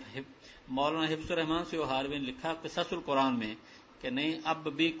یہ مولانا حفظ الرحمان سے ہاروی نے لکھا قصص القرآن میں کہ نہیں، اب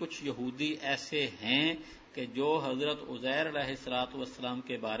بھی کچھ یہودی ایسے ہیں کہ جو حضرت عزیر علیہ الصلوۃ والسلام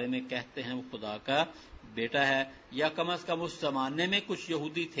کے بارے میں کہتے ہیں وہ خدا کا بیٹا ہے، یا کم از کم اس زمانے میں کچھ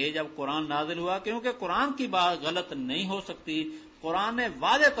یہودی تھے جب قرآن نازل ہوا، کیونکہ قرآن کی بات غلط نہیں ہو سکتی، قرآن نے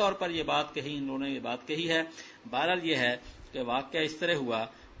واضح طور پر یہ بات کہی، انہوں نے یہ بات کہی ہے۔ بہرحال یہ ہے کہ واقعہ اس طرح ہوا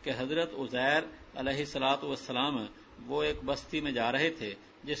کہ حضرت عزیر علیہ الصلوۃ والسلام وہ ایک بستی میں جا رہے تھے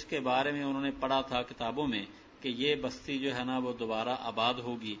جس کے بارے میں انہوں نے پڑھا تھا کتابوں میں کہ یہ بستی جو ہے نا وہ دوبارہ آباد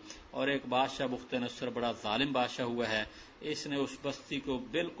ہوگی، اور ایک بادشاہ بخت نصر بڑا ظالم بادشاہ ہوا ہے، اس نے اس بستی کو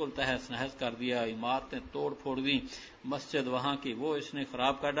بالکل تہس نہس کر دیا، عمارتیں توڑ پھوڑ دی، مسجد وہاں کی وہ اس نے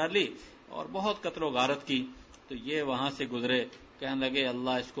خراب کر ڈالی اور بہت قتل و غارت کی۔ تو یہ وہاں سے گزرے، کہنے لگے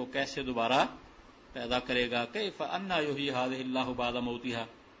اللہ اس کو کیسے دوبارہ پیدا کرے گا، کیف انا یحیی ھذہ اللہ بعد موتھا۔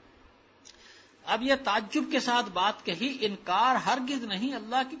 اب یہ تعجب کے ساتھ بات کہی، انکار ہرگز نہیں،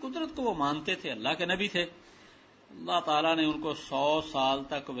 اللہ کی قدرت کو وہ مانتے تھے، اللہ کے نبی تھے۔ اللہ تعالیٰ نے ان کو 100 سال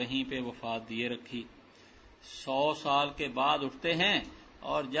تک وہیں پہ وفات دیے رکھی۔ 100 سال کے بعد اٹھتے ہیں،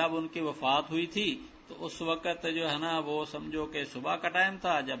 اور جب ان کی وفات ہوئی تھی تو اس وقت جو ہے نا وہ سمجھو کہ صبح کا ٹائم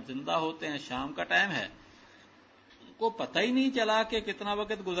تھا، جب زندہ ہوتے ہیں شام کا ٹائم ہے، ان کو پتہ ہی نہیں چلا کہ کتنا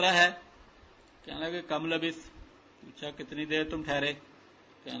وقت گزرا ہے۔ کہنے لگے کم لبث، پوچھا کتنی دیر تم ٹھہرے،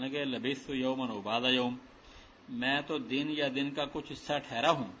 کہنے لگے لبثت یوما و بعد یوم، میں تو دن یا دن کا کچھ حصہ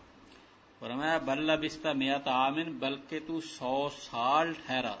ٹھہرا ہوں۔ فرمایا بل لبثت 100 عام، بلکہ تو 100 سال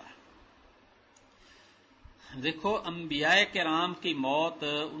ٹھہرا رہا۔ دیکھو انبیاء کرام کی موت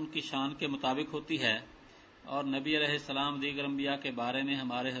ان کی شان کے مطابق ہوتی ہے، اور نبی علیہ السلام دیگر انبیاء کے بارے میں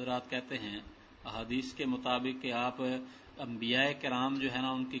ہمارے حضرات کہتے ہیں احادیث کے مطابق کہ آپ انبیاء کرام جو ہے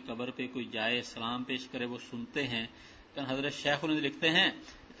نا ان کی قبر پہ کوئی جائے سلام پیش کرے وہ سنتے ہیں۔ کہ حضرت شیخ الہند لکھتے ہیں،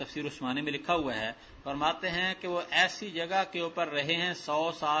 تفسیر عثمانی میں لکھا ہوا ہے، فرماتے ہیں کہ وہ ایسی جگہ کے اوپر رہے ہیں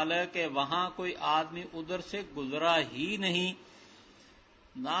 100 سال کہ وہاں کوئی آدمی ادھر سے گزرا ہی نہیں،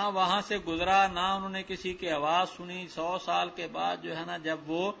 نہ وہاں سے گزرا، نہ انہوں نے کسی کی آواز سنی۔ 100 سال کے بعد جو ہے نا جب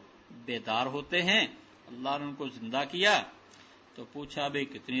وہ بیدار ہوتے ہیں، اللہ نے ان کو زندہ کیا تو پوچھا بھئی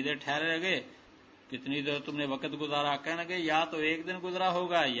کتنی دیر ٹھہرے لگے، کتنی دیر تم نے وقت گزارا، کہنے لگے یا تو ایک دن گزرا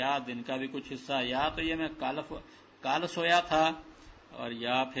ہوگا، یا دن کا بھی کچھ حصہ، یا تو یہ میں کل سویا تھا، اور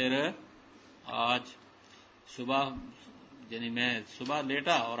یا پھر آج صبح، یعنی میں صبح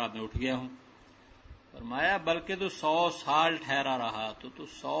لیٹا اور اب میں اٹھ گیا ہوں۔ فرمایا بلکہ تو 100 سال ٹھہرا رہا، تو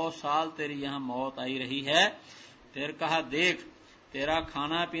 100 سال تیری یہاں موت آئی رہی ہے۔ پھر کہا دیکھ تیرا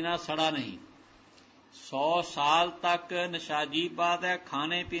کھانا پینا سڑا نہیں، 100 سال تک نشاجیب بات ہے،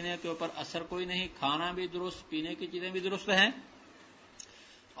 کھانے پینے کے اوپر اثر کوئی نہیں، کھانا بھی درست، پینے کی چیزیں بھی درست ہیں۔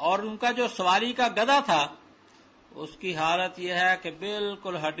 اور ان کا جو سواری کا گدھا تھا اس کی حالت یہ ہے کہ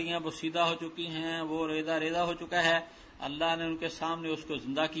بالکل ہڈیاں بسیدہ ہو چکی ہیں، وہ ریزہ ریزہ ہو چکا ہے، اللہ نے ان کے سامنے اس کو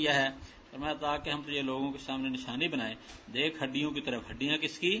زندہ کیا ہے۔ فرمایا تاکہ ہم تجھے لوگوں کے سامنے نشانی بنائیں، دیکھ ہڈیوں کی طرف، ہڈیاں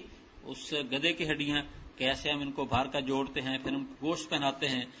کس کی؟ اس گدھے کی ہڈیاں، کیسے ہم ان کو بھار کا جوڑتے ہیں، پھر ہم گوشت پہناتے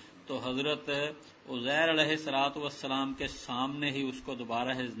ہیں۔ تو حضرت عزیر علیہ الصلوۃ والسلام کے سامنے ہی اس کو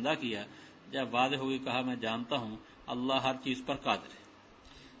دوبارہ زندہ کیا۔ جب واضح ہوئی کہا میں جانتا ہوں اللہ ہر چیز پر قادر ہے۔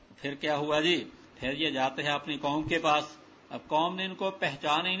 پھر کیا ہوا جی؟ پھر یہ جاتے ہیں اپنی قوم کے پاس، اب قوم نے ان کو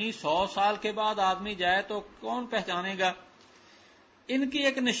پہچانا ہی نہیں، 100 سال کے بعد آدمی جائے تو کون پہچانے گا؟ ان کی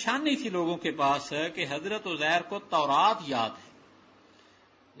ایک نشانی تھی لوگوں کے پاس کہ حضرت عزیر کو تورات یاد ہے۔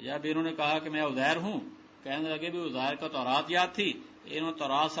 جب انہوں نے کہا کہ میں عزیر ہوں، کہنے لگے بھی عزیر کو تورات یاد تھی، انہوں نے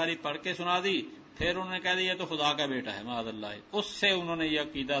تورات ساری پڑھ کے سنا دی، پھر انہوں نے کہہ دیا یہ تو خدا کا بیٹا ہے، معاذ اللہ، اس سے انہوں نے یہ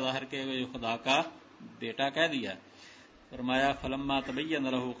عقیدہ ظاہر کیا کہ خدا کا بیٹا کہہ دیا۔ فرمایا فلما تبین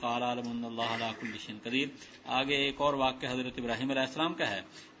له قال اعلم ان اللہ علی کل شیء قدیر۔ آگے ایک اور واقعہ حضرت ابراہیم علیہ السلام کا ہے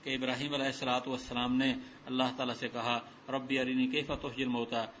کہ ابراہیم علیہ الصلوۃ والسلام نے اللہ تعالیٰ سے کہا ربی ارینی کیف تحیی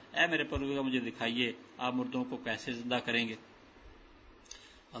الموتى، اے میرے پروردگار مجھے دکھائیے آپ مردوں کو کیسے زندہ کریں گے۔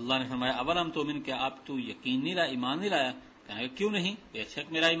 اللہ نے فرمایا اولم تؤمن، کہ آپ تو یقین نہیں لایا، ایمان نہیں لایا؟ کہا کیوں نہیں، بے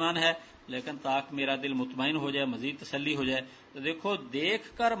شک میرا ایمان ہے، لیکن تاکہ میرا دل مطمئن ہو جائے، مزید تسلی ہو جائے۔ تو دیکھو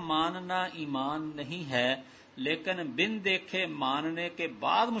دیکھ کر ماننا ایمان نہیں ہے، لیکن بن دیکھے ماننے کے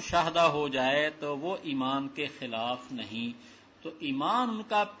بعد مشاہدہ ہو جائے تو وہ ایمان کے خلاف نہیں۔ تو ایمان ان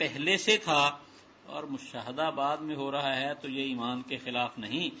کا پہلے سے تھا اور مشاہدہ بعد میں ہو رہا ہے تو یہ ایمان کے خلاف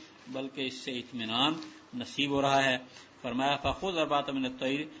نہیں بلکہ اس سے اطمینان نصیب ہو رہا ہے۔ فرمایا فخذ اربعۃ من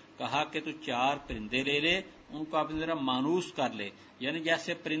الطیر، کہا کہ تو 4 پرندے لے لے، ان کو اپنی طرف مانوس کر لے، یعنی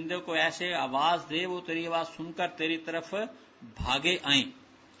جیسے پرندے کو ایسے آواز دے وہ تیری آواز سن کر تیری طرف بھاگے آئیں،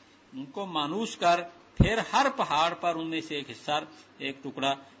 ان کو مانوس کر، پھر ہر پہاڑ پر ان میں سے ایک حصہ، ایک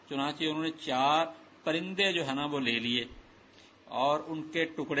ٹکڑا، چنانچہ انہوں نے 4 پرندے جو ہے نا وہ لے لیے، اور ان کے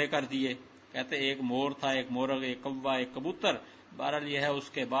ٹکڑے کر دیے. کہتے ایک مور تھا، ایک مورغ، ایک کوا، ایک کبوتر. بہرحال یہ ہے، اس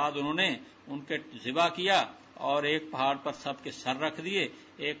کے بعد انہوں نے ان کے ذبح کیا اور ایک پہاڑ پر سب کے سر رکھ دیے،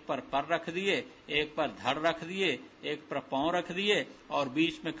 ایک پر رکھ دیے، ایک پر دھڑ رکھ دیے، ایک پر پاؤں رکھ دیے، اور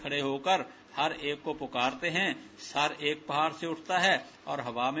بیچ میں کھڑے ہو کر ہر ایک کو پکارتے ہیں. سر ایک پہاڑ سے اٹھتا ہے اور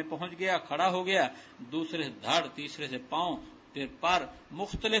ہوا میں پہنچ گیا، کھڑا ہو گیا، دوسرے سے دھڑ، تیسرے سے پاؤں، پھر پر.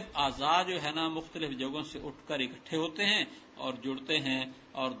 مختلف اعضاء جو ہے نا مختلف جگہوں سے اٹھ کر اکٹھے ہوتے ہیں اور جڑتے ہیں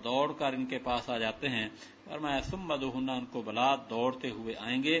اور دوڑ کر ان کے پاس آ جاتے ہیں. فرمایا ثم ادعوہن، ان کو بلا، دوڑتے ہوئے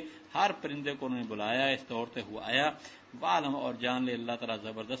آئیں گے. ہر پرندے کو انہوں نے بلایا، اس دوڑتے ہوئے آیا. وعلم، اور جان لے اللہ تعالیٰ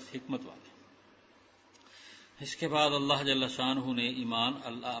زبردست حکمت والے. اس کے بعد اللہ جل شانہ نے ایمان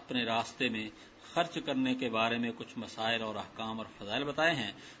اللہ اپنے راستے میں خرچ کرنے کے بارے میں کچھ مسائل اور احکام اور فضائل بتائے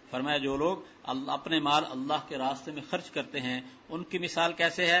ہیں. فرمایا جو لوگ اپنے مال اللہ کے راستے میں خرچ کرتے ہیں ان کی مثال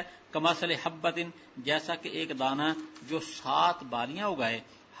کیسے ہے؟ کمثل حبۃ، جیسا کہ ایک دانہ جو 7 بالیاں اگائے،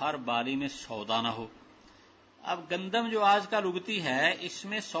 ہر بالی میں 100 دانہ ہو. اب گندم جو آج کل اگتی ہے اس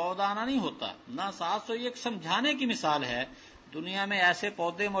میں 100 دانہ نہیں ہوتا، نہ 700. یہ ایک سمجھانے کی مثال ہے. دنیا میں ایسے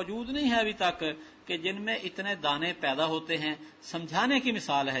پودے موجود نہیں ہیں ابھی تک کہ جن میں اتنے دانے پیدا ہوتے ہیں. سمجھانے کی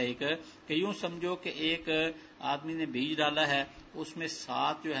مثال ہے ایک، کہ یوں سمجھو کہ ایک آدمی نے بیج ڈالا ہے، اس میں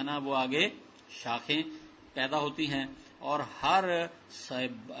 7 جو ہے نا وہ آگے شاخیں پیدا ہوتی ہیں، اور ہر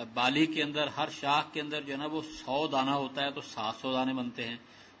بالی کے اندر، ہر شاخ کے اندر جو ہے نا وہ 100 دانہ ہوتا ہے، تو 700 دانے بنتے ہیں.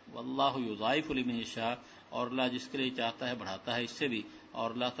 واللہ یضاعف لمن یشاء، اور اللہ جس کے لیے چاہتا ہے بڑھاتا ہے اس سے بھی،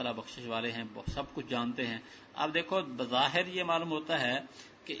 اور اللہ تعالیٰ بخشش والے ہیں، سب کچھ جانتے ہیں. اب دیکھو بظاہر یہ معلوم ہوتا ہے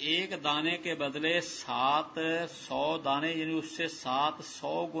کہ ایک دانے کے بدلے 700 دانے، یعنی اس سے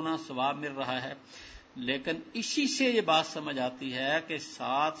 700 گنا ثواب مل رہا ہے. لیکن اسی سے یہ بات سمجھ آتی ہے کہ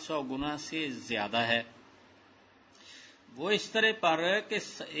 700 گنا سے زیادہ ہے. وہ اس طرح پر کہ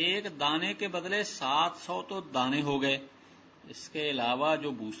ایک دانے کے بدلے 700 تو دانے ہو گئے. اس کے علاوہ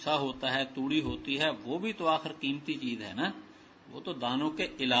جو بھوسا ہوتا ہے، توڑی ہوتی ہے، وہ بھی تو آخر قیمتی چیز ہے نا، وہ تو دانوں کے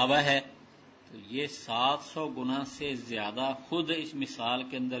علاوہ ہے. تو یہ 700 گنا سے زیادہ خود اس مثال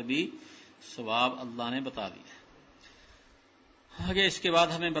کے اندر بھی ثواب اللہ نے بتا دیا. آگے اس کے بعد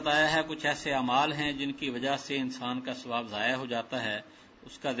ہمیں بتایا ہے کچھ ایسے اعمال ہیں جن کی وجہ سے انسان کا ثواب ضائع ہو جاتا ہے،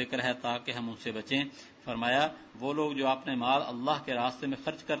 اس کا ذکر ہے تاکہ ہم ان سے بچیں. فرمایا وہ لوگ جو اپنے مال اللہ کے راستے میں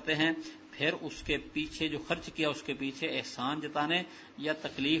خرچ کرتے ہیں، پھر اس کے پیچھے جو خرچ کیا اس کے پیچھے احسان جتانے یا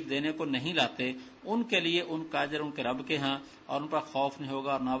تکلیف دینے کو نہیں لاتے، ان کے لیے ان کا اجر ان کے رب کے ہاں، اور ان پر خوف نہیں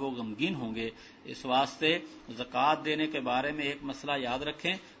ہوگا اور نہ وہ غمگین ہوں گے. اس واسطے زکوٰۃ دینے کے بارے میں ایک مسئلہ یاد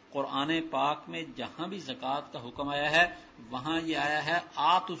رکھیں. قرآن پاک میں جہاں بھی زکوٰۃ کا حکم آیا ہے وہاں یہ آیا ہے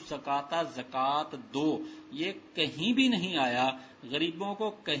آتوا الزکوٰۃ، زکوٰۃ دو. یہ کہیں بھی نہیں آیا، غریبوں کو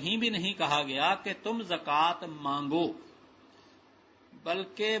کہیں بھی نہیں کہا گیا کہ تم زکوٰۃ مانگو،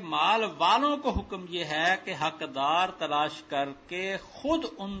 بلکہ مال والوں کو حکم یہ ہے کہ حقدار تلاش کر کے خود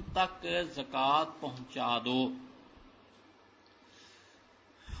ان تک زکوٰۃ پہنچا دو.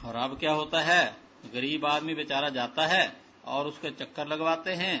 اور اب کیا ہوتا ہے، غریب آدمی بیچارہ جاتا ہے اور اس کے چکر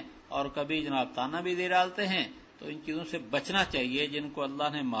لگواتے ہیں اور کبھی جناب تانا بھی دے ڈالتے ہیں. تو ان چیزوں سے بچنا چاہیے. جن کو اللہ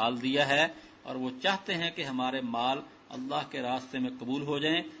نے مال دیا ہے اور وہ چاہتے ہیں کہ ہمارے مال اللہ کے راستے میں قبول ہو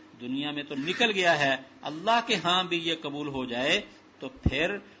جائیں، دنیا میں تو نکل گیا ہے، اللہ کے ہاں بھی یہ قبول ہو جائے، تو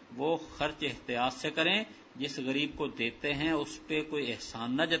پھر وہ خرچ احتیاط سے کریں. جس غریب کو دیتے ہیں اس پہ کوئی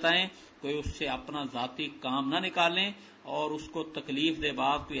احسان نہ جتائیں، کوئی اس سے اپنا ذاتی کام نہ نکالیں اور اس کو تکلیف دے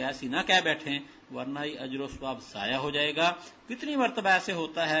بات کوئی ایسی نہ کہہ بیٹھیں، ورنہ یہ اجر و ثواب ضائع ہو جائے گا. کتنی مرتبہ ایسے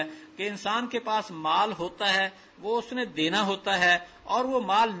ہوتا ہے کہ انسان کے پاس مال ہوتا ہے، وہ اس نے دینا ہوتا ہے اور وہ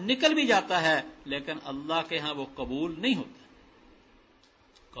مال نکل بھی جاتا ہے، لیکن اللہ کے ہاں وہ قبول نہیں ہوتا.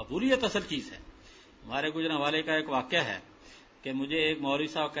 قبولیت اصل چیز ہے. ہمارے گجرانوالے کا ایک واقعہ ہے کہ مجھے ایک مولوی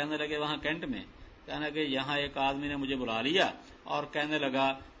صاحب کہنے لگے وہاں کینٹ میں، کہنے لگے یہاں ایک آدمی نے مجھے بلا لیا اور کہنے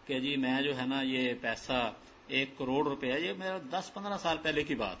لگا کہ جی میں جو ہے نا یہ پیسہ 1 کروڑ روپیہ، یہ میرا 10-15 سال پہلے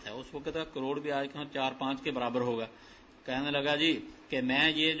کی بات ہے، اس وقت کروڑ بھی آج کل 4-5 کے برابر ہوگا. کہنے لگا جی کہ میں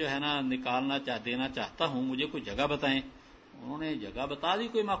یہ جو ہے نا دینا چاہتا ہوں، مجھے کوئی جگہ بتائیں. انہوں نے جگہ بتا دی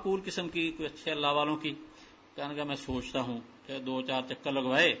کوئی معقول قسم کی، کوئی اچھے اللہ والوں کی. کہنے لگا میں سوچتا ہوں، کہ 2-4 چکر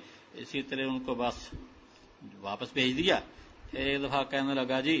لگوائے، اسی طرح ان کو بس واپس بھیج دیا. پھر ایک دفعہ کہنے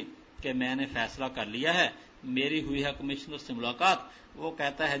لگا جی کہ میں نے فیصلہ کر لیا ہے، میری ہوئی ہے کمشنر سے ملاقات. وہ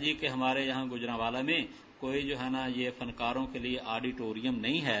کہتا ہے جی کہ ہمارے یہاں گجرانوالہ میں کوئی جو ہے نا یہ فنکاروں کے لیے آڈیٹوریم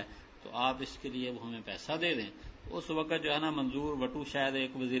نہیں ہے، تو آپ اس کے لیے وہ ہمیں پیسہ دے دیں. اس وقت جو ہے نا منظور وٹو شاید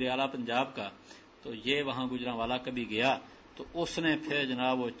ایک وزیر اعلیٰ پنجاب کا، تو یہ وہاں گجرانوالہ کبھی گیا تو اس نے پھر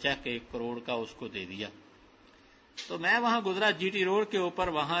جناب وہ چیک 1 کروڑ کا اس کو دے دیا. تو میں وہاں گزرا جی ٹی روڈ کے اوپر،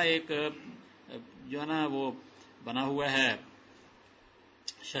 وہاں ایک جو ہے نا وہ بنا ہوا ہے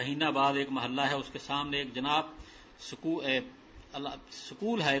شاہین آباد ایک محلہ ہے، اس کے سامنے ایک جناب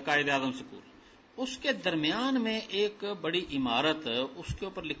سکول ہے قائد اعظم سکول، اس کے درمیان میں ایک بڑی عمارت، اس کے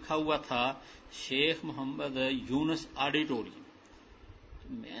اوپر لکھا ہوا تھا شیخ محمد یونس آڈیٹوریم۔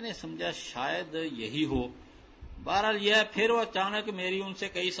 میں نے سمجھا شاید یہی ہو، بہرحال یہ پھر وہ اچانک میری ان سے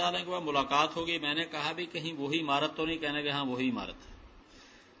کئی سالوں کے بعد ملاقات ہوگی، میں نے کہا بھی کہیں وہی عمارت تو نہیں؟ کہنے کہ ہاں وہی عمارت ہے۔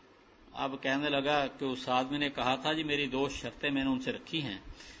 اب کہنے لگا کہ اس آدمی نے کہا تھا جی میری 2 شرطیں میں نے ان سے رکھی ہیں،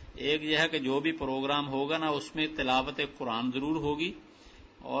 ایک یہ ہے کہ جو بھی پروگرام ہوگا نا اس میں تلاوت قرآن ضرور ہوگی،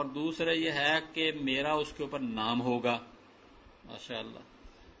 اور دوسرا یہ ہے کہ میرا اس کے اوپر نام ہوگا۔ ماشاءاللہ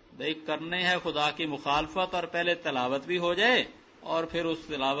بھائی کرنے ہے خدا کی مخالفت، اور پہلے تلاوت بھی ہو جائے اور پھر اس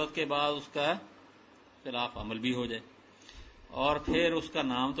تلاوت کے بعد اس کا خلاف عمل بھی ہو جائے، اور پھر اس کا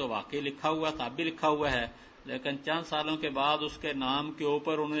نام تو واقعی لکھا ہوا تھا، اب بھی لکھا ہوا ہے، لیکن چند سالوں کے بعد اس کے نام کے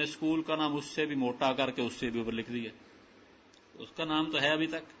اوپر انہوں نے اسکول کا نام اس سے بھی موٹا کر کے اس سے بھی اوپر لکھ دیا، اس کا نام تو ہے ابھی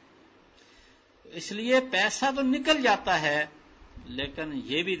تک۔ اس لیے پیسہ تو نکل جاتا ہے، لیکن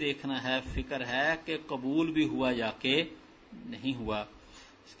یہ بھی دیکھنا ہے، فکر ہے کہ قبول بھی ہوا یا کہ نہیں ہوا،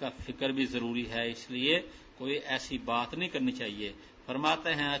 اس کا فکر بھی ضروری ہے۔ اس لیے کوئی ایسی بات نہیں کرنی چاہیے۔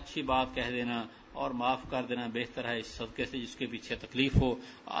 فرماتے ہیں اچھی بات کہہ دینا اور معاف کر دینا بہتر ہے اس صدقے سے جس کے پیچھے تکلیف ہو۔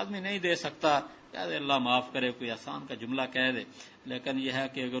 آدمی نہیں دے سکتا، کہہ دے اللہ معاف کرے، کوئی آسان کا جملہ کہہ دے، لیکن یہ ہے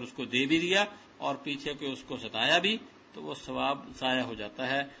کہ اگر اس کو دے بھی دیا اور پیچھے کوئی اس کو ستایا بھی تو وہ ثواب ضائع ہو جاتا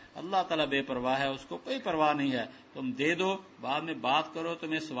ہے۔ اللہ تعالیٰ بے پرواہ ہے، اس کو کوئی پرواہ نہیں ہے، تم دے دو بعد میں بات کرو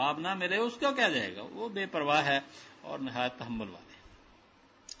تمہیں ثواب نہ ملے، اس کو کیا جائے گا، وہ بے پرواہ ہے اور نہایت تحمل والے۔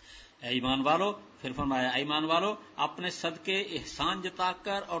 اے ایمان والو، پھر فرمایا اے ایمان والو اپنے صدقے احسان جتا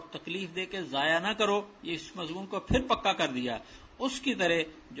کر اور تکلیف دے کے ضائع نہ کرو۔ یہ اس مضمون کو پھر پکا کر دیا، اس کی طرح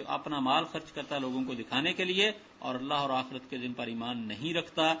جو اپنا مال خرچ کرتا ہے لوگوں کو دکھانے کے لیے اور اللہ اور آخرت کے دن پر ایمان نہیں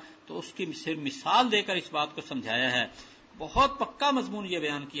رکھتا، تو اس کی صرف مثال دے کر اس بات کو سمجھایا ہے۔ بہت پکا مضمون یہ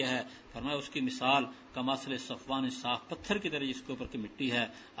بیان کیا ہے، فرمایا اس کی مثال کمثل صفوان، صاف پتھر کی طرح جس کے اوپر کی مٹی ہے۔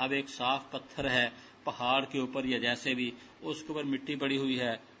 اب ایک صاف پتھر ہے پہاڑ کے اوپر یا جیسے بھی، اس کے اوپر مٹی پڑی ہوئی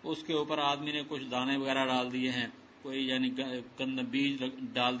ہے، اس کے اوپر آدمی نے کچھ دانے وغیرہ ڈال دیے ہیں، کوئی یعنی بیج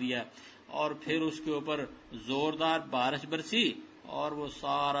ڈال دیا، اور پھر اس کے اوپر زوردار بارش برسی اور وہ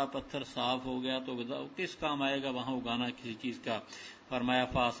سارا پتھر صاف ہو گیا، تو کس کام آئے گا وہاں اگانا کسی چیز کا؟ فرمایا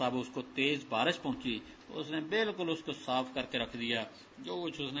فاصاب، اس کو تیز بارش پہنچی، اس نے بالکل اس کو صاف کر کے رکھ دیا، جو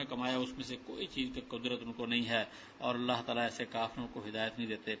کچھ اس نے کمایا اس میں سے کوئی چیز کی قدرت ان کو نہیں ہے، اور اللہ تعالیٰ ایسے کافروں کو ہدایت نہیں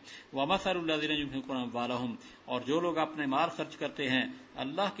دیتے۔ وَمَثَلُ الَّذِينَ يُنْفِقُونَ أَمْوَالَهُمْ، اور جو لوگ اپنے مال خرچ کرتے ہیں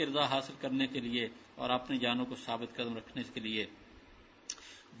اللہ کی رضا حاصل کرنے کے لیے اور اپنی جانوں کو ثابت قدم رکھنے کے لیے،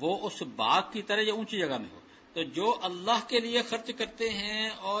 وہ اس باغ کی طرح جو اونچی جگہ میں ہو۔ تو جو اللہ کے لیے خرچ کرتے ہیں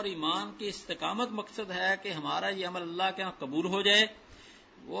اور ایمان کی استقامت مقصد ہے کہ ہمارا یہ عمل اللہ کے ہاں قبول ہو جائے،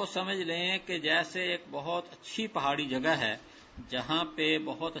 وہ سمجھ لیں کہ جیسے ایک بہت اچھی پہاڑی جگہ ہے جہاں پہ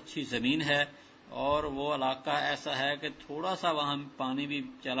بہت اچھی زمین ہے، اور وہ علاقہ ایسا ہے کہ تھوڑا سا وہاں پانی بھی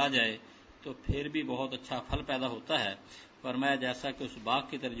چلا جائے تو پھر بھی بہت اچھا پھل پیدا ہوتا ہے۔ فرمایا جیسا کہ اس باغ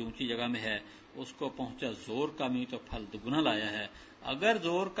کی طرح جو اونچی جگہ میں ہے، اس کو پہنچا زور کا می تو پھل دگنا لایا ہے۔ اگر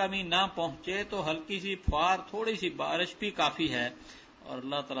زور کا می نہ پہنچے تو ہلکی سی فوار، تھوڑی سی بارش بھی کافی ہے، اور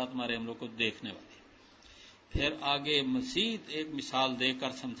اللہ تعالیٰ تمہارے عملوں کو دیکھنے والے۔ پھر آگے مزید ایک مثال دے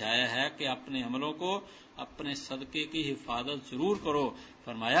کر سمجھایا ہے کہ اپنے عملوں کو، اپنے صدقے کی حفاظت ضرور کرو۔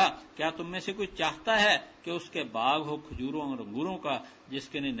 فرمایا کیا تم میں سے کوئی چاہتا ہے کہ اس کے باغ ہو کھجوروں اور انگوروں کا جس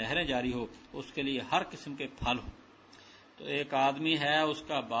کے لیے نہریں جاری ہو، اس کے لیے ہر قسم کے پھل ہوں؟ تو ایک آدمی ہے، اس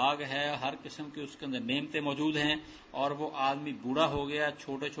کا باغ ہے، ہر قسم کی اس کے اندر نعمتیں موجود ہیں، اور وہ آدمی بوڑھا ہو گیا،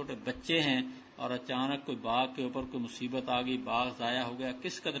 چھوٹے چھوٹے بچے ہیں، اور اچانک کوئی باغ کے اوپر کوئی مصیبت آ گئی، باغ ضائع ہو گیا،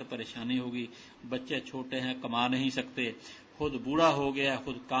 کس قدر پریشانی ہوگی۔ بچے چھوٹے ہیں، کما نہیں سکتے، خود بوڑھا ہو گیا،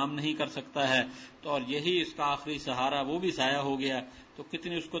 خود کام نہیں کر سکتا ہے، تو اور یہی اس کا آخری سہارا، وہ بھی ضائع ہو گیا، تو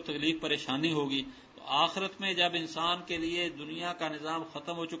کتنی اس کو تکلیف پریشانی ہوگی۔ تو آخرت میں جب انسان کے لیے دنیا کا نظام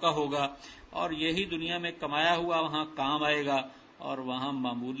ختم ہو چکا ہوگا اور یہی دنیا میں کمایا ہوا وہاں کام آئے گا، اور وہاں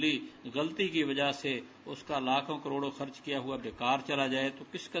معمولی غلطی کی وجہ سے اس کا لاکھوں کروڑوں خرچ کیا ہوا بیکار چلا جائے تو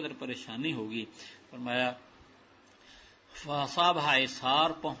کس قدر پریشانی ہوگی۔ فرمایا فَأَصَابَهَا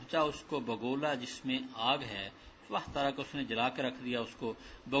اِعْصَارٌ، پہنچا اس کو بگولا جس میں آگ ہے، فَاحْتَرَقَ، اس نے جلا کے رکھ دیا اس کو۔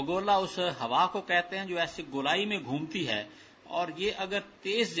 بگولا اس ہوا کو کہتے ہیں جو ایسی گولائی میں گھومتی ہے، اور یہ اگر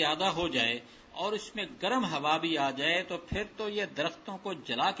تیز زیادہ ہو جائے اور اس میں گرم ہوا بھی آ جائے تو پھر تو یہ درختوں کو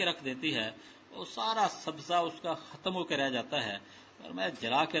جلا کے رکھ دیتی ہے، وہ سارا سبزہ اس کا ختم ہو کے رہ جاتا ہے، اور میں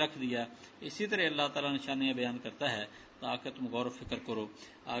جلا کے رکھ دیا۔ اسی طرح اللہ تعالیٰ نشانیاں بیان کرتا ہے تاکہ تم غور و فکر کرو۔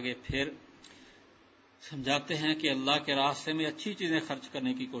 آگے پھر سمجھاتے ہیں کہ اللہ کے راستے میں اچھی چیزیں خرچ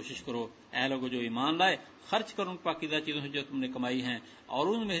کرنے کی کوشش کرو۔ اے لوگو جو ایمان لائے، خرچ کرو ان پاکیزہ چیزوں سے جو تم نے کمائی ہیں، اور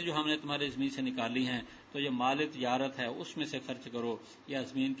ان میں جو ہم نے تمہارے زمین سے نکالی ہیں، تو یہ مال تجارت ہے اس میں سے خرچ کرو، یا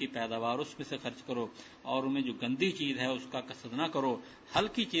زمین کی پیداوار اس میں سے خرچ کرو، اور ان میں جو گندی چیز ہے اس کا قصد نہ کرو،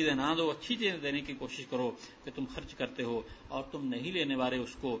 ہلکی چیزیں نہ دو، اچھی چیزیں دینے کی کوشش کرو کہ تم خرچ کرتے ہو اور تم نہیں لینے والے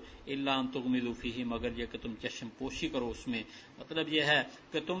اس کو، الا ان تغمضوا فیہ، مگر یہ کہ تم چشم پوشی کرو اس میں۔ مطلب یہ ہے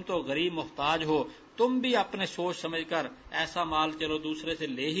کہ تم تو غریب محتاج ہو، تم بھی اپنے سوچ سمجھ کر ایسا مال چلو دوسرے سے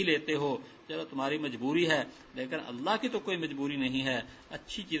لے ہی لیتے ہو، چلو تمہاری مجبوری ہے، لیکن اللہ کی تو کوئی مجبوری نہیں ہے،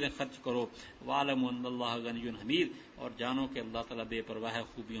 اچھی چیزیں خرچ کرو۔ وَاعْلَمُوا أَنَّ اللَّهَ غَنِيٌّ حَمِيدٌ، اور جانو کہ اللہ تعالیٰ بے پرواہ ہے،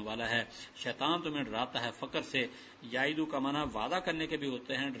 خوبیوں والا ہے۔ شیطان تمہیں ڈراتا ہے فقر سے، یعیدو کا معنی وعدہ کرنے کے بھی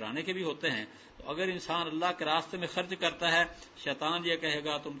ہوتے ہیں، ڈرانے کے بھی ہوتے ہیں۔ تو اگر انسان اللہ کے راستے میں خرچ کرتا ہے، شیطان یہ کہے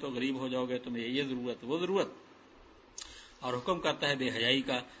گا تم تو غریب ہو جاؤ گے، تمہیں یہ ضرورت وہ ضرورت، اور حکم کرتا ہے بے حیائی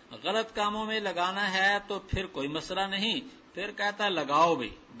کا۔ غلط کاموں میں لگانا ہے تو پھر کوئی مسئلہ نہیں، پھر کہتا ہے لگاؤ بھی،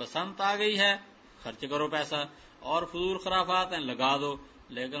 بسنت آ گئی ہے خرچ کرو پیسہ، اور فضول خرافات ہیں لگا دو،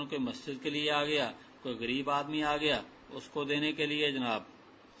 لیکن کوئی مسجد کے لیے آ گیا، کوئی غریب آدمی آ گیا، اس کو دینے کے لیے جناب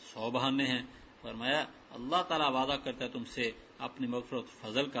 100 بہانے ہیں۔ فرمایا اللہ تعالیٰ وعدہ کرتا ہے تم سے اپنی مغفرت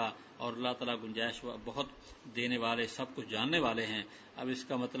فضل کا، اور اللہ تعالیٰ گنجائش بہت دینے والے، سب کچھ جاننے والے ہیں۔ اب اس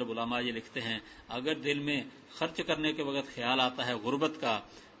کا مطلب علماء یہ لکھتے ہیں اگر دل میں خرچ کرنے کے وقت خیال آتا ہے غربت کا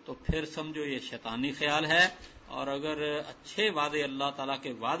تو پھر سمجھو یہ شیطانی خیال ہے، اور اگر اچھے وعدے اللہ تعالیٰ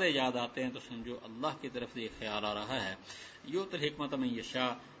کے وعدے یاد آتے ہیں تو سمجھو اللہ کی طرف سے یہ خیال آ رہا ہے۔ یؤتی الحکمۃ من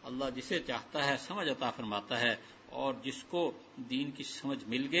یشاء، اللہ جسے چاہتا ہے سمجھ عطا فرماتا ہے، اور جس کو دین کی سمجھ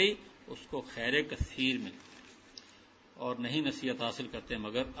مل گئی اس کو خیر کثیر مل، اور نہیں نصیحت حاصل کرتے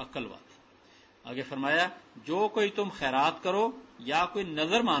مگر عقل والے۔ آگے فرمایا جو کوئی تم خیرات کرو یا کوئی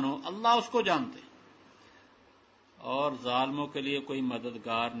نظر مانو اللہ اس کو جانتے، اور ظالموں کے لیے کوئی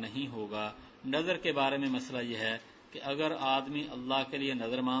مددگار نہیں ہوگا۔ نظر کے بارے میں مسئلہ یہ ہے کہ اگر آدمی اللہ کے لیے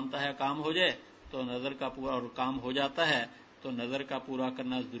نظر مانتا ہے کام ہو جائے تو نظر کا پورا، اور کام ہو جاتا ہے تو نظر کا پورا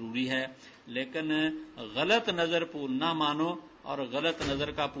کرنا ضروری ہے، لیکن غلط نظر نہ مانو اور غلط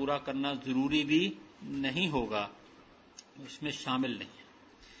نظر کا پورا کرنا ضروری بھی نہیں ہوگا، اس میں شامل نہیں ہے۔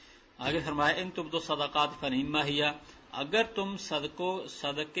 آگے فرمایا ان تبدوا الصدقات فنعما ہی، اگر تم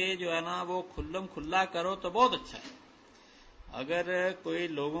صدقے جو ہے نا وہ کھلم کھلا کرو تو بہت اچھا ہے۔ اگر کوئی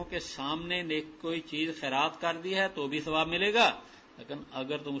لوگوں کے سامنے نیک کوئی چیز خیرات کر دی ہے تو بھی ثواب ملے گا، لیکن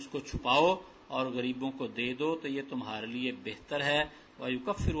اگر تم اس کو چھپاؤ اور غریبوں کو دے دو تو یہ تمہارے لیے بہتر ہے۔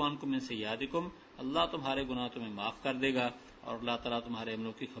 وَيُكَفِّرُ عَنْكُم مِّن سَيِّئَاتِكُمْ، اللہ تمہارے گناہ تمہیں معاف کر دے گا، اور اللہ تعالیٰ تمہارے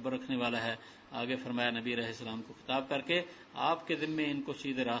عملوں کی خبر رکھنے والا ہے۔ آگے فرمایا نبی علیہ السلام کو خطاب کر کے آپ کے ذمے ان کو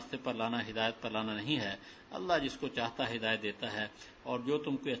سیدھے راستے پر لانا، ہدایت پر لانا نہیں ہے، اللہ جس کو چاہتا ہے ہدایت دیتا ہے، اور جو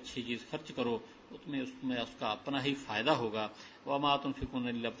تم کوئی اچھی چیز خرچ کرو اس میں اس کا اپنا ہی فائدہ ہوگا۔ وَمَا تُنْفِقُونَ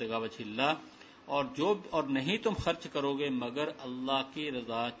إِلَّا ابْتِغَاءَ وَجْهِ اللَّهِ، اور نہیں تم خرچ کرو گے مگر اللہ کی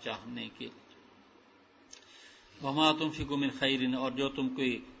رضا چاہنے کے لیے۔ وَمَا تُنْفِقُوا مِنْ خَيْرٍ، اور جو تم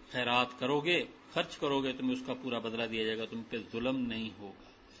کوئی خیرات کرو گے، خرچ کرو گے، تمہیں اس کا پورا بدلہ دیا جائے گا، تم پہ ظلم نہیں ہوگا۔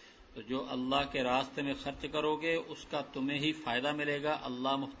 تو جو اللہ کے راستے میں خرچ کرو گے اس کا تمہیں ہی فائدہ ملے گا،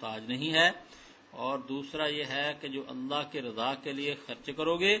 اللہ محتاج نہیں ہے۔ اور دوسرا یہ ہے کہ جو اللہ کی رضا کے لیے خرچ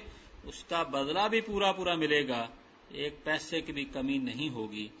کرو گے اس کا بدلہ بھی پورا پورا ملے گا، ایک پیسے کی بھی کمی نہیں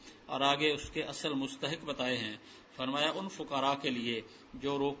ہوگی۔ اور آگے اس کے اصل مستحق بتائے ہیں، فرمایا ان فقراء کے لیے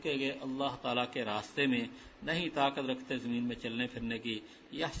جو روکے گئے اللہ تعالیٰ کے راستے میں، نہیں طاقت رکھتے زمین میں چلنے پھرنے کی،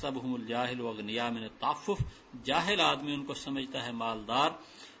 یحسبہم الجاہل اغنیاء من التعفف، جاہل آدمی ان کو سمجھتا ہے مالدار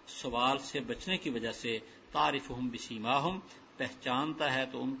سوال سے بچنے کی وجہ سے، تعرفہم بسیماہم، پہچانتا ہے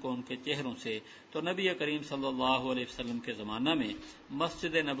تو ان کو ان کے چہروں سے۔ تو نبی کریم صلی اللہ علیہ وسلم کے زمانہ میں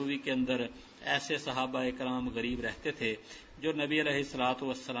مسجد نبوی کے اندر ایسے صحابہ کرام غریب رہتے تھے جو نبی علیہ الصلوۃ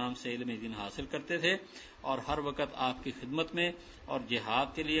والسلام سے علم دین حاصل کرتے تھے، اور ہر وقت آپ کی خدمت میں، اور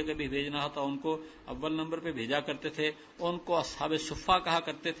جہاد کے لیے کبھی بھیجنا ہوتا ان کو اول نمبر پہ بھیجا کرتے تھے، ان کو اصحاب صفہ کہا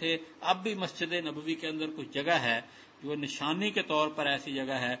کرتے تھے۔ اب بھی مسجد نبوی کے اندر کچھ جگہ ہے جو نشانی کے طور پر ایسی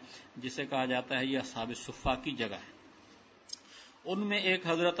جگہ ہے جسے کہا جاتا ہے یہ اصحاب صفہ کی جگہ ہے۔ ان میں ایک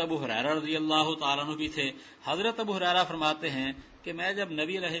حضرت ابو ہریرہ رضی اللہ تعالیٰ عنہ بھی تھے۔ حضرت ابو ہریرہ فرماتے ہیں کہ میں جب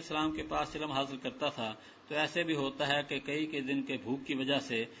نبی علیہ السلام کے پاس علم حاصل کرتا تھا تو ایسے بھی ہوتا ہے کہ کئی دن کے بھوک کی وجہ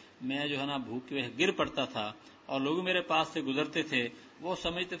سے میں جو ہے نا بھوک کی وجہ گر پڑتا تھا، اور لوگ میرے پاس سے گزرتے تھے، وہ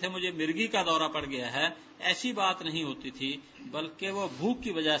سمجھتے تھے مجھے مرگی کا دورہ پڑ گیا ہے۔ ایسی بات نہیں ہوتی تھی، بلکہ وہ بھوک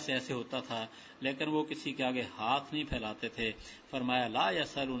کی وجہ سے ایسے ہوتا تھا، لیکن وہ کسی کے آگے ہاتھ نہیں پھیلاتے تھے۔ فرمایا لا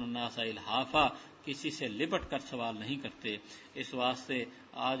یسألون الناس الحافا، کسی سے لپٹ کر سوال نہیں کرتے۔ اس واسطے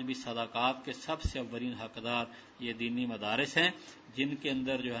آج بھی صدقات کے سب سے اولین حقدار یہ دینی مدارس ہیں، جن کے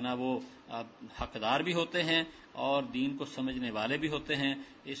اندر جو ہے نا وہ حقدار بھی ہوتے ہیں اور دین کو سمجھنے والے بھی ہوتے ہیں.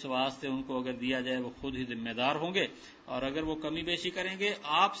 اس واسطے ان کو اگر دیا جائے وہ خود ہی ذمہ دار ہوں گے، اور اگر وہ کمی بیشی کریں گے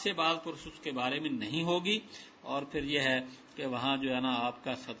آپ سے بعض پرسس کے بارے میں نہیں ہوگی، اور پھر یہ ہے کہ وہاں جو ہے نا آپ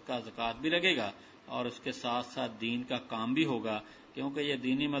کا صدقہ زکوٰۃ بھی لگے گا اور اس کے ساتھ ساتھ دین کا کام بھی ہوگا، کیونکہ یہ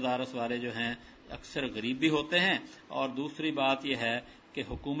دینی مدارس والے جو ہیں اکثر غریب بھی ہوتے ہیں. اور دوسری بات یہ ہے کہ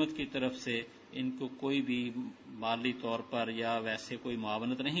حکومت کی طرف سے ان کو کوئی بھی مالی طور پر یا ویسے کوئی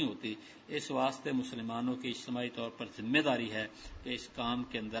معاونت نہیں ہوتی. اس واسطے مسلمانوں کی اجتماعی طور پر ذمہ داری ہے کہ اس کام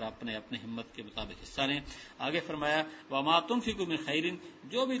کے اندر اپنے ہمت کے مطابق حصہ لیں. آگے فرمایا وما تنفقوا من خیر،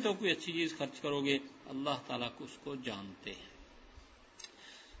 جو بھی تو کوئی اچھی چیز خرچ کرو گے اللہ تعالیٰ کو اس کو جانتے ہیں.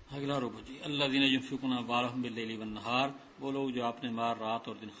 اگلا رکو جی، الذین ينفقون اموالهم باللیل والنہار، وہ لوگ جو اپنے مال رات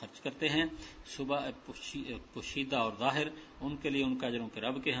اور دن خرچ کرتے ہیں، صبح پوشیدہ اور ظاہر، ان کے لیے ان کا اجر ان کے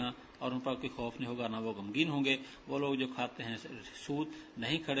رب کے ہاں، اور ان پر کوئی خوف نہیں ہوگا نہ وہ غمگین ہوں گے. وہ لوگ جو کھاتے ہیں سود،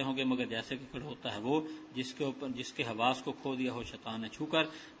 نہیں کھڑے ہوں گے مگر جیسے کہ کھڑا ہوتا ہے وہ جس کے حواس کو کھو دیا ہو شیطان نے چھو کر.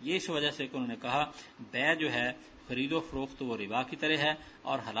 یہ اس وجہ سے کہ انہوں نے کہا بیع جو ہے خرید و فروخت وہ ربا کی طرح ہے،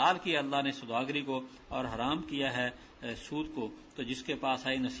 اور حلال کیا اللہ نے سوداگری کو اور حرام کیا ہے سود کو. تو جس کے پاس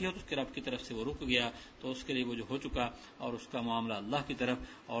آئی نصیحت اس کے رب کی طرف سے وہ رک گیا تو اس کے لیے وہ جو ہو چکا اور اس کا معاملہ اللہ کی طرف.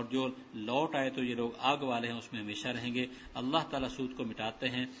 اور جو لوٹ آئے تو یہ لوگ آگ والے ہیں، اس میں ہمیشہ رہیں گے. اللہ تعالیٰ سود کو مٹاتے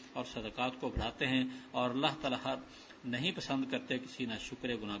ہیں اور صدقات کو بڑھاتے ہیں، اور اللہ تعالیٰ نہیں پسند کرتے کسی نہ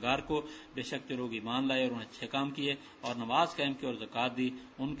شکر گناہگار کو. بے شک جو لوگ ایمان لائے اور انہیں اچھے کام کیے اور نماز قائم کی اور زکوٰۃ دی،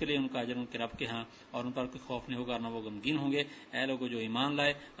 ان کے لیے ان کا اجر ان کے رب کے ہاں، اور ان پر کوئی خوف نہیں ہوگا نہ وہ غمگین ہوں گے. اے لوگوں جو ایمان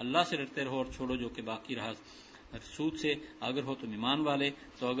لائے، اللہ سے ڈرتے رہو اور چھوڑو جو کہ باقی رہا سود سے، اگر ہو تم ایمان والے.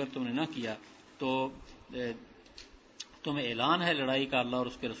 تو اگر تم نے نہ کیا تو تمہیں اعلان ہے لڑائی کا اللہ اور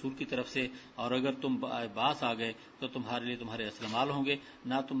اس کے رسول کی طرف سے، اور اگر تم باز آ گئے تو تمہارے لیے تمہارے اصل مال ہوں گے.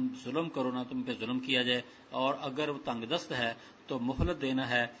 نہ تم ظلم کرو، نہ تم پہ ظلم کیا جائے، اور اگر وہ تنگ دست ہے تو مہلت دینا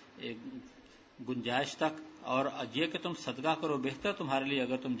ہے گنجائش تک. اور یہ کہ تم صدقہ کرو بہتر تمہارے لیے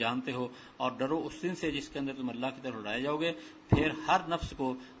اگر تم جانتے ہو، اور ڈرو اس دن سے جس کے اندر تم اللہ کی طرف لڑائے جاؤ گے. پھر ہر نفس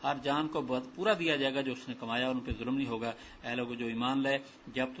کو، ہر جان کو پورا دیا جائے گا جو اس نے کمایا، اور ان پہ ظلم نہیں ہوگا. اے لوگوں جو ایمان لائے،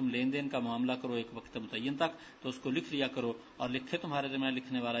 جب تم لین دین کا معاملہ کرو ایک وقت متعین تک تو اس کو لکھ لیا کرو، اور لکھے تمہارے ذمہ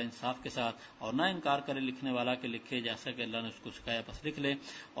لکھنے والا انصاف کے ساتھ، اور نہ انکار کرے لکھنے والا کہ لکھے جیسا کہ اللہ نے اس کو سکھایا بس لکھ لے.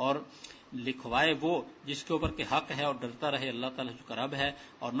 اور لکھوائے وہ جس کے اوپر کہ حق ہے، اور ڈرتا رہے اللہ تعالیٰ جو رب ہے،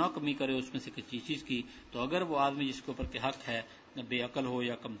 اور نہ کمی کرے اس میں سے کسی چیز کی. تو اگر وہ آدمی جس کے اوپر کہ حق ہے بے عقل ہو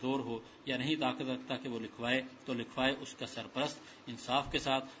یا کمزور ہو یا نہیں طاقت رکھتا کہ وہ لکھوائے، تو لکھوائے اس کا سرپرست انصاف کے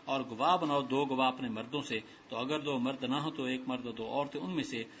ساتھ. اور گواہ بناؤ 2 گواہ اپنے مردوں سے، تو اگر 2 مرد نہ ہو تو 1 مرد اور 2 عورتیں ان میں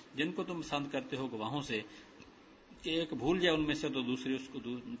سے جن کو تم پسند کرتے ہو گواہوں سے، کہ ایک بھول جائے ان میں سے تو دوسری اس کو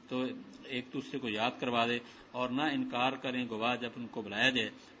تو ایک دوسرے کو یاد کروا دے. اور نہ انکار کریں گواہ جب ان کو بلایا جائے،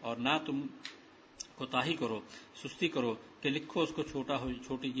 اور نہ تم کوتاہی کرو، سستی کرو کہ لکھو اس کو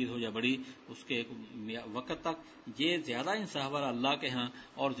چھوٹی چیز ہو یا بڑی، اس کے ایک وقت تک. یہ زیادہ انصاف والا اللہ کے ہاں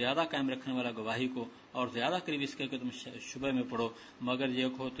اور زیادہ قائم رکھنے والا گواہی کو، اور زیادہ قریب اس کے کہ تم شبہ میں پڑو. مگر یہ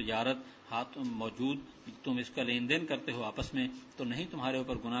ہو تجارت ہاتھ موجود، تم اس کا لین دین کرتے ہو آپس میں، تو نہیں تمہارے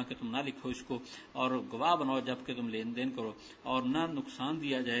اوپر گناہ کہ تم نہ لکھو اس کو. اور گواہ بناؤ جب کہ تم لین دین کرو، اور نہ نقصان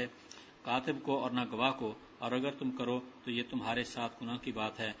دیا جائے کاتب کو اور نہ گواہ کو، اور اگر تم کرو تو یہ تمہارے ساتھ گناہ کی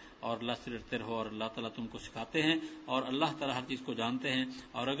بات ہے. اور اللہ سے ڈرتے رہو، اور اللہ تعالیٰ تم کو سکھاتے ہیں، اور اللہ تعالیٰ ہر چیز کو جانتے ہیں.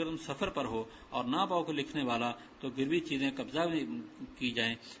 اور اگر تم سفر پر ہو اور نہ پاؤ کو لکھنے والا تو گروی چیزیں قبضہ کی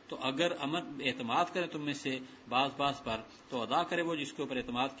جائیں، تو اگر اعتماد کرے تم میں سے بعض پر تو ادا کرے وہ جس کے اوپر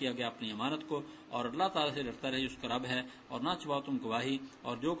اعتماد کیا گیا اپنی امانت کو. اور اللہ تعالیٰ سے ڈرتا رہے جس کا رب ہے، اور نہ چھپاؤ تم گواہی،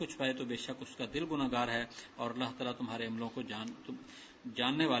 اور جو کچھ پائے تو بے شک اس کا دل گناہگار ہے. اور اللہ تعالیٰ تمہارے عملوں کو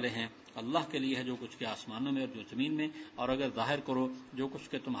جاننے والے ہیں. اللہ کے لیے ہے جو کچھ کے آسمانوں میں اور جو زمین میں. اور اگر ظاہر کرو جو کچھ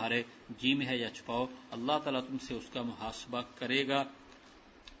کے تمہارے جی میں ہے یا چھپاؤ، اللہ تعالیٰ تم سے اس کا محاسبہ کرے گا،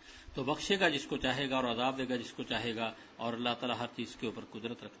 تو بخشے گا جس کو چاہے گا اور عذاب دے گا جس کو چاہے گا. اور اللہ تعالیٰ ہر چیز کے اوپر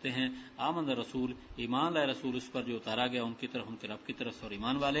قدرت رکھتے ہیں. آمن رسول، ایمان لائے رسول اس پر جو اتارا گیا ان کی طرف، ان کے رب کی طرف سے. اور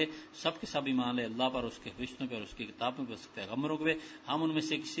ایمان والے سب کے سب ایمان لائے اللہ پر، اس کے فرشتوں پر، اس کی کتابوں پر، اس کے پیغمبروں پہ. ہم ان میں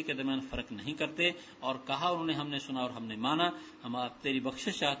سے کسی کے درمیان فرق نہیں کرتے. اور کہا انہوں نے ہم نے سنا اور ہم نے مانا، ہم تیری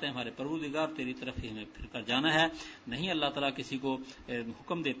بخشش چاہتے ہیں ہمارے پروردگار، تیری طرف ہی ہمیں پھر کر جانا ہے. نہیں اللہ تعالیٰ کسی کو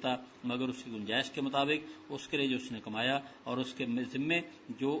حکم دیتا مگر اس کی گنجائش کے مطابق، اس کے لیے جو اس نے کمایا، اور اس کے ذمے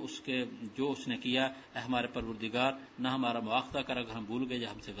جو اس نے کیا. اے ہمارے پروردگار، نہ ہمارا مواخذہ کر اگر ہم بھول گئے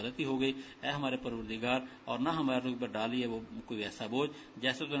یا ہم سے غلطی ہو گئی. اے ہمارے پروردگار، اور نہ ہمارے اوپر ڈالی ہے وہ کوئی ایسا بوجھ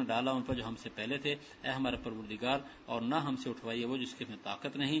جیسے تو نے ڈالا ان پر جو ہم سے پہلے تھے. اے ہمارے پروردگار، اور نہ ہم سے اٹھوائیے وہ جس کے میں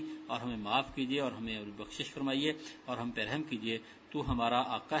طاقت نہیں، اور ہمیں معاف کیجیے اور ہمیں بخشش فرمائیے اور ہم پہ رحم کیجیے. تو ہمارا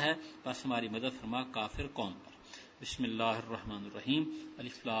آقا ہے، بس ہماری مدد فرما کافر قوم پر. بسم اللہ الرحمن الرحیم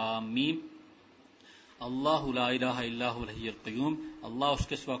الف لام میم اللہ لا الہ الا هو الحی القیوم اللہ اس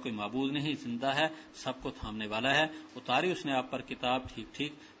کے سوا کوئی معبود نہیں، زندہ ہے، سب کو تھامنے والا ہے۔ اتاری اس نے آپ پر کتاب ٹھیک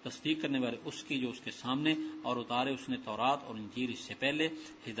ٹھیک تصدیق کرنے والے اس کی جو اس کے سامنے، اور اتارے اس نے تورات اور انجیل اس سے پہلے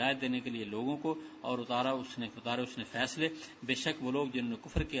ہدایت دینے کے لیے لوگوں کو، اور اتارے اس نے فیصلے۔ بے شک وہ لوگ جنہوں نے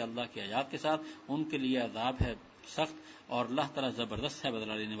کفر کیا اللہ کی آیات کے ساتھ، ان کے لیے عذاب ہے سخت، اور اللہ تعالیٰ زبردست ہے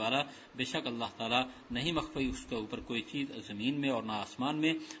بدلہ لینے والا۔ بے شک اللہ تعالیٰ نہیں مخفی اس کے اوپر کوئی چیز زمین میں اور نہ آسمان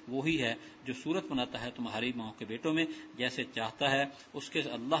میں، وہی ہے جو صورت بناتا ہے تمہاری ماؤں کے بیٹوں میں جیسے چاہتا ہے،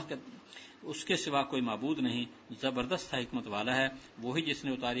 اس کے سوا کوئی معبود نہیں، زبردست حکمت والا ہے۔ وہی جس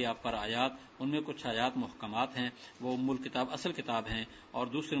نے اتاری آپ پر آیات، ان میں کچھ آیات محکمات ہیں، وہ ام الکتاب اصل کتاب ہیں، اور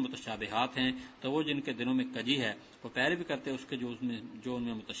دوسرے متشابہات ہیں، تو وہ جن کے دلوں میں کجی ہے وہ پیروی کرتے اس کے جو ان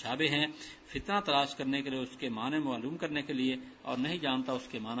میں متشابہ ہیں، فتنہ تلاش کرنے کے لیے، اس کے معنی معلوم کرنے کے لیے، اور نہیں جانتا اس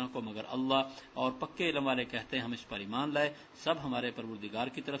کے معنی کو مگر اللہ، اور پکے علم والے کہتے ہیں ہم اس پر ایمان لائے، سب ہمارے پروردگار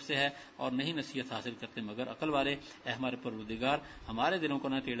کی طرف سے ہے، اور نہیں نصیحت حاصل کرتے مگر عقل والے۔ اے ہمارے پروردگار، ہمارے دلوں کو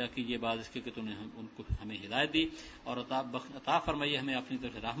نہ ٹیڑھا کیجیے بعد اس کے کہ تم نے ان کو ہمیں ہدایت دی، اور عطا فرمائیے ہمیں اپنی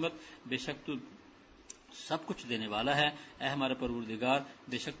طرف سے رحمت، بے شک تو سب کچھ دینے والا ہے۔ اے ہمارے پروردگار،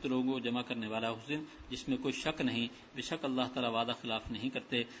 بے شک تو لوگوں کو جمع کرنے والا ہے اس دن جس میں کوئی شک نہیں، بے شک اللہ تعالیٰ وعدہ خلاف نہیں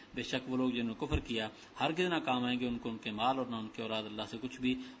کرتے۔ بے شک وہ لوگ جنہوں نے کفر کیا ہرگز نہ کام آئیں گے ان کو ان کے مال اور نہ ان کے اولاد اللہ سے کچھ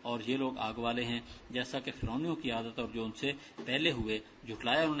بھی، اور یہ لوگ آگ والے ہیں جیسا کہ فرعونیوں کی عادت اور جو ان سے پہلے ہوئے،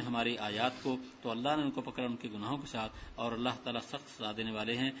 جھٹلایا انہوں نے ہماری آیات کو تو اللہ نے ان کو پکڑا ان کے گناہوں کے ساتھ، اور اللہ تعالیٰ سخت سزا دینے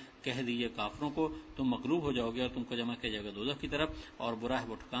والے ہیں۔ کہہ دیجیے کافروں کو تم مغلوب ہو جاؤ گے اور تم کو جمع کیا جائے گا دوزخ کی طرف، اور برا ہے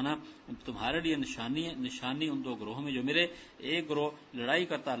وہ ٹھکانہ۔ تمہارے لیے نشانی ان دو گروہوں میں جو ملے، ایک گروہ لڑائی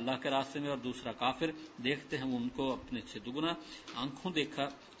کرتا اللہ کے راستے میں اور دوسرا کافر، دیکھتے ہیں ان کو اپنے سے دگنا آنکھوں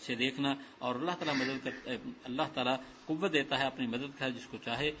سے دیکھنا، اور اللہ تعالیٰ قوت دیتا ہے اپنی مدد کا جس کو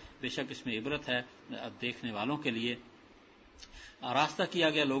چاہے، بے شک اس میں عبرت ہے دیکھنے والوں کے لیے۔ راستہ کیا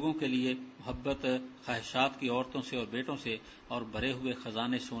گیا لوگوں کے لیے محبت خواہشات کی عورتوں سے اور بیٹوں سے، اور بھرے ہوئے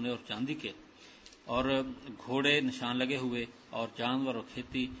خزانے سونے اور چاندی کے، اور گھوڑے نشان لگے ہوئے، اور جانور اور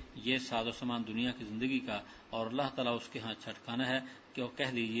کھیتی، یہ ساز و سامان دنیا کی زندگی کا، اور اللہ تعالیٰ اس کے ہاں اچھا ٹھکانہ ہے۔ کہ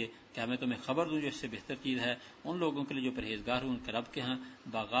کہہ دیجیے کیا میں تمہیں خبر دوں جو اس سے بہتر چیز ہے ان لوگوں کے لیے جو پرہیزگار ہوں ان کے رب کے ہاں،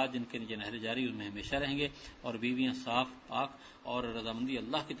 باغات جن کے نیچے نہریں جاری ان میں ہمیشہ رہیں گے، اور بیویاں صاف پاک، اور رضامندی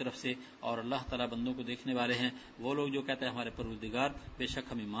اللہ کی طرف سے، اور اللہ تعالیٰ بندوں کو دیکھنے والے ہیں۔ وہ لوگ جو کہتے ہیں ہمارے پروردگار، بے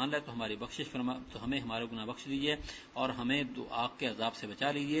شک ہم ایمان لائے تو ہماری بخشش فرما، تو ہمیں ہمارے گناہ بخش دیجیے، اور ہمیں آگ کے عذاب سے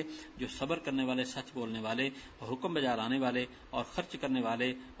بچا لیجیے۔ جو صبر کرنے والے، سچ بولنے والے، اور حکم بجا لانے والے، اور خرچ کرنے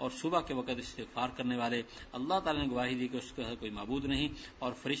والے، اور صبح کے وقت استغفار کرنے والے، اللہ تعالیٰ نے گواہی دی کہ اس کا کوئی معبود نہیں،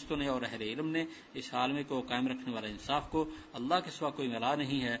 اور فرشتوں نے اور اہل علم نے اس عالم کو قائم رکھنے والا انصاف کو، اللہ کے سوا کوئی ملا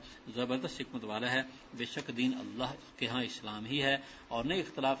نہیں ہے، زبردست حکمت والا ہے۔ بے شک دین اللہ کے ہاں اسلام ہی ہے، اور نہیں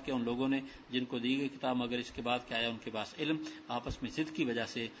اختلاف کیا ان لوگوں نے جن کو دی گئی کتاب مگر اس کے بعد کہ آیا ان کے پاس علم، آپس میں ضد کی وجہ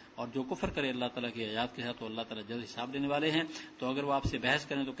سے، اور جو کفر کرے اللہ تعالیٰ کی آیات کے ساتھ تو اللہ تعالیٰ جلد حساب لینے والے ہیں۔ تو اگر وہ آپ سے بحث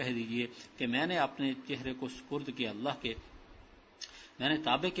کریں تو کہہ دیجئے کہ میں نے اپنے چہرے کو سپرد کیا اللہ کے، میں نے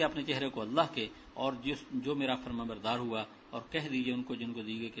تابع کیا اپنے چہرے کو اللہ کے، اور جو میرا فرما بردار ہوا، اور کہہ دیجئے ان کو جن کو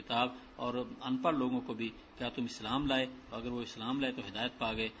دی گئی کتاب اور ان پڑھ لوگوں کو بھی، کیا تم اسلام لائے؟ اگر وہ اسلام لائے تو ہدایت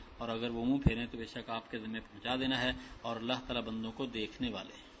پا گئے، اور اگر وہ منہ پھیریں تو بے شک آپ کے ذمہ پہنچا دینا ہے، اور اللہ تعالیٰ بندوں کو دیکھنے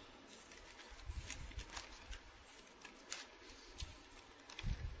والے ہیں۔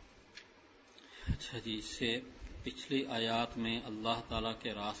 اچھا جی، اس سے پچھلی آیات میں اللہ تعالیٰ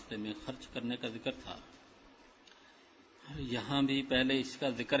کے راستے میں خرچ کرنے کا ذکر تھا، یہاں بھی پہلے اس کا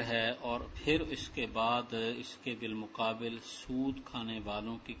ذکر ہے، اور پھر اس کے بعد اس کے بالمقابل سود کھانے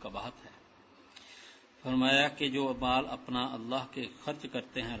والوں کی قباحت ہے۔ فرمایا کہ جو مال اپنا اللہ کے خرچ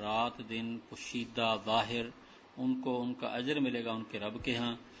کرتے ہیں رات دن پوشیدہ ظاہر، ان کو ان کا اجر ملے گا ان کے رب کے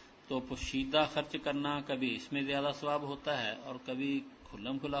ہاں۔ تو پوشیدہ خرچ کرنا کبھی اس میں زیادہ ثواب ہوتا ہے، اور کبھی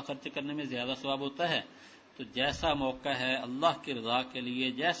کھلم کھلا خرچ کرنے میں زیادہ ثواب ہوتا ہے۔ تو جیسا موقع ہے اللہ کی رضا کے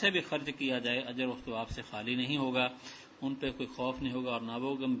لیے جیسے بھی خرچ کیا جائے اجر و ثواب سے خالی نہیں ہوگا، ان پہ کوئی خوف نہیں ہوگا اور نہ وہ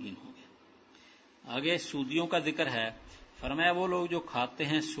غمگین ہوں گے۔ آگے سودیوں کا ذکر ہے، فرمایا وہ لوگ جو کھاتے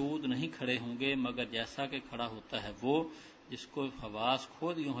ہیں سود نہیں کھڑے ہوں گے مگر جیسا کہ کھڑا ہوتا ہے وہ جس کو حواس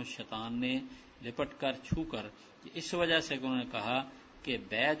کھو دیے ہوں شیطان نے لپٹ کر چھو کر۔ اس وجہ سے انہوں نے کہا کہ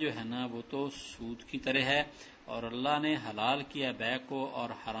بے جو ہے نا وہ تو سود کی طرح ہے، اور اللہ نے حلال کیا بے کو اور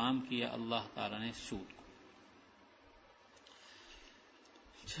حرام کیا اللہ تعالیٰ نے سود کو۔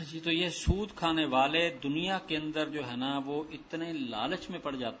 اچھا جی، تو یہ سود کھانے والے دنیا کے اندر جو ہے نا وہ اتنے لالچ میں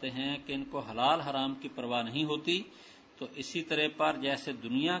پڑ جاتے ہیں کہ ان کو حلال حرام کی پرواہ نہیں ہوتی۔ تو اسی طرح پر جیسے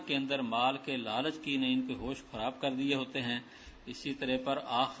دنیا کے اندر مال کے لالچ کی نے ان کے ہوش خراب کر دیے ہوتے ہیں، اسی طرح پر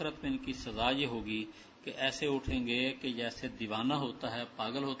آخرت میں ان کی سزا یہ ہوگی کہ ایسے اٹھیں گے کہ جیسے دیوانہ ہوتا ہے،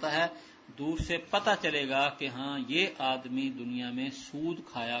 پاگل ہوتا ہے، دور سے پتہ چلے گا کہ ہاں یہ آدمی دنیا میں سود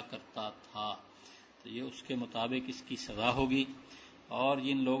کھایا کرتا تھا، تو یہ اس کے مطابق اس کی سزا ہوگی۔ اور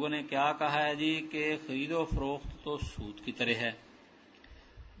جن لوگوں نے کیا کہا ہے جی کہ خرید و فروخت تو سود کی طرح ہے،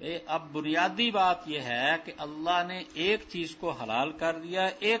 اب بنیادی بات یہ ہے کہ اللہ نے ایک چیز کو حلال کر دیا،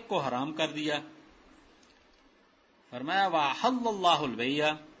 ایک کو حرام کر دیا۔ فرمایا وَأَحَلَّ اللَّهُ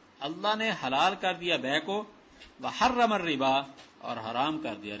الْبَيْعَ، اللہ نے حلال کر دیا بے کو، وَحَرَّمَ الرِّبَا، اور حرام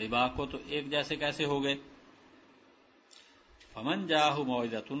کر دیا ربا کو، تو ایک جیسے کیسے ہو گئے؟ فَمَنْ جَاءَهُ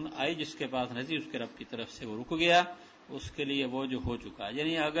مَوْعِظَةٌ، آئی جس کے پاس نصیحت اس کے رب کی طرف سے وہ رک گیا، اس کے لیے وہ جو ہو چکا ہے۔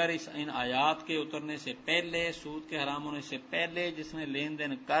 یعنی اگر ان آیات کے اترنے سے پہلے، سود کے حرام ہونے سے پہلے جس نے لین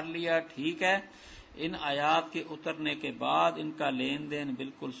دین کر لیا ٹھیک ہے، ان آیات کے اترنے کے بعد ان کا لین دین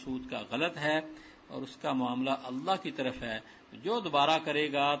بالکل سود کا غلط ہے اور اس کا معاملہ اللہ کی طرف ہے، جو دوبارہ کرے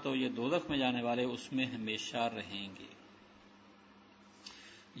گا تو یہ دوزخ میں جانے والے اس میں ہمیشہ رہیں گے۔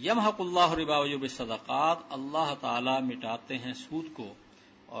 یمحق اللہ الربا ویربی الصدقات، اللہ تعالی مٹاتے ہیں سود کو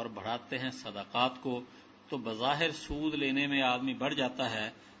اور بڑھاتے ہیں صدقات کو۔ تو بظاہر سود لینے میں آدمی بڑھ جاتا ہے،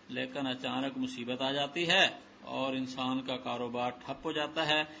 لیکن اچانک مصیبت آ جاتی ہے اور انسان کا کاروبار ٹھپ ہو جاتا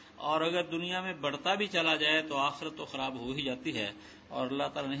ہے، اور اگر دنیا میں بڑھتا بھی چلا جائے تو آخرت تو خراب ہو ہی جاتی ہے، اور اللہ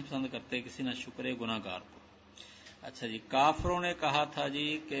تعالیٰ نہیں پسند کرتے کسی نہ شکر گناہ گار کو۔ اچھا جی، کافروں نے کہا تھا جی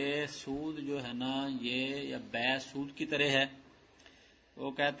کہ سود جو ہے نا یہ یا بیع سود کی طرح ہے۔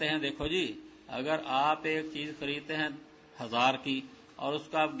 وہ کہتے ہیں دیکھو جی، اگر آپ ایک چیز خریدتے ہیں 1000 کی اور اس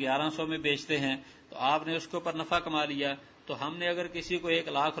کو آپ 1100 میں بیچتے ہیں تو آپ نے اس کے اوپر نفع کما لیا، تو ہم نے اگر کسی کو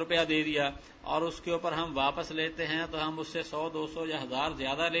 1,00,000 روپیہ دے دیا اور اس کے اوپر ہم واپس لیتے ہیں تو ہم اس سے 100 200 یا 1000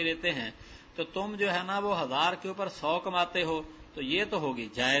 زیادہ لے لیتے ہیں، تو تم جو ہے نا وہ 1000 کے اوپر 100 کماتے ہو، تو یہ تو ہوگی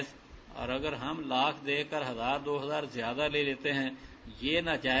جائز، اور اگر ہم 1,00,000 دے کر 1000 2000 زیادہ لے لیتے ہیں یہ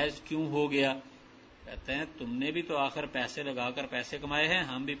ناجائز کیوں ہو گیا؟ کہتے ہیں تم نے بھی تو آخر پیسے لگا کر پیسے کمائے ہیں،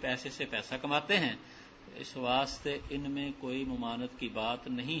 ہم بھی پیسے سے پیسہ کماتے ہیں، اس واسطے ان میں کوئی ممانعت کی بات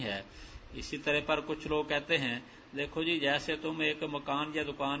نہیں ہے۔ اسی طرح پر کچھ لوگ کہتے ہیں دیکھو جی، جیسے تم ایک مکان یا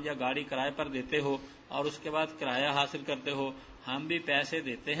دکان یا گاڑی کرائے پر دیتے ہو اور اس کے بعد کرایہ حاصل کرتے ہو، ہم بھی پیسے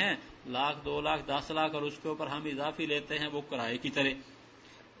دیتے ہیں 1,00,000 2,00,000 10,00,000 اور اس کے اوپر ہم اضافی لیتے ہیں وہ کرائے کی طرح۔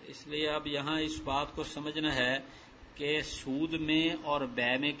 اس لیے اب یہاں اس بات کو سمجھنا ہے کہ سود میں اور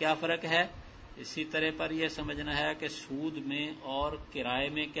بیع میں کیا فرق ہے، اسی طرح پر یہ سمجھنا ہے کہ سود میں اور کرائے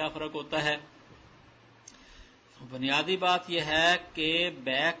میں کیا فرق ہوتا ہے۔ بنیادی بات یہ ہے کہ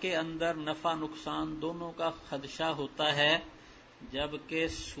بیع کے اندر نفع نقصان دونوں کا خدشہ ہوتا ہے، جبکہ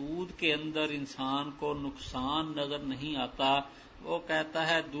سود کے اندر انسان کو نقصان نظر نہیں آتا، وہ کہتا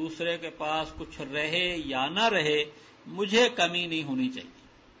ہے دوسرے کے پاس کچھ رہے یا نہ رہے مجھے کمی نہیں ہونی چاہیے۔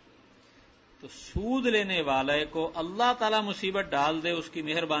 تو سود لینے والے کو اللہ تعالی مصیبت ڈال دے، اس کی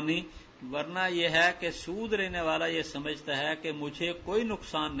مہربانی، ورنہ یہ ہے کہ سود لینے والا یہ سمجھتا ہے کہ مجھے کوئی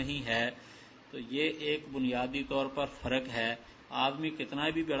نقصان نہیں ہے۔ تو یہ ایک بنیادی طور پر فرق ہے۔ آدمی کتنا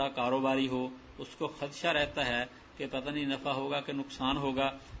بھی بڑا کاروباری ہو اس کو خدشہ رہتا ہے کہ پتہ نہیں نفع ہوگا کہ نقصان ہوگا،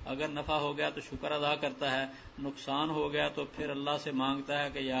 اگر نفع ہو گیا تو شکر ادا کرتا ہے، نقصان ہو گیا تو پھر اللہ سے مانگتا ہے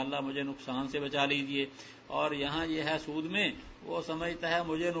کہ یا اللہ مجھے نقصان سے بچا لیجئے۔ اور یہاں یہ ہے سود میں وہ سمجھتا ہے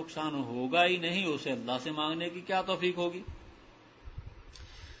مجھے نقصان ہوگا ہی نہیں، اسے اللہ سے مانگنے کی کیا توفیق ہوگی۔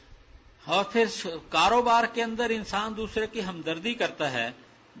 اور پھر کاروبار کے اندر انسان دوسرے کی ہمدردی کرتا ہے،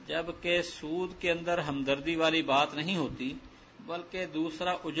 جبکہ سود کے اندر ہمدردی والی بات نہیں ہوتی، بلکہ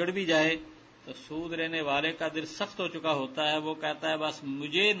دوسرا اجڑ بھی جائے تو سود لینے والے کا دل سخت ہو چکا ہوتا ہے، وہ کہتا ہے بس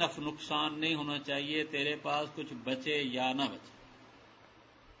مجھے نفع نقصان نہیں ہونا چاہیے، تیرے پاس کچھ بچے یا نہ بچے۔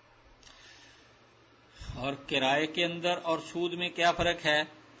 اور کرائے کے اندر اور سود میں کیا فرق ہے؟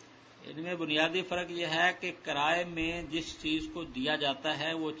 ان میں بنیادی فرق یہ ہے کہ کرائے میں جس چیز کو دیا جاتا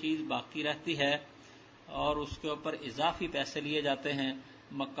ہے وہ چیز باقی رہتی ہے اور اس کے اوپر اضافی پیسے لیے جاتے ہیں۔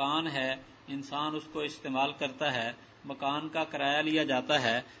 مکان ہے، انسان اس کو استعمال کرتا ہے، مکان کا کرایہ لیا جاتا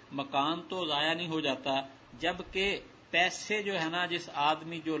ہے، مکان تو ضائع نہیں ہو جاتا، جبکہ پیسے جو ہے نا جس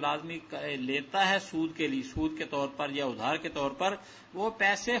آدمی جو لازمی لیتا ہے سود کے لیے، سود کے طور پر یا ادھار کے طور پر، وہ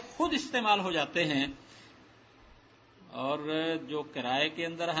پیسے خود استعمال ہو جاتے ہیں۔ اور جو کرائے کے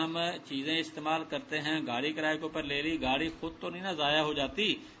اندر ہم چیزیں استعمال کرتے ہیں، گاڑی کرائے کے اوپر لے لی، گاڑی خود تو نہیں نا ضائع ہو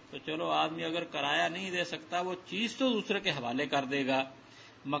جاتی، تو چلو آدمی اگر کرایہ نہیں دے سکتا وہ چیز تو دوسرے کے حوالے کر دے گا۔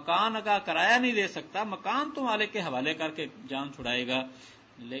 مکان کا کرایہ نہیں دے سکتا، مکان تو مالک کے حوالے کر کے جان چھڑائے گا۔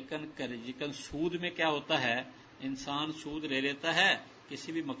 لیکن سود میں کیا ہوتا ہے، انسان سود لے لیتا ہے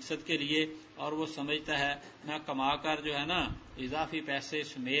کسی بھی مقصد کے لیے اور وہ سمجھتا ہے میں کما کر جو ہے نا اضافی پیسے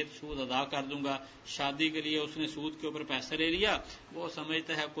سمیت سود ادا کر دوں گا۔ شادی کے لیے اس نے سود کے اوپر پیسہ لے لیا، وہ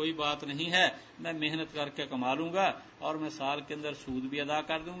سمجھتا ہے کوئی بات نہیں ہے، میں محنت کر کے کما لوں گا اور میں سال کے اندر سود بھی ادا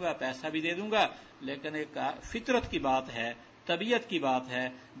کر دوں گا، پیسہ بھی دے دوں گا۔ لیکن ایک فطرت کی بات ہے طبیعت کی بات ہے.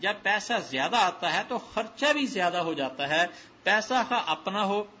 جب پیسہ زیادہ آتا ہے تو خرچہ بھی زیادہ ہو جاتا ہے. پیسہ کا اپنا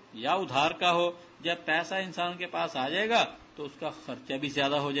ہو یا ادھار کا ہو، جب پیسہ انسان کے پاس آ جائے گا تو اس کا خرچہ بھی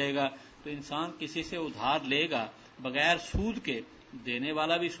زیادہ ہو جائے گا. تو انسان کسی سے ادھار لے گا بغیر سود کے، دینے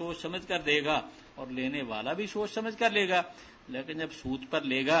والا بھی سوچ سمجھ کر دے گا اور لینے والا بھی سوچ سمجھ کر لے گا. لیکن جب سود پر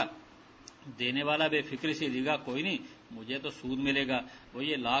لے گا، دینے والا بے فکری سے لے گا، کوئی نہیں مجھے تو سود ملے گا. وہ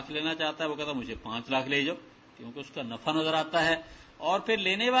یہ 1,00,000 لینا چاہتا ہے، وہ کہتا مجھے 5,00,000 لے جاؤ، کیونکہ اس کا نفع نظر آتا ہے. اور پھر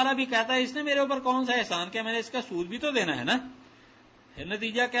لینے والا بھی کہتا ہے اس نے میرے اوپر کون سا احسان کیا، میں نے اس کا سود بھی تو دینا ہے نا. پھر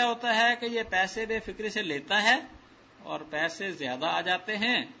نتیجہ کیا ہوتا ہے کہ یہ پیسے بے فکری سے لیتا ہے اور پیسے زیادہ آ جاتے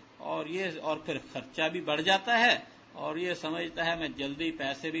ہیں اور پھر خرچہ بھی بڑھ جاتا ہے اور یہ سمجھتا ہے میں جلدی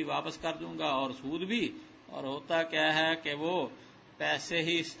پیسے بھی واپس کر دوں گا اور سود بھی. اور ہوتا کیا ہے کہ وہ پیسے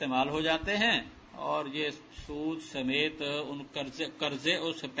ہی استعمال ہو جاتے ہیں اور یہ سود سمیت ان قرضے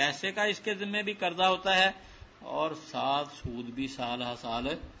اس پیسے کا اس کے ذمہ بھی قرضہ ہوتا ہے اور ساتھ سود بھی سال ہر سال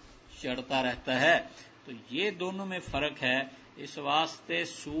چڑھتا رہتا ہے. تو یہ دونوں میں فرق ہے. اس واسطے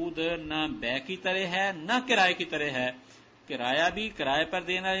سود نہ بے کی طرح ہے نہ کرائے کی طرح ہے. کرایہ بھی، کرائے پر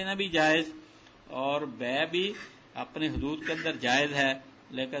دینا لینا بھی جائز اور بے بھی اپنے حدود کے اندر جائز ہے،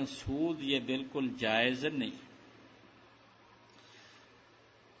 لیکن سود یہ بالکل جائز نہیں.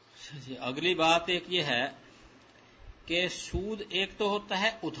 اگلی بات ایک یہ ہے کہ سود ایک تو ہوتا ہے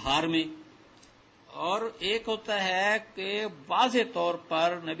ادھار میں اور ایک ہوتا ہے کہ واضح طور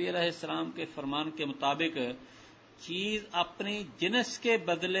پر نبی علیہ السلام کے فرمان کے مطابق چیز اپنی جنس کے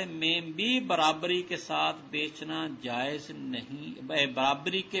بدلے میں بھی برابری کے ساتھ بیچنا جائز نہیں،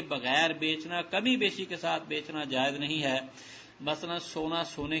 برابری کے بغیر بیچنا، کمی بیشی کے ساتھ بیچنا جائز نہیں ہے. مثلا سونا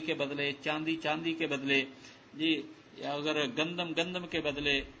سونے کے بدلے، چاندی چاندی کے بدلے، جی اگر گندم کے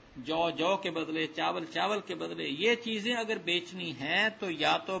بدلے، جو کے بدلے، چاول چاول کے بدلے، یہ چیزیں اگر بیچنی ہیں تو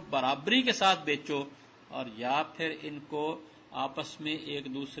یا تو برابری کے ساتھ بیچو اور یا پھر ان کو آپس میں ایک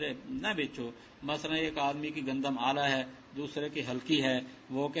دوسرے نہ بیچو. مثلا ایک آدمی کی گندم اعلیٰ ہے، دوسرے کی ہلکی ہے،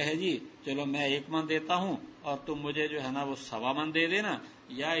 وہ کہے جی چلو میں 1 من دیتا ہوں اور تم مجھے جو ہے نا وہ 1.25 من دے دینا.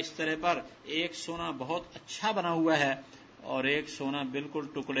 یا اس طرح پر ایک سونا بہت اچھا بنا ہوا ہے اور ایک سونا بالکل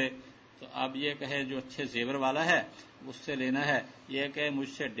ٹکڑے. تو اب یہ کہے جو اچھے زیور والا ہے اس سے لینا ہے، یہ کہے مجھ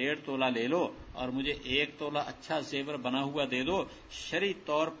سے 1.5 تولہ لے لو اور مجھے 1 تولہ اچھا زیور بنا ہوا دے دو. شرعی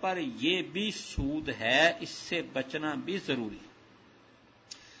طور پر یہ بھی سود ہے، اس سے بچنا بھی ضروری.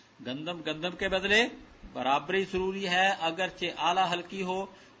 گندم کے بدلے برابری ضروری ہے، اگرچہ اعلیٰ ہلکی ہو.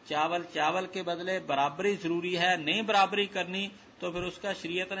 چاول کے بدلے برابری ضروری ہے. نہیں برابری کرنی تو پھر اس کا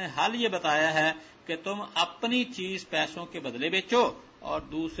شریعت نے حل یہ بتایا ہے کہ تم اپنی چیز پیسوں کے بدلے بیچو اور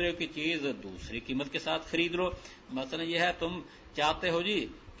دوسرے کی چیز دوسری قیمت کے ساتھ خرید لو. مثلا یہ ہے تم چاہتے ہو جی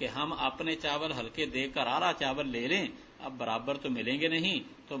کہ ہم اپنے چاول ہلکے دے کر اعلیٰ چاول لے لیں، اب برابر تو ملیں گے نہیں،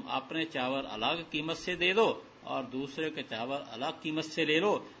 تم اپنے چاول الگ قیمت سے دے دو اور دوسرے کے چاول الگ قیمت سے لے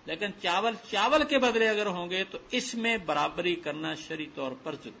لو. لیکن چاول کے بدلے اگر ہوں گے تو اس میں برابری کرنا شرعی طور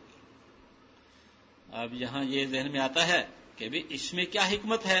پر ضروری. اب یہاں یہ ذہن میں آتا ہے کہ بھی اس میں کیا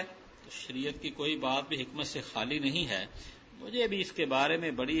حکمت ہے، تو شریعت کی کوئی بات بھی حکمت سے خالی نہیں ہے. مجھے بھی اس کے بارے میں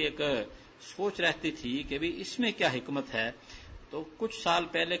بڑی ایک سوچ رہتی تھی کہ بھی اس میں کیا حکمت ہے. تو کچھ سال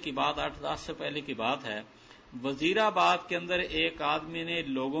پہلے کی بات، 8-10 سے پہلے کی بات ہے، وزیر آباد کے اندر ایک آدمی نے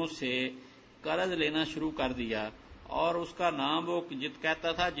لوگوں سے قرض لینا شروع کر دیا اور اس کا نام وہ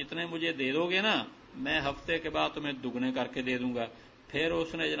کہتا تھا جتنے مجھے دے دو گے نا میں ہفتے کے بعد تمہیں دگنے کر کے دے دوں گا. پھر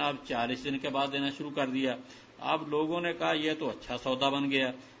اس نے جناب 40 دن کے بعد دینا شروع کر دیا. اب لوگوں نے کہا یہ تو اچھا سودا بن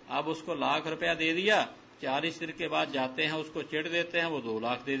گیا. اب اس کو 1,00,000 روپیہ دے دیا، 40 دن کے بعد جاتے ہیں اس کو چٹ دیتے ہیں، وہ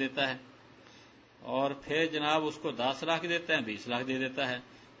 2,00,000 دے دیتا ہے. اور پھر جناب اس کو 10,00,000 دیتے ہیں، 20,00,000 دے دیتا ہے.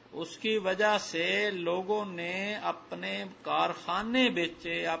 اس کی وجہ سے لوگوں نے اپنے کارخانے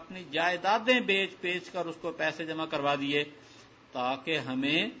بیچے، اپنی جائیدادیں بیچ کر اس کو پیسے جمع کروا دیے تاکہ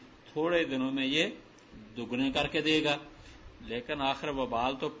ہمیں تھوڑے دنوں میں یہ دگنے کر کے دے گا. لیکن آخر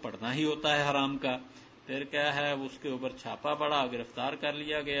وبال تو پڑنا ہی ہوتا ہے حرام کا. پھر کیا ہے اس کے اوپر چھاپا پڑا، گرفتار کر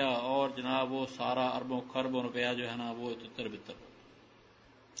لیا گیا اور جناب وہ سارا اربوں خربوں روپیہ جو ہے نا وہ تتر بتر ہو.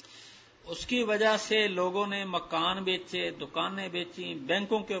 اس کی وجہ سے لوگوں نے مکان بیچے، دکانیں بیچی،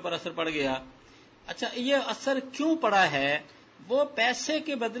 بینکوں کے اوپر اثر پڑ گیا. اچھا یہ اثر کیوں پڑا ہے؟ وہ پیسے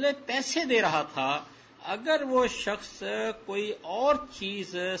کے بدلے پیسے دے رہا تھا. اگر وہ شخص کوئی اور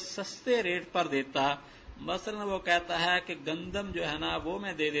چیز سستے ریٹ پر دیتا، مثلا وہ کہتا ہے کہ گندم جو ہے نا وہ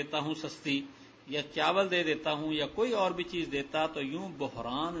میں دے دیتا ہوں سستی، یا چاول دے دیتا ہوں یا کوئی اور بھی چیز دیتا، تو یوں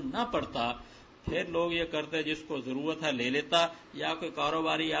بحران نہ پڑتا. پھر لوگ یہ کرتے جس کو ضرورت ہے لے لیتا، یا کوئی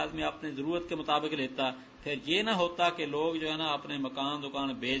کاروباری آدمی اپنی ضرورت کے مطابق لیتا. پھر یہ نہ ہوتا کہ لوگ جو ہے نا اپنے مکان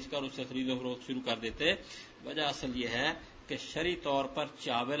دکان بیچ کر اس سے خرید و فروخت شروع کر دیتے. وجہ اصل یہ ہے کہ شرعی طور پر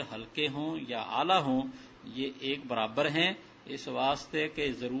چاول ہلکے ہوں یا اعلیٰ ہوں یہ ایک برابر ہیں اس واسطے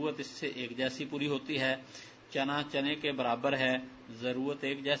کہ ضرورت اس سے ایک جیسی پوری ہوتی ہے، چنا چنے کے برابر ہے، ضرورت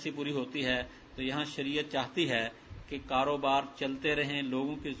ایک جیسی پوری ہوتی ہے. تو یہاں شریعت چاہتی ہے کہ کاروبار چلتے رہیں،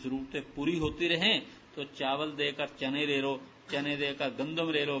 لوگوں کی ضرورتیں پوری ہوتی رہیں. تو چاول دے کر چنے لے لو، چنے دے کر گندم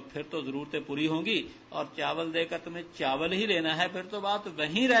لے لو، پھر تو ضرورتیں پوری ہوں گی. اور چاول دے کر تمہیں چاول ہی لینا ہے، پھر تو بات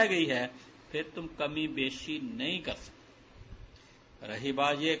وہیں رہ گئی ہے، پھر تم کمی بیشی نہیں کر سکتے. رہی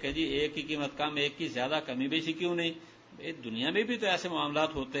بات یہ کہ جی ایک کی قیمت کم، ایک کی زیادہ، کمی بیشی کیوں نہیں؟ دنیا میں بھی تو ایسے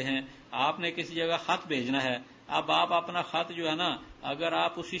معاملات ہوتے ہیں. آپ نے کسی جگہ خط بھیجنا ہے، اب آپ اپنا خط جو ہے نا، اگر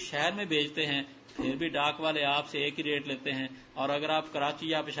آپ اسی شہر میں بھیجتے ہیں پھر بھی ڈاک والے آپ سے ایک ہی ریٹ لیتے ہیں، اور اگر آپ کراچی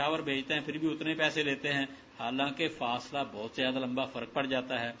یا پشاور بھیجتے ہیں پھر بھی اتنے پیسے لیتے ہیں، حالانکہ فاصلہ بہت زیادہ لمبا فرق پڑ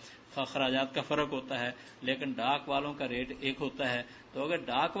جاتا ہے، اخراجات کا فرق ہوتا ہے، لیکن ڈاک والوں کا ریٹ ایک ہوتا ہے. تو اگر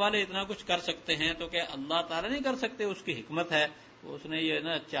ڈاک والے اتنا کچھ کر سکتے ہیں تو کیا اللہ تعالیٰ نہیں کر سکتے؟ اس کی حکمت ہے. اس نے یہ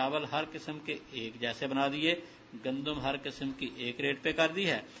نا چاول ہر قسم کے ایک جیسے بنا دیے، گندم ہر قسم کی ایک ریٹ پہ کر دی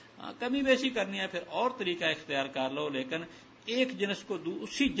ہے. کمی بیشی کرنی ہے پھر اور طریقہ اختیار کر لو، لیکن ایک جنس کو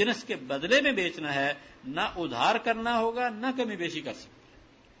اسی جنس کے بدلے میں بیچنا ہے، نہ ادھار کرنا ہوگا نہ کمی بیشی کر سکتے.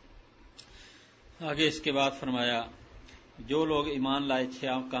 آگے اس کے بعد فرمایا جو لوگ ایمان لائے، اچھے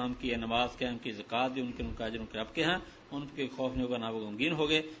کام کیے، نماز قائم کی، زکات دی، ان کے اجر ان کے رب کے ہیں، ان کے خوف نہیں ہوگا نہ وہ غمگین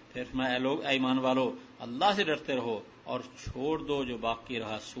ہوگے. پھر فرمایا اے لوگ، اے ایمان والو، اللہ سے ڈرتے رہو اور چھوڑ دو جو باقی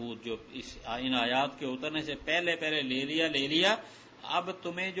رہا سود، جو ان آیات کے اترنے سے پہلے لے لیا. اب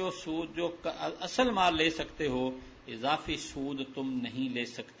تمہیں جو سود، جو اصل مال لے سکتے ہو، اضافی سود تم نہیں لے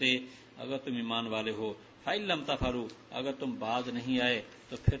سکتے اگر تم ایمان والے ہو. فَإِن لَمْ تَفْعَلُوا، اگر تم باز نہیں آئے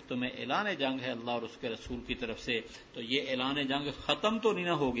تو پھر تمہیں اعلان جنگ ہے اللہ اور اس کے رسول کی طرف سے. تو یہ اعلان جنگ ختم تو نہیں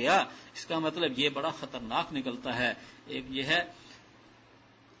نہ ہو گیا، اس کا مطلب یہ بڑا خطرناک نکلتا ہے. ایک یہ ہے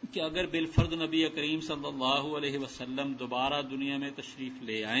کہ اگر بالفرض نبی کریم صلی اللہ علیہ وسلم دوبارہ دنیا میں تشریف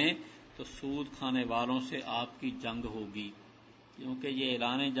لے آئیں تو سود کھانے والوں سے آپ کی جنگ ہوگی، کیونکہ یہ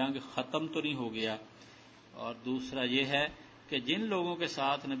اعلان جنگ ختم تو نہیں ہو گیا. اور دوسرا یہ ہے کہ جن لوگوں کے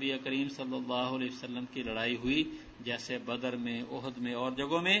ساتھ نبی کریم صلی اللہ علیہ وسلم کی لڑائی ہوئی، جیسے بدر میں، احد میں اور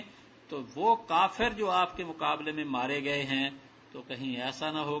جگہوں میں، تو وہ کافر جو آپ کے مقابلے میں مارے گئے ہیں، تو کہیں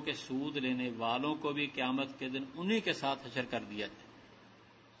ایسا نہ ہو کہ سود لینے والوں کو بھی قیامت کے دن انہی کے ساتھ حشر کر دیا جائے.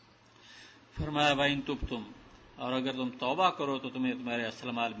 فرمایا وَإِن تُبْتُمْ، اور اگر تم توبہ کرو تو تمہیں تمہارے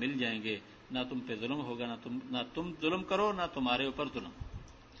اصل مال مل جائیں گے، نہ تم پہ ظلم ہوگا، نہ تم ظلم کرو نہ تمہارے اوپر ظلم.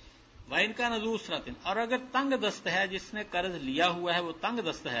 وَإِن كَانَ ذُو عُسْرَةٍ، اور اگر تنگ دست ہے، جس نے قرض لیا ہوا ہے وہ تنگ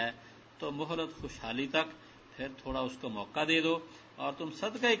دست ہے، تو مہلت خوشحالی تک، پھر تھوڑا اس کو موقع دے دو اور تم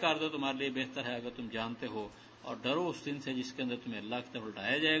صدقہ ہی کر دو، تمہارے لیے بہتر ہے اگر تم جانتے ہو. اور ڈرو اس دن سے جس کے اندر تمہیں اللہ کی طرف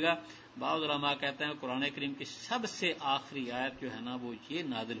لٹایا جائے گا. بعض علماء کہتے ہیں قرآن کریم کی سب سے آخری آیت جو ہے نا وہ یہ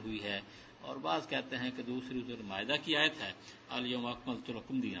نازل ہوئی ہے، اور بعض کہتے ہیں کہ دوسری سورۃ مائدہ کی آیت ہے، الیوم اکملت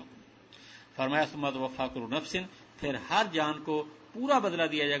لکم دینکم. فرمایا ثم توفیٰ کل نفس، پھر ہر جان کو پورا بدلہ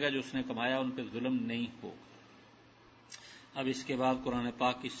دیا جائے گا جو اس نے کمایا، ان پہ ظلم نہیں ہو. اب اس کے بعد قرآن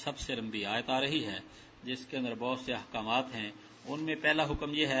پاک کی سب سے لمبی آیت آ رہی ہے جس کے اندر بہت سے احکامات ہیں. ان میں پہلا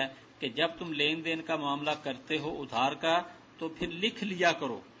حکم یہ ہے کہ جب تم لین دین کا معاملہ کرتے ہو ادھار کا، تو پھر لکھ لیا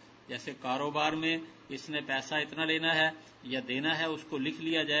کرو. جیسے کاروبار میں اس نے پیسہ اتنا لینا ہے یا دینا ہے، اس کو لکھ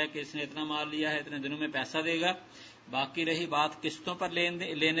لیا جائے کہ اس نے اتنا مال لیا ہے، اتنے دنوں میں پیسہ دے گا. باقی رہی بات قسطوں پر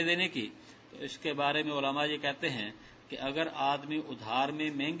لینے دینے کی، تو اس کے بارے میں علماء یہ کہتے ہیں کہ اگر آدمی ادھار میں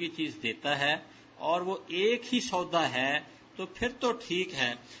مہنگی چیز دیتا ہے اور وہ ایک ہی سودا ہے تو پھر تو ٹھیک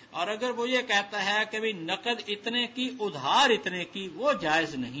ہے، اور اگر وہ یہ کہتا ہے کہ بھی نقد اتنے کی ادھار اتنے کی، وہ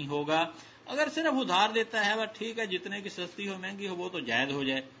جائز نہیں ہوگا. اگر صرف ادھار دیتا ہے وہ ٹھیک ہے، جتنے کی سستی ہو مہنگی ہو وہ تو جائز ہو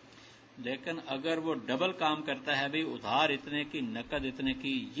جائے. لیکن اگر وہ ڈبل کام کرتا ہے، بھی ادھار اتنے کی نقد اتنے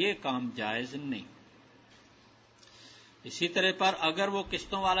کی، یہ کام جائز نہیں. اسی طرح پر اگر وہ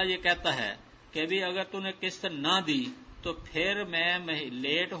قسطوں والا یہ کہتا ہے کہ بھی اگر تو نے قسط نہ دی تو پھر میں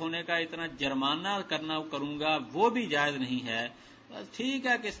لیٹ ہونے کا اتنا جرمانہ کروں گا، وہ بھی جائز نہیں ہے. بس ٹھیک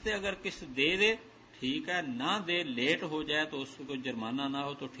ہے، قسطیں اگر قسط دے ٹھیک ہے، نہ دے لیٹ ہو جائے تو اس کو جرمانہ نہ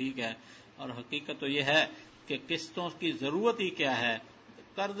ہو تو ٹھیک ہے. اور حقیقت تو یہ ہے کہ قسطوں کی ضرورت ہی کیا ہے،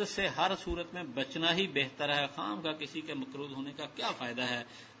 قرض سے ہر صورت میں بچنا ہی بہتر ہے. خام کا کسی کے مقروض ہونے کا کیا فائدہ ہے؟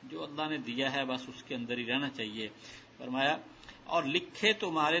 جو اللہ نے دیا ہے بس اس کے اندر ہی رہنا چاہیے. فرمایا اور لکھے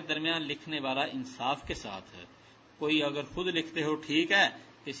تمہارے درمیان لکھنے والا انصاف کے ساتھ ہے. کوئی اگر خود لکھتے ہو ٹھیک ہے،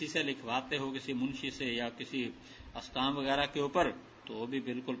 کسی سے لکھواتے ہو، کسی منشی سے یا کسی استام وغیرہ کے اوپر، تو بھی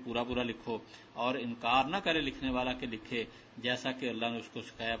بالکل پورا لکھو، اور انکار نہ کرے لکھنے والا کہ لکھے جیسا کہ اللہ نے اس کو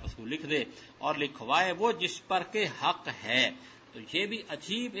سکھایا، بس وہ لکھ دے اور لکھوائے وہ جس پر کے حق ہے. تو یہ بھی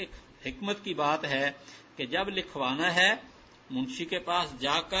عجیب ایک حکمت کی بات ہے کہ جب لکھوانا ہے منشی کے پاس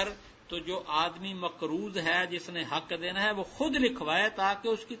جا کر تو جو آدمی مقروض ہے جس نے حق دینا ہے وہ خود لکھوائے تاکہ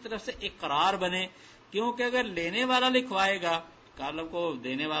اس کی طرف سے اقرار بنے، کیونکہ اگر لینے والا لکھوائے گا، کل کو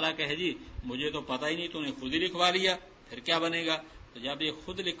دینے والا کہے جی مجھے تو پتہ ہی نہیں، تو نے خود ہی لکھوا لیا، پھر کیا بنے گا؟ تو جب یہ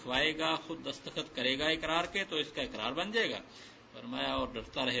خود لکھوائے گا، خود دستخط کرے گا اقرار کے، تو اس کا اقرار بن جائے گا۔ فرمایا اور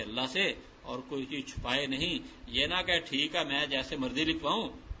ڈرتا رہے اللہ سے اور کوئی چیز چھپائے نہیں، یہ نہ کہ ٹھیک ہے میں جیسے مرضی لکھواؤں،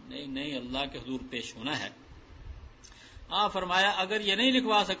 نہیں اللہ کے حضور پیش ہونا ہے۔ فرمایا اگر یہ نہیں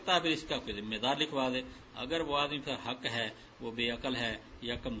لکھوا سکتا پھر اس کا کوئی ذمہ دار لکھوا دے۔ اگر وہ آدمی پر حق ہے، وہ بے عقل ہے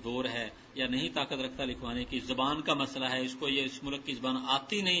یا کمزور ہے یا نہیں طاقت رکھتا لکھوانے کی، زبان کا مسئلہ ہے، اس کو یہ اس ملک کی زبان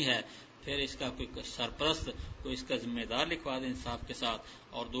آتی نہیں ہے، پھر اس کا کوئی سرپرست، کوئی اس کا ذمہ دار لکھوا دے انصاف کے ساتھ،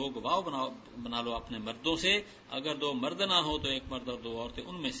 اور 2 گواہ بنا لو اپنے مردوں سے، اگر 2 مرد نہ ہو تو 1 مرد اور 2 عورتیں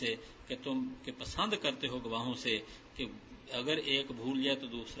ان میں سے، کہ تم کہ پسند کرتے ہو گواہوں سے کہ اگر ایک بھول جائے تو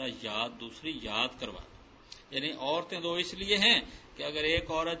دوسری یاد کروا۔ یعنی عورتیں 2 اس لیے ہیں کہ اگر ایک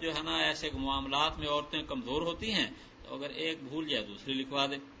عورت جو ہے نا، ایسے معاملات میں عورتیں کمزور ہوتی ہیں، تو اگر ایک بھول جائے دوسری لکھوا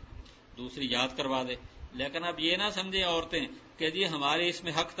دے، دوسری یاد کروا دے۔ لیکن اب یہ نہ سمجھیں عورتیں کہ جی ہماری اس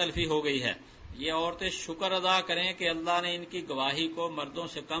میں حق تلفی ہو گئی ہے، یہ عورتیں شکر ادا کریں کہ اللہ نے ان کی گواہی کو مردوں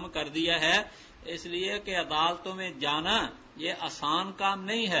سے کم کر دیا ہے، اس لیے کہ عدالتوں میں جانا یہ آسان کام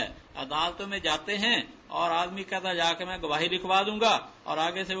نہیں ہے۔ عدالتوں میں جاتے ہیں اور آدمی کہتا جا کے میں گواہی لکھوا دوں گا، اور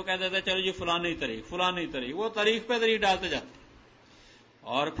آگے سے وہ کہہ دیتا چلو جی فلانی تاریخ، وہ تاریخ پہ تاریخ ڈالتے جاتے ہیں۔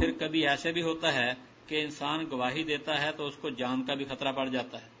 اور پھر کبھی ایسے بھی ہوتا ہے کہ انسان گواہی دیتا ہے تو اس کو جان کا بھی خطرہ پڑ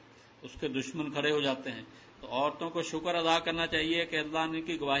جاتا ہے، اس کے دشمن کھڑے ہو جاتے ہیں۔ تو عورتوں کو شکر ادا کرنا چاہیے کہ اللہ نے ان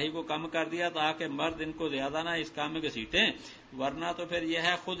کی گواہی کو کم کر دیا تاکہ مرد ان کو زیادہ نہ اس کام میں گھسیٹیں، ورنہ تو پھر یہ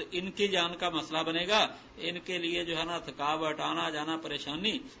ہے خود ان کی جان کا مسئلہ بنے گا، ان کے لیے جو ہے نا تھکاوٹ، آنا جانا،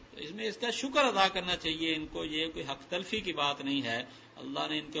 پریشانی۔ تو اس میں اس کا شکر ادا کرنا چاہیے ان کو، یہ کوئی حق تلفی کی بات نہیں ہے، اللہ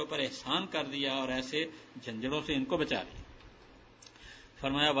نے ان کے اوپر احسان کر دیا اور ایسے جھنجھڑوں سے ان کو بچا لیا۔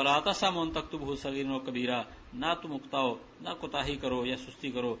 فرمایا وَلَا تَسْأَمُوا أَن تَكْتُبُوهُ صَغِيرًا وَكَبِيرًا، نہ تم اکتاؤ، نہ کوتاہی کرو یا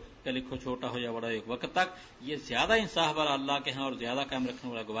سستی کرو کہ لکھو چھوٹا ہو یا بڑا ایک وقت تک۔ یہ زیادہ انصاف والا اللہ کے ہیں اور زیادہ قائم رکھنے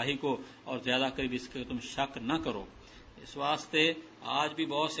والا گواہی کو، اور زیادہ قریب اس کے تم شک نہ کرو۔ اس واسطے آج بھی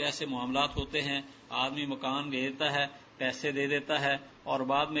بہت سے ایسے معاملات ہوتے ہیں، آدمی مکان لے لیتا ہے، پیسے دے دیتا ہے اور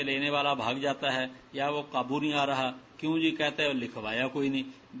بعد میں لینے والا بھاگ جاتا ہے یا وہ قابو نہیں آ رہا، کیوں جی کہتے ہو لکھوایا کوئی نہیں۔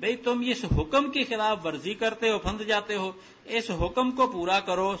 بھئی تم اس حکم کی خلاف ورزی کرتے ہو، پھنس جاتے ہو، اس حکم کو پورا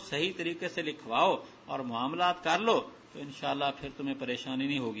کرو، صحیح طریقے سے لکھواؤ اور معاملات کر لو تو انشاءاللہ پھر تمہیں پریشانی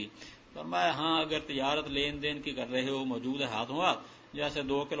نہیں ہوگی۔ فرمایا ہاں اگر تجارت لین دین کی کر رہے ہو، موجود ہے ہاتھوں ہاتھ، جیسے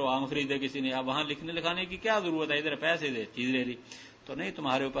 2 کلو آم خریدے کسی نے، اب وہاں لکھنے لکھانے کی کیا ضرورت ہے، ادھر پیسے دے چیز لے لی، تو نہیں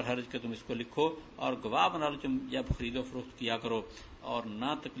تمہارے اوپر حرج کہ تم اس کو لکھو اور گواہ بنا لو جب خرید و فروخت کیا کرو، اور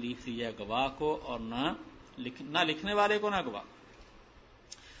نہ تکلیف دی جائے گواہ کو اور نہ لکھنے والے کو، نہ گواہ۔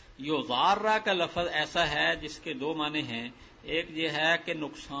 یضارہ کا لفظ ایسا ہے جس کے 2 معنی ہیں، ایک یہ ہے کہ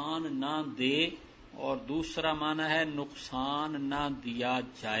نقصان نہ دے اور دوسرا معنی ہے نقصان نہ دیا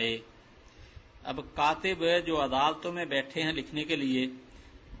جائے۔ اب کاتب جو عدالتوں میں بیٹھے ہیں لکھنے کے لیے،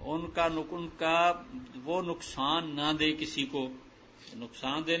 ان کا وہ نقصان نہ دے کسی کو۔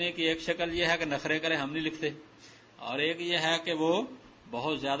 نقصان دینے کی ایک شکل یہ ہے کہ نخرے کرے ہم نہیں لکھتے، اور ایک یہ ہے کہ وہ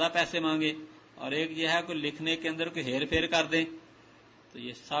بہت زیادہ پیسے مانگے، اور ایک یہ ہے کہ لکھنے کے اندر کوئی ہیر پھیر کر دیں، تو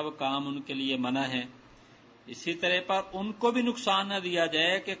یہ سب کام ان کے لیے منع ہے۔ اسی طرح پر ان کو بھی نقصان نہ دیا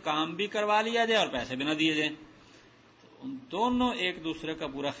جائے کہ کام بھی کروا لیا جائے اور پیسے بھی نہ دیے جائیں، تو ان دونوں ایک دوسرے کا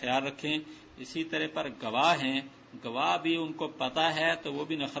پورا خیال رکھیں۔ اسی طرح پر گواہ ہیں، گواہ بھی ان کو پتہ ہے تو وہ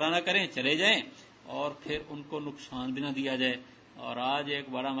بھی نخرہ نہ کریں، چلے جائیں، اور پھر ان کو نقصان بھی نہ دیا جائے۔ اور آج ایک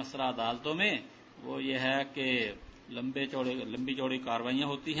بڑا مسئلہ عدالتوں میں وہ یہ ہے کہ لمبی چوڑی کاروائیاں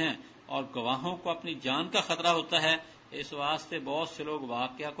ہوتی ہیں اور گواہوں کو اپنی جان کا خطرہ ہوتا ہے، اس واسطے بہت سے لوگ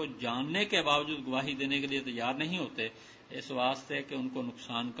واقعہ کو جاننے کے باوجود گواہی دینے کے لیے تیار نہیں ہوتے، اس واسطے کہ ان کو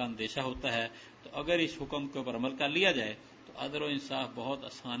نقصان کا اندیشہ ہوتا ہے۔ تو اگر اس حکم کے اوپر عمل کر لیا جائے تو عدل و انصاف بہت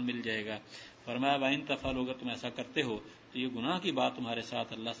آسان مل جائے گا۔ فرمایا وَإِن تَفْعَلُوا، اگر تم ایسا کرتے ہو تو یہ گناہ کی بات تمہارے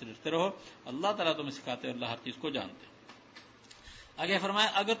ساتھ، اللہ سے ڈرتے رہو، اللہ تعالیٰ تمہیں سکھاتے ہو، اللہ ہر چیز کو جانتے۔ آگے فرمایا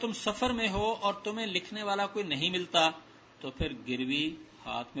اگر تم سفر میں ہو اور تمہیں لکھنے والا کوئی نہیں ملتا تو پھر گروی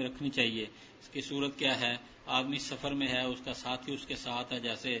ہاتھ میں رکھنی چاہیے۔ اس کی صورت کیا ہے؟ آدمی سفر میں ہے، اس کا ساتھی اس کے ساتھ ہے،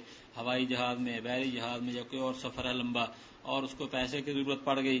 جیسے ہوائی جہاز میں، بحری جہاز میں، یا کوئی اور سفر ہے لمبا، اور اس کو پیسے کی ضرورت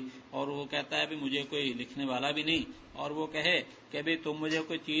پڑ گئی، اور وہ کہتا ہے بھی مجھے کوئی لکھنے والا بھی نہیں، اور وہ کہے کہ بھی تم مجھے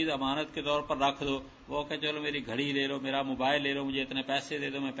کوئی چیز امانت کے طور پر رکھ دو، وہ کہ چلو میری گھڑی لے لو، میرا موبائل لے لو، مجھے اتنے پیسے دے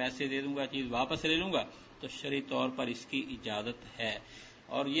دو، میں پیسے دے دوں گا، چیز واپس لے لوں گا، تو شرعی طور پر اس کی اجازت ہے۔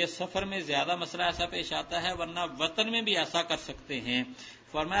 اور یہ سفر میں زیادہ مسئلہ ایسا پیش آتا ہے، ورنہ وطن میں بھی ایسا کر سکتے ہیں۔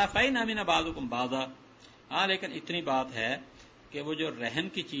 فرمایا فَإِنْ أَمِنَ بَعْضُكُمْ بَعْضًا، ہاں لیکن اتنی بات ہے کہ وہ جو رہن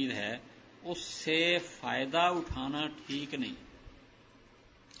کی چیز ہے اس سے فائدہ اٹھانا ٹھیک نہیں۔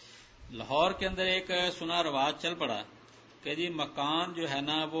 لاہور کے اندر ایک سنا رواج چل پڑا کہ جی مکان جو ہے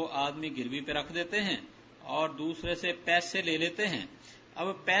نا وہ آدمی گروی پہ رکھ دیتے ہیں اور دوسرے سے پیسے لے لیتے ہیں. اب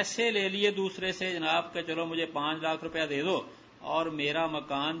پیسے لے لیے دوسرے سے جناب کہ چلو مجھے 5 لاکھ روپیہ دے دو، اور میرا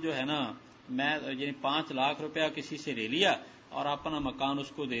مکان جو ہے نا میں یعنی 5 لاکھ روپیہ کسی سے لے لیا اور اپنا مکان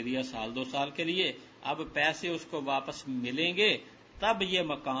اس کو دے دیا سال 2 سال کے لیے. اب پیسے اس کو واپس ملیں گے تب یہ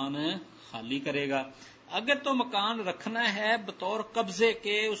مکان خالی کرے گا. اگر تو مکان رکھنا ہے بطور قبضے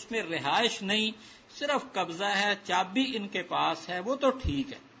کے، اس میں رہائش نہیں، صرف قبضہ ہے، چابی ان کے پاس ہے، وہ تو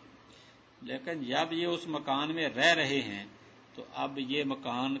ٹھیک ہے. لیکن جب یہ اس مکان میں رہ رہے ہیں تو اب یہ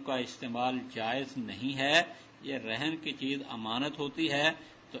مکان کا استعمال جائز نہیں ہے. یہ رہن کی چیز امانت ہوتی ہے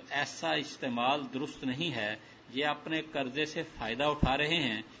تو ایسا استعمال درست نہیں ہے. یہ اپنے قرضے سے فائدہ اٹھا رہے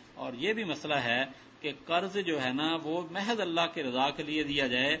ہیں. اور یہ بھی مسئلہ ہے کہ قرض جو ہے نا وہ محض اللہ کی رضا کے لیے دیا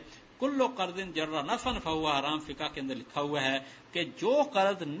جائے. کل قرض جر نفعا فہو حرام، فقہ کے اندر لکھا ہوا ہے کہ جو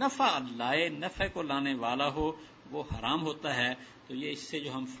قرض نفع لائے، نفع کو لانے والا ہو، وہ حرام ہوتا ہے. تو یہ اس سے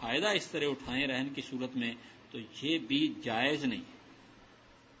جو ہم فائدہ اس طرح اٹھائیں رہن کی صورت میں تو یہ بھی جائز نہیں.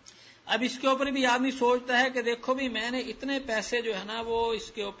 اب اس کے اوپر بھی آدمی سوچتا ہے کہ دیکھو بھی میں نے اتنے پیسے جو ہے نا وہ اس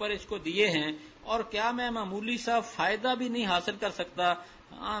کے اوپر اس کو دیے ہیں اور کیا میں معمولی سا فائدہ بھی نہیں حاصل کر سکتا؟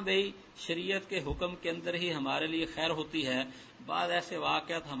 ہاں بھئی، شریعت کے حکم کے اندر ہی ہمارے لیے خیر ہوتی ہے. بعض ایسے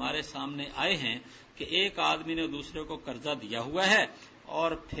واقعات ہمارے سامنے آئے ہیں کہ ایک آدمی نے دوسرے کو قرضہ دیا ہوا ہے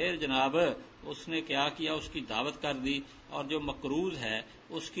اور پھر جناب اس نے کیا کیا، اس کی دعوت کر دی. اور جو مقروض ہے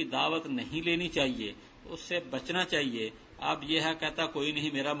اس کی دعوت نہیں لینی چاہیے، اس سے بچنا چاہیے. اب یہ ہے کہتا کوئی نہیں،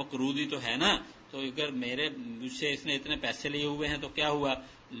 میرا مقروض ہی تو ہے نا، تو اگر مجھ سے اس نے اتنے پیسے لیے ہوئے ہیں تو کیا ہوا.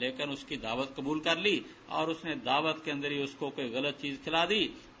 لیکن اس کی دعوت قبول کر لی اور اس نے دعوت کے اندر ہی اس کو کوئی غلط چیز کھلا دی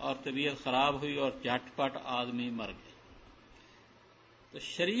اور طبیعت خراب ہوئی اور جھٹ پٹ آدمی مر گیا. تو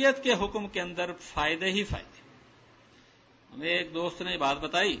شریعت کے حکم کے اندر فائدے ہی فائدے. ہمیں ایک دوست نے بات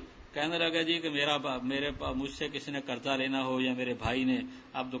بتائی، کہنے لگا جی کہ مجھ سے کسی نے قرضہ لینا ہو یا میرے بھائی نے.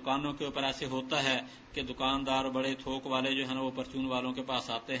 اب دکانوں کے اوپر ایسے ہوتا ہے کہ دکاندار بڑے تھوک والے جو ہیں نا وہ پرچون والوں کے پاس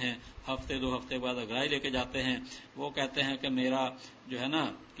آتے ہیں، ہفتے 2 ہفتے بعد اگرائی لے کے جاتے ہیں. وہ کہتے ہیں کہ میرا جو ہے نا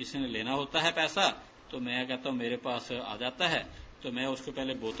کسی نے لینا ہوتا ہے پیسہ تو میں کہتا ہوں میرے پاس آ جاتا ہے تو میں اس کو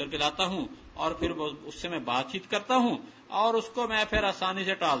پہلے بوتل پلاتا ہوں اور پھر اس سے میں بات چیت کرتا ہوں اور اس کو میں پھر آسانی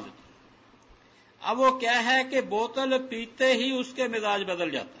سے ٹال دیتا ہوں. اب وہ کیا ہے کہ بوتل پیتے ہی اس کے مزاج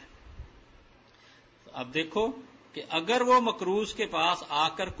بدل جاتا ہے. اب دیکھو کہ اگر وہ مقروض کے پاس آ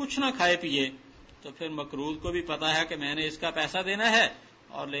کر کچھ نہ کھائے پیے تو پھر مقروض کو بھی پتا ہے کہ میں نے اس کا پیسہ دینا ہے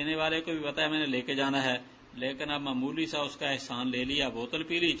اور لینے والے کو بھی پتا ہے میں نے لے کے جانا ہے. لیکن اب معمولی سا اس کا احسان لے لیا، بوتل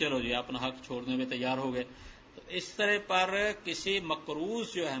پی لی، چلو جی اپنا حق چھوڑنے میں تیار ہو گئے. تو اس طرح پر کسی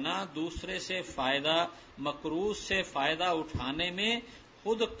مقروض جو ہے نا دوسرے سے مقروض سے فائدہ اٹھانے میں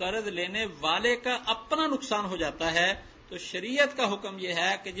خود قرض لینے والے کا اپنا نقصان ہو جاتا ہے. تو شریعت کا حکم یہ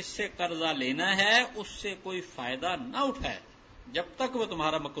ہے کہ جس سے قرضہ لینا ہے اس سے کوئی فائدہ نہ اٹھائے، جب تک وہ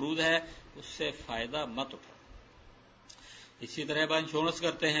تمہارا مقروض ہے اس سے فائدہ مت اٹھائے. اسی طرح اب انشورنس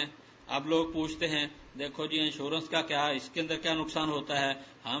کرتے ہیں. اب لوگ پوچھتے ہیں دیکھو جی انشورنس کا کیا، اس کے اندر کیا نقصان ہوتا ہے،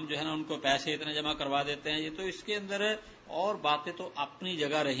 ہم جو ہے نا ان کو پیسے اتنے جمع کروا دیتے ہیں. یہ تو اس کے اندر اور باتیں تو اپنی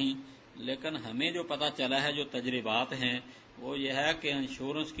جگہ رہیں، لیکن ہمیں جو پتا چلا ہے، جو تجربات ہیں، وہ یہ ہے کہ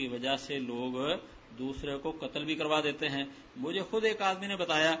انشورنس کی وجہ سے لوگ دوسرے کو قتل بھی کروا دیتے ہیں. مجھے خود ایک آدمی نے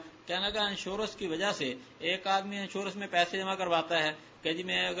بتایا، کہنے لگا انشورنس کی وجہ سے ایک آدمی انشورنس میں پیسے جمع کرواتا ہے کہ جی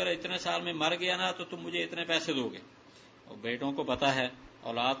میں اگر اتنے سال میں مر گیا نا تو تم مجھے اتنے پیسے دو گے. اور بیٹوں کو پتا ہے،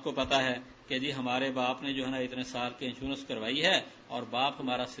 اولاد کو پتا ہے کہ جی ہمارے باپ نے جو ہے نا اتنے سال کی انشورنس کروائی ہے اور باپ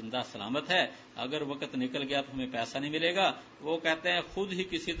ہمارا زندہ سلامت ہے، اگر وقت نکل گیا تو ہمیں پیسہ نہیں ملے گا. وہ کہتے ہیں خود ہی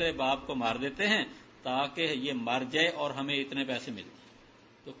کسی طرح باپ کو مار دیتے ہیں تاکہ یہ مر جائے اور ہمیں اتنے پیسے مل جائیں.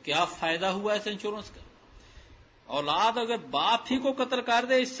 تو کیا فائدہ ہوا اس انشورنس کا؟ اولاد اگر باپ ہی کو قتل کر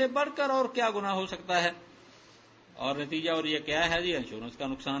دے اس سے بڑھ کر اور کیا گناہ ہو سکتا ہے؟ اور نتیجہ اور یہ کیا ہے جی، انشورنس کا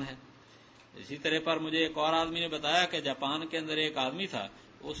نقصان ہے. اسی طرح پر مجھے ایک اور آدمی نے بتایا کہ جاپان کے اندر ایک آدمی تھا،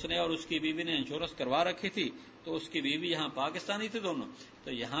 اس نے اور اس کی بیوی نے انشورنس کروا رکھی تھی. تو اس کی بیوی یہاں پاکستانی تھی دونوں،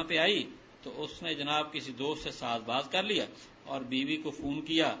 تو یہاں پہ آئی تو اس نے جناب کسی دوست سے ساز باز کر لیا اور بیوی کو فون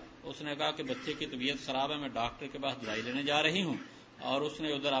کیا. اس نے کہا کہ بچے کی طبیعت خراب ہے، میں ڈاکٹر کے پاس دوائی لینے جا رہی ہوں. اور اس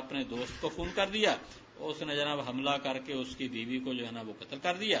نے ادھر اپنے دوست کو فون کر دیا. اس نے جناب حملہ کر کے اس کی بیوی کو جو ہے نا وہ قتل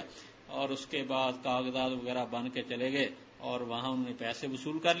کر دیا. اور اس کے بعد کاغذات وغیرہ بن کے چلے گئے اور وہاں انہوں نے پیسے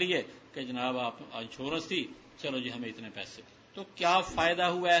وصول کر لیے کہ جناب آپ انشورنس تھی، چلو جی ہمیں اتنے پیسے. تو کیا فائدہ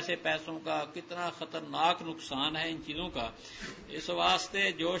ہوا ایسے پیسوں کا؟ کتنا خطرناک نقصان ہے ان چیزوں کا. اس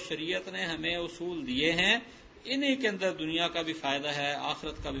واسطے جو شریعت نے ہمیں اصول دیے ہیں انہی کے اندر دنیا کا بھی فائدہ ہے،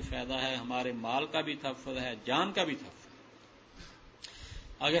 آخرت کا بھی فائدہ ہے، ہمارے مال کا بھی تحفظ ہے، جان کا بھی تحفظ.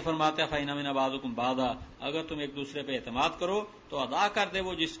 آگے فرماتے ہیں فَإِنَّ مِنَ بَعْضِكُمْ بَعْضًا، اگر تم ایک دوسرے پہ اعتماد کرو تو ادا کر دے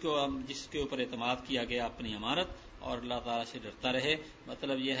وہ جس کے اوپر اعتماد کیا گیا اپنی امانت، اور اللہ تعالیٰ سے ڈرتا رہے۔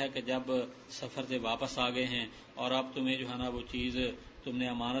 مطلب یہ ہے کہ جب سفر سے واپس آ گئے ہیں اور اب تمہیں جو ہے نا وہ چیز تم نے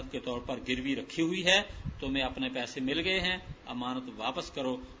امانت کے طور پر گروی رکھی ہوئی ہے، تمہیں اپنے پیسے مل گئے ہیں، امانت واپس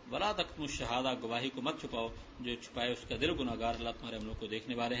کرو۔ ولا تکتموا الشہادہ، گواہی کو مت چھپاؤ، جو چھپائے اس کا دل گناہگار، اللہ تمہارے عملوں کو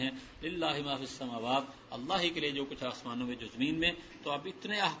دیکھنے والے ہیں۔ للہ ما فی السماوات، اللہ ہی کے لیے جو کچھ آسمانوں میں جو زمین میں۔ تو اب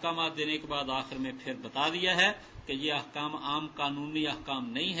اتنے احکامات دینے کے بعد آخر میں پھر بتا دیا ہے کہ یہ احکام عام قانونی احکام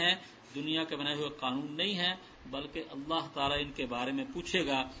نہیں ہیں، دنیا کے بنائے ہوئے قانون نہیں ہیں، بلکہ اللہ تعالیٰ ان کے بارے میں پوچھے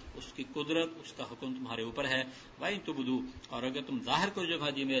گا، اس کی قدرت، اس کا حکم تمہارے اوپر ہے۔ وَإِن تُبْدُوا، اور اگر تم ظاہر کرو جب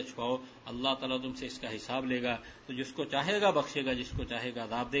حاجی میں چھپاؤ، اللہ تعالیٰ تم سے اس کا حساب لے گا، تو جس کو چاہے گا بخشے گا، جس کو چاہے گا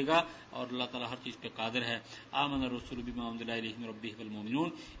عذاب دے گا، اور اللہ تعالیٰ ہر چیز پہ قادر ہے۔ آمن الرسول بما انزل الیہ من ربہ والمؤمنون،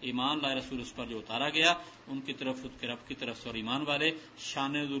 ایمان لائے رسول اس پر جو اتارا گیا ان کی طرف، اس کے رب کی طرف سے، اور ایمان والے۔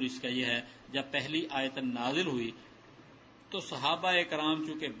 شان نزول اس کا یہ ہے، جب پہلی آیت نازل ہوئی تو صحابہ کرام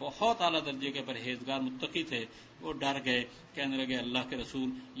چونکہ بہت اعلیٰ درجے کے پرہیزگار متقی تھے، وہ ڈر گئے، کہنے لگے اللہ کے رسول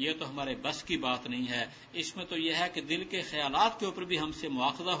یہ تو ہمارے بس کی بات نہیں ہے، اس میں تو یہ ہے کہ دل کے خیالات کے اوپر بھی ہم سے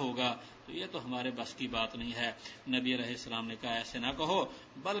مواخذہ ہوگا، تو یہ تو ہمارے بس کی بات نہیں ہے۔ نبی علیہ السلام نے کہا ایسے نہ کہو،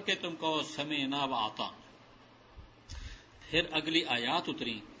 بلکہ تم کہو سمعنا وأطعنا۔ پھر اگلی آیات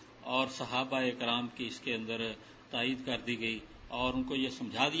اتری اور صحابہ کرام کی اس کے اندر تائید کر دی گئی، اور ان کو یہ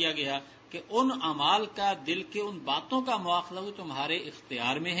سمجھا دیا گیا کہ ان اعمال کا، دل کے ان باتوں کا مواخذہ وہ تمہارے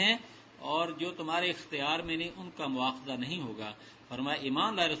اختیار میں ہیں، اور جو تمہارے اختیار میں نہیں ان کا مواخذہ نہیں ہوگا۔ فرمایا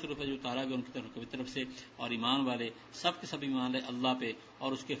ایمان لائے رسول پہ جو اتارا گیا ان کی طرف سے، اور ایمان والے سب کے سب ایمان لائے اللہ پہ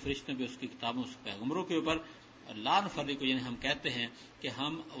اور اس کے فرشتوں پہ، اس کی کتابوں، اس پیغمبروں کے اوپر۔ لا نفرق، یعنی ہم کہتے ہیں کہ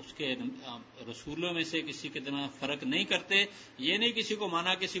ہم اس کے رسولوں میں سے کسی کے درمیان فرق نہیں کرتے، یہ نہیں کسی کو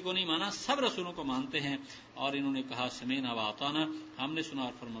مانا کسی کو نہیں مانا، سب رسولوں کو مانتے ہیں۔ اور انہوں نے کہا سمعنا وأطعنا، ہم نے سنا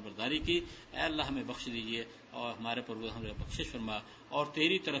اور فرما برداری کی۔ اے اللہ ہمیں بخش دیجئے اور ہمارے پر ہمیں بخشش فرما، اور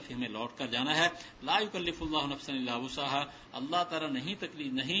تیری طرف ہی ہمیں لوٹ کر جانا ہے۔ لا یکلف اللہ نفسا الا وسعها، اللہ تعالیٰ نہیں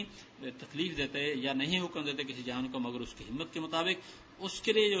تکلیف دیتے یا نہیں حکم دیتے کسی جان کو مگر اس کی ہمت کے مطابق، اس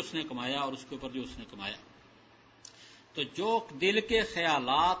کے لیے جو اس نے کمایا اور اس کے اوپر جو اس نے کمایا۔ تو جو دل کے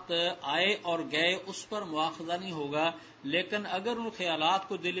خیالات آئے اور گئے اس پر مواخذہ نہیں ہوگا، لیکن اگر ان خیالات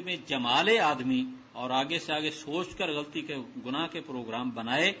کو دل میں جما لے آدمی اور آگے سے آگے سوچ کر غلطی کے، گناہ کے پروگرام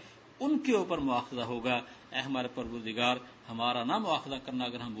بنائے، ان کے اوپر مواخذہ ہوگا۔ اے ہمارے پروردگار ہمارا نہ مواخذہ کرنا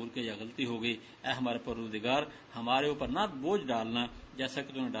اگر ہم بھول کے یا غلطی ہو گئی، اے ہمارے پروردگار ہمارے اوپر نہ بوجھ ڈالنا جیسا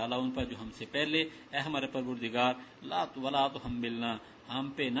کہ تو نے ڈالا ان پر جو ہم سے پہلے۔ اے ہمارے پروردگار ولا تحملنا، ہم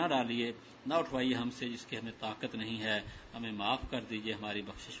پہ نہ ڈالیے، نہ اٹھوائیے ہم سے جس کی ہمیں طاقت نہیں ہے، ہمیں معاف کر دیجئے، ہماری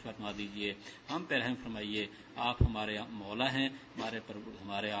بخشش فرما دیجئے، ہم پہ رحم فرمائیے، آپ ہمارے مولا ہیں،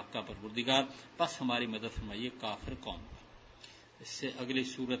 ہمارے آقا پروردگار، بس ہماری مدد فرمائیے کافر قوم۔ اس سے اگلی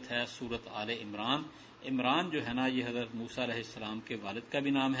صورت ہے سورت آل عمران۔ عمران جو ہے نا یہ حضرت موسیٰ علیہ السلام کے والد کا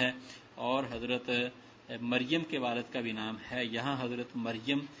بھی نام ہے اور حضرت مریم کے والد کا بھی نام ہے۔ یہاں حضرت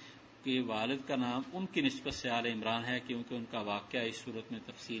مریم کے والد کا نام ان کی نسبت سے آل عمران ہے کیونکہ ان کا واقعہ اس صورت میں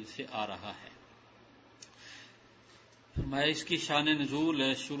تفصیل سے آ رہا ہے۔ فرمایا اس کی شان نزول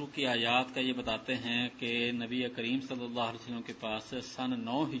شروع کی آیات کا یہ بتاتے ہیں کہ نبی کریم صلی اللہ علیہ وسلم کے پاس سن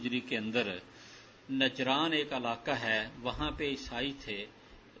 9 ہجری کے اندر نجران ایک علاقہ ہے، وہاں پہ عیسائی تھے،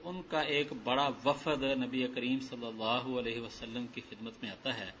 ان کا ایک بڑا وفد نبی کریم صلی اللہ علیہ وسلم کی خدمت میں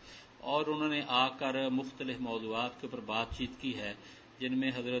آتا ہے، اور انہوں نے آ کر مختلف موضوعات کے اوپر بات چیت کی ہے، جن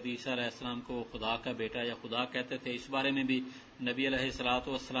میں حضرت عیسیٰ علیہ السلام کو خدا کا بیٹا یا خدا کہتے تھے، اس بارے میں بھی نبی علیہ الصلوۃ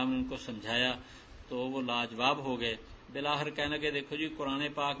والسلام نے ان کو سمجھایا تو وہ لاجواب ہو گئے۔ بالآخر کہنے لگے دیکھو جی قرآن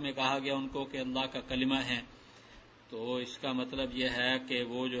پاک میں کہا گیا ان کو کہ اللہ کا کلمہ ہے، تو اس کا مطلب یہ ہے کہ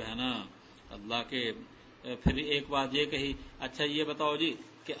وہ جو ہے نا اللہ کے، پھر ایک بات یہ کہی اچھا یہ بتاؤ جی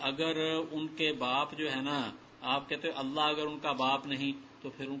کہ اگر ان کے باپ جو ہے نا، آپ کہتے ہو اللہ اگر ان کا باپ نہیں تو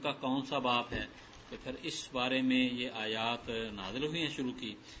پھر ان کا کون سا باپ ہے؟ تو پھر اس بارے میں یہ آیات نازل ہوئی ہیں شروع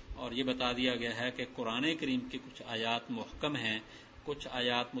کی، اور یہ بتا دیا گیا ہے کہ قرآن کریم کی کچھ آیات محکم ہیں، کچھ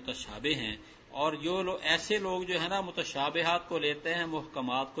آیات متشابہ ہیں، اور ایسے لوگ جو ہے نا متشابہات کو لیتے ہیں،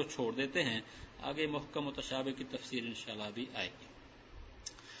 محکمات کو چھوڑ دیتے ہیں۔ آگے محکم متشابہ کی تفسیر انشاءاللہ بھی آئے گی۔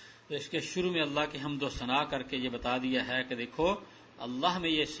 تو اس کے شروع میں اللہ کی حمد و ثنا کر کے یہ بتا دیا ہے کہ دیکھو اللہ میں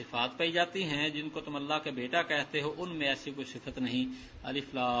یہ صفات پائی جاتی ہیں جن کو تم اللہ کا بیٹا کہتے ہو، ان میں ایسی کوئی صفت نہیں۔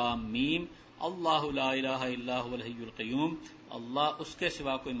 الف لام میم، اللہ لا الہ الا هو الحی القیوم، اللہ اس کے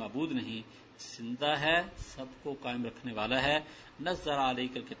سوا کوئی معبود نہیں، زندہ ہے، سب کو قائم رکھنے والا ہے۔ نزل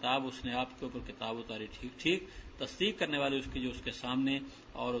علیک الکتاب، اس نے آپ کے اوپر کتاب اتاری ٹھیک ٹھیک، تصدیق کرنے والے اس کی جو اس کے سامنے،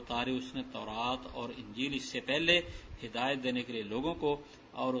 اور اتارے اس نے تورات اور انجیل اس سے پہلے ہدایت دینے کے لیے لوگوں کو،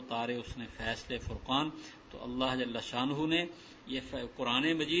 اور اتارے اس نے فیصلے فرقان۔ تو اللہ جل شانہ نے یہ قرآن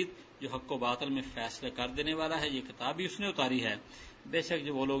مجید جو حق و باطل میں فیصلے کر دینے والا ہے، یہ کتاب بھی اس نے اتاری ہے۔ بے شک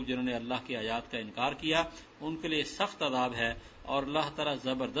جو وہ لوگ جنہوں نے اللہ کی آیات کا انکار کیا ان کے لیے سخت عذاب ہے، اور اللہ تعالیٰ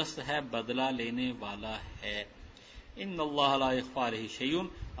زبردست ہے، بدلہ لینے والا ہے۔ ان اللہ لا یخفی علیہ شیء،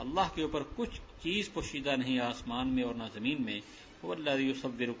 اللہ کے اوپر کچھ چیز پوشیدہ نہیں آسمان میں اور نہ زمین میں۔ هو الذی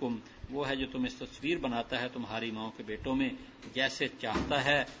یصورکم، وہ ہے جو تمہیں تصویر بناتا ہے تمہاری ماؤں کے بیٹوں میں جیسے چاہتا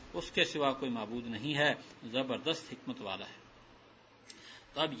ہے، اس کے سوا کوئی معبود نہیں ہے، زبردست حکمت والا ہے۔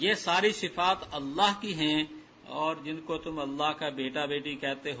 تو اب یہ ساری صفات اللہ کی ہیں، اور جن کو تم اللہ کا بیٹا بیٹی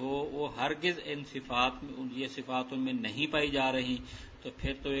کہتے ہو وہ ہرگز ان صفات میں، یہ صفات ان میں نہیں پائی جا رہی، تو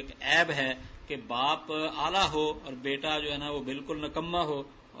پھر تو ایک عیب ہے کہ باپ اعلیٰ ہو اور بیٹا جو ہے نا وہ بالکل نکما ہو،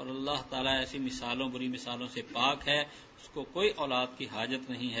 اور اللہ تعالیٰ ایسی مثالوں، بری مثالوں سے پاک ہے، اس کو کوئی اولاد کی حاجت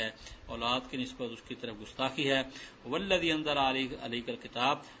نہیں ہے، اولاد کی نسبت اس کی طرف گستاخی ہے۔ والذی انزل علیک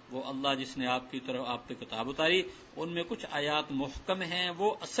الکتاب، وہ اللہ جس نے آپ کی طرف آپ پہ کتاب اتاری، ان میں کچھ آیات محکم ہیں،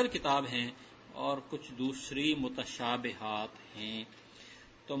 وہ اصل کتاب ہیں، اور کچھ دوسری متشابہات ہیں۔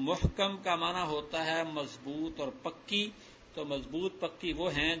 تو محکم کا معنی ہوتا ہے مضبوط اور پکی، تو مضبوط پکی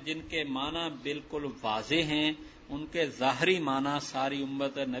وہ ہیں جن کے معنی بالکل واضح ہیں، ان کے ظاہری معنی ساری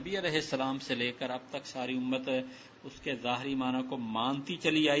امت نبی علیہ السلام سے لے کر اب تک ساری امت اس کے ظاہری معنی کو مانتی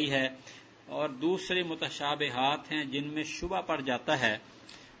چلی آئی ہے، اور دوسرے متشابہات ہیں جن میں شبہ پڑ جاتا ہے۔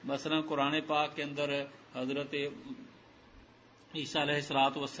 مثلا قرآن پاک کے اندر حضرت عیسیٰ علیہ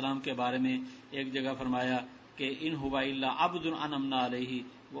الصلوۃ والسلام کے بارے میں ایک جگہ فرمایا کہ ان هو الا عبد انعمنا علیہ،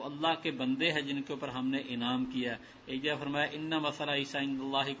 وہ اللہ کے بندے ہیں جن کے اوپر ہم نے انعام کیا۔ ایک جگہ فرمایا ان مثل عیسیٰ عند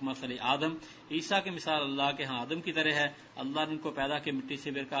اللہ کمثل آدم، عیسیٰ کی مثال اللہ کے ہاں آدم کی طرح ہے، اللہ نے ان کو پیدا کہ مٹی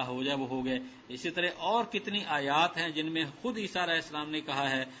سے کہا ہو جائے وہ ہو گئے۔ اسی طرح اور کتنی آیات ہیں جن میں خود عیسیٰ علیہ السلام نے کہا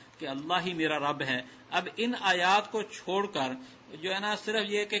ہے کہ اللہ ہی میرا رب ہے۔ اب ان آیات کو چھوڑ کر جو ہے نا صرف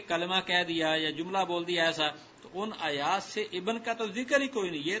یہ کہ کلمہ کہہ دیا یا جملہ بول دیا ایسا، تو ان آیات سے ابن کا تو ذکر ہی کوئی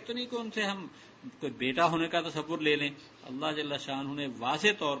نہیں، یہ تو نہیں کہ ان سے ہم کوئی بیٹا ہونے کا تصور لے لیں۔ اللہ جل شانہ نے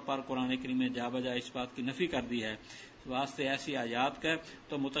واضح طور پر قرآن کریم میں جا بجا اس بات کی نفی کر دی ہے۔ اس واسطے ایسی آیات کا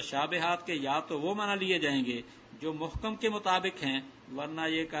تو متشابہات کے یا تو وہ معنی لیے جائیں گے جو محکم کے مطابق ہیں، ورنہ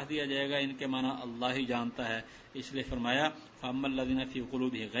یہ کہہ دیا جائے گا ان کے معنی اللہ ہی جانتا ہے۔ اس لیے فرمایا فَأَمَّا الَّذِينَ فِي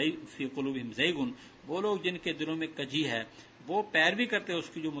قُلُوبِهِمْ زَيْغٌ، وہ لوگ جن کے دلوں میں کجی ہے، وہ پیروی کرتے اس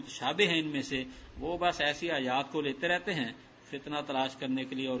کی جو متشابہ ہیں ان میں سے، وہ بس ایسی آیات کو لیتے رہتے ہیں فتنہ تلاش کرنے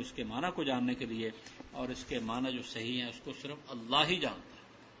کے لیے اور اس کے معنی کو جاننے کے لیے، اور اس کے معنی جو صحیح ہیں اس کو صرف اللہ ہی جانتا ہے۔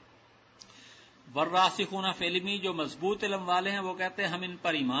 والراسخون فی العلم، جو مضبوط علم والے ہیں وہ کہتے ہیں ہم ان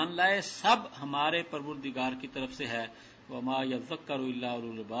پر ایمان لائے، سب ہمارے پروردگار کی طرف سے ہے۔ وما یذکر الا اولو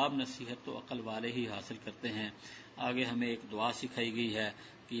الالباب، نصیحت تو عقل والے ہی حاصل کرتے ہیں۔ آگے ہمیں ایک دعا سکھائی گئی ہے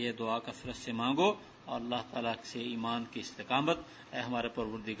کہ یہ دعا کثرت سے مانگو اور اللہ تعالیٰ سے ایمان کی استقامت۔ اے ہمارے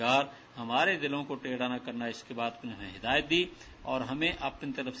پروردگار، ہمارے دلوں کو ٹیڑھا نہ کرنا، اس کے بعد ہمیں ہدایت دی اور ہمیں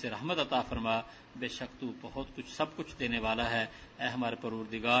اپنی طرف سے رحمت عطا فرما، بے شک تو بہت کچھ سب کچھ دینے والا ہے۔ اے ہمارے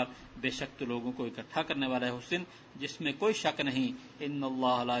پروردگار، بے شک تو لوگوں کو اکٹھا کرنے والا ہے حسن جس میں کوئی شک نہیں۔ ان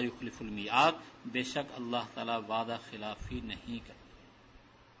اللہ لا یخلف المیعاد، بے شک اللہ تعالیٰ وعدہ خلافی نہیں کرتا۔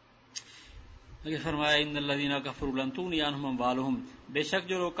 یہ فرمایا ان الذین کفروا لن تغنی عنہم اموالہم، بے شک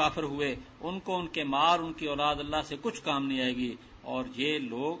جو لوگ کافر ہوئے ان کو ان کے مال، ان کی اولاد اللہ سے کچھ کام نہیں آئے گی، اور یہ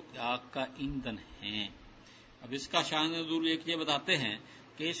لوگ آگ کا ایندھن ہیں۔ اب اس کا شان نزول ایک یہ بتاتے ہیں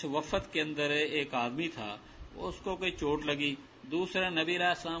کہ اس وفد کے اندر ایک آدمی تھا، اس کو کوئی چوٹ لگی، دوسرے نبی علیہ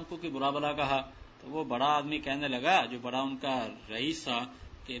السلام کو کوئی برا بلا کہا، تو وہ بڑا آدمی کہنے لگا، جو بڑا ان کا رئیس تھا،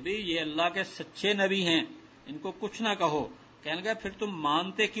 کہ بھی یہ اللہ کے سچے نبی ہیں، ان کو کچھ نہ کہو۔ کہنے لگا پھر تم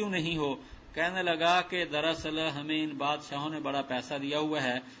مانتے کیوں نہیں ہو؟ کہنے لگا کہ دراصل ہمیں ان بادشاہوں نے بڑا پیسہ دیا ہوا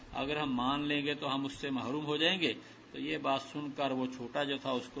ہے، اگر ہم مان لیں گے تو ہم اس سے محروم ہو جائیں گے۔ تو یہ بات سن کر وہ چھوٹا جو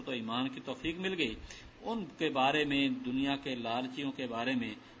تھا اس کو تو ایمان کی توفیق مل گئی۔ ان کے بارے میں، دنیا کے لالچیوں کے بارے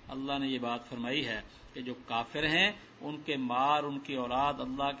میں اللہ نے یہ بات فرمائی ہے کہ جو کافر ہیں ان کے مال، ان کی اولاد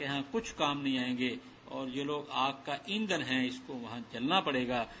اللہ کے ہاں کچھ کام نہیں آئیں گے، اور یہ لوگ آگ کا ایندھن ہیں، اس کو وہاں جلنا پڑے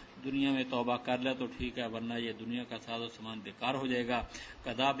گا۔ دنیا میں توبہ کر لے تو ٹھیک ہے، ورنہ یہ دنیا کا ساز و سامان بیکار ہو جائے گا۔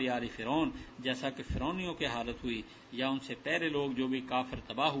 کذاب آل فرعون، جیسا کہ فرعونیوں کی حالت ہوئی، یا ان سے پہلے لوگ جو بھی کافر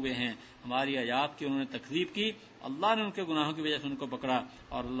تباہ ہوئے ہیں، ہماری آیات کی انہوں نے تکذیب کی، اللہ نے ان کے گناہوں کی وجہ سے ان کو پکڑا،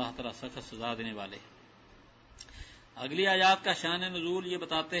 اور اللہ تعالیٰ سخت سزا دینے والے ہیں۔ اگلی آیات کا شان نزول یہ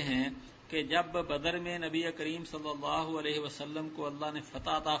بتاتے ہیں کہ جب بدر میں نبی کریم صلی اللہ علیہ وسلم کو اللہ نے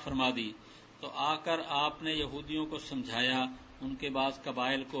فتح عطا فرما دی، تو آ کر آپ نے یہودیوں کو سمجھایا، ان کے بعض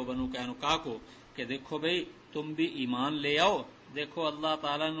قبائل کو، بنو قینقاع کو، کہ دیکھو بھئی تم بھی ایمان لے آؤ، دیکھو اللہ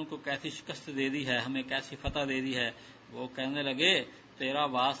تعالیٰ نے ان کو کیسی شکست دے دی ہے، ہمیں کیسی فتح دے دی ہے. وہ کہنے لگے تیرا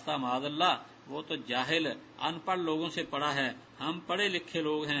واسطہ معاذ اللہ، وہ تو جاہل ان پڑھ لوگوں سے پڑھا ہے، ہم پڑھے لکھے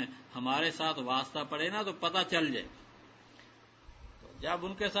لوگ ہیں، ہمارے ساتھ واسطہ پڑے نا تو پتہ چل جائے. جب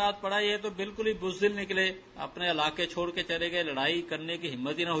ان کے ساتھ پڑھا یہ تو بالکل ہی بزدل نکلے، اپنے علاقے چھوڑ کے چلے گئے، لڑائی کرنے کی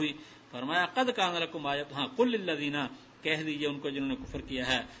ہمت ہی نہ ہوئی. فرمایا قد کان لکم آیۃ، ہاں قل للذین، کہہ دیجئے ان کو جنہوں نے کفر کیا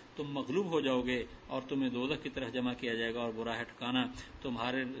ہے، تم مغلوب ہو جاؤ گے اور تمہیں دوزخ کی طرف جمع کیا جائے گا، اور برا ہے ٹھکانہ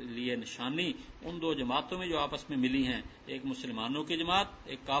تمہارے لیے نشانی ان دو جماعتوں میں جو آپس میں ملی ہیں، ایک مسلمانوں کی جماعت،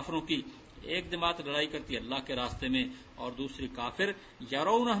 ایک کافروں کی. ایک جماعت لڑائی کرتی ہے اللہ کے راستے میں اور دوسری کافر.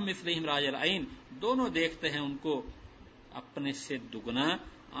 یرونہم مثلہم رأی العین، دونوں دیکھتے ہیں ان کو اپنے سے دگنا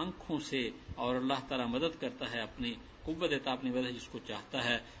آنکھوں سے، اور اللہ تعالیٰ مدد کرتا ہے، اپنی قوت دیتا اپنی مدد جس کو چاہتا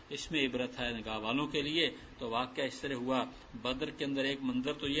ہے. اس میں عبرت ہے نگاہ والوں کے لیے. تو واقعہ اس طرح ہوا بدر کے اندر. ایک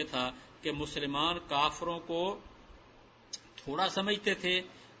منظر تو یہ تھا کہ مسلمان کافروں کو تھوڑا سمجھتے تھے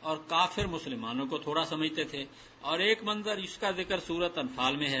اور کافر مسلمانوں کو تھوڑا سمجھتے تھے، اور ایک منظر اس کا ذکر سورۃ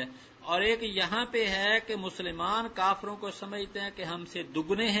انفال میں ہے، اور ایک یہاں پہ ہے کہ مسلمان کافروں کو سمجھتے ہیں کہ ہم سے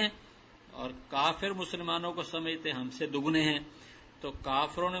دگنے ہیں، اور کافر مسلمانوں کو سمجھتے ہیں ہم سے دگنے ہیں. تو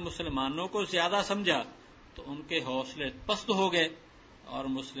کافروں نے مسلمانوں کو زیادہ سمجھا تو ان کے حوصلے پست ہو گئے، اور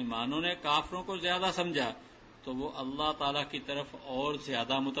مسلمانوں نے کافروں کو زیادہ سمجھا تو وہ اللہ تعالیٰ کی طرف اور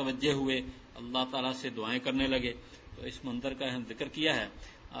زیادہ متوجہ ہوئے، اللہ تعالیٰ سے دعائیں کرنے لگے. تو اس منظر کا ہم ذکر کیا ہے.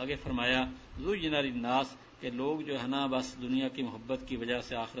 آگے فرمایا زُيِّنَ لِلنَّاسِ، کہ لوگ جو ہے نا بس دنیا کی محبت کی وجہ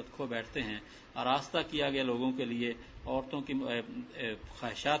سے آخرت کھو بیٹھتے ہیں. آراستہ کیا گیا لوگوں کے لیے عورتوں کی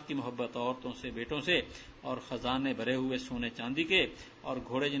خواہشات کی محبت، عورتوں سے، بیٹوں سے، اور خزانے بھرے ہوئے سونے چاندی کے، اور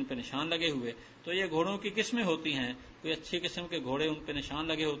گھوڑے جن پہ نشان لگے ہوئے. تو یہ گھوڑوں کی قسمیں ہوتی ہیں، کوئی اچھی قسم کے گھوڑے ان پہ نشان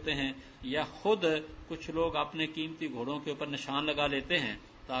لگے ہوتے ہیں، یا خود کچھ لوگ اپنے قیمتی گھوڑوں کے اوپر نشان لگا لیتے ہیں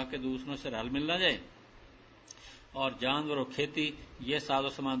تاکہ دوسروں سے رل مل نہ جائے. اور جانور و کھیتی، یہ ساز و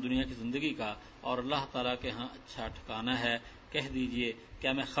سامان دنیا کی زندگی کا، اور اللہ تعالیٰ کے ہاں اچھا ٹھکانہ ہے. کہہ دیجئے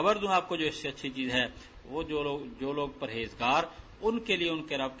کیا میں خبر دوں آپ کو جو اس سے اچھی چیز ہے؟ وہ جو لوگ پرہیزگار، ان کے لیے ان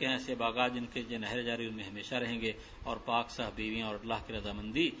کے رب کے ایسے باغات جن کے نہر جاری ان میں ہمیشہ رہیں گے، اور پاک صاحب بیویاں، اور اللہ کی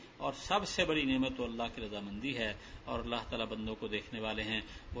رضامندی. اور سب سے بڑی نعمت تو اللہ کی رضامندی ہے، اور اللہ تعالیٰ بندوں کو دیکھنے والے ہیں.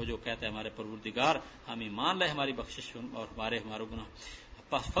 وہ جو کہتے ہیں ہمارے پروردگار ہم ایمان لائے، ہماری بخشش اور ہمارے گناہ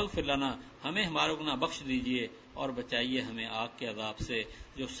فاغفر لنا، ہمیں ہمارے گناہ بخش دیجئے اور بچائیے ہمیں آگ کے عذاب سے.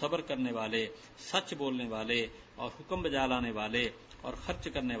 جو صبر کرنے والے، سچ بولنے والے، اور حکم بجا لانے والے، اور خرچ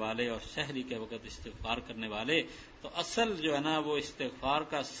کرنے والے، اور سحری کے وقت استغفار کرنے والے. تو اصل جو ہے نا وہ استغفار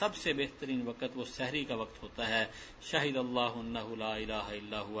کا سب سے بہترین وقت وہ سحری کا وقت ہوتا ہے. شہید اللہ انہ لا الہ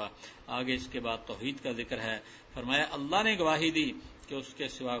الا ہوا. آگے اس کے بعد توحید کا ذکر ہے. فرمایا اللہ نے گواہی دی کہ اس کے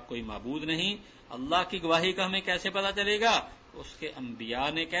سوا کوئی معبود نہیں. اللہ کی گواہی کا ہمیں کیسے پتہ چلے گا؟ اس کے انبیاء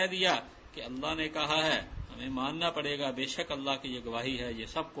نے کہہ دیا کہ اللہ نے کہا ہے، ہمیں ماننا پڑے گا. بے شک اللہ کی یہ گواہی ہے، یہ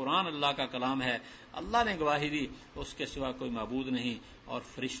سب قرآن اللہ کا کلام ہے. اللہ نے گواہی دی اس کے سوا کوئی معبود نہیں، اور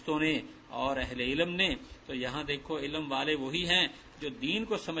فرشتوں نے اور اہل علم نے. تو یہاں دیکھو علم والے وہی ہیں جو دین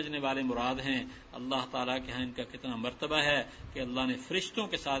کو سمجھنے والے مراد ہیں. اللہ تعالیٰ کے ہاں ان کا کتنا مرتبہ ہے کہ اللہ نے فرشتوں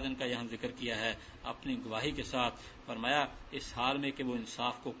کے ساتھ ان کا یہاں ذکر کیا ہے اپنی گواہی کے ساتھ. فرمایا اس حال میں کہ وہ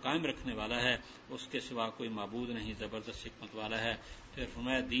انصاف کو قائم رکھنے والا ہے، اس کے سوا کوئی معبود نہیں، زبردست حکمت والا ہے. پھر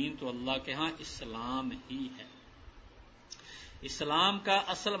فرمایا دین تو اللہ کے ہاں اسلام ہی ہے. اسلام کا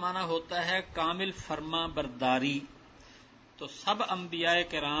اصل معنی ہوتا ہے کامل فرما برداری. تو سب انبیاء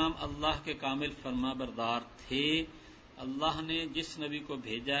کرام اللہ کے کامل فرما بردار تھے. اللہ نے جس نبی کو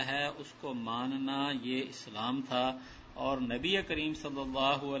بھیجا ہے اس کو ماننا یہ اسلام تھا، اور نبی کریم صلی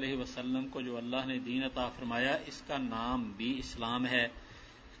اللہ علیہ وسلم کو جو اللہ نے دین عطا فرمایا اس کا نام بھی اسلام ہے.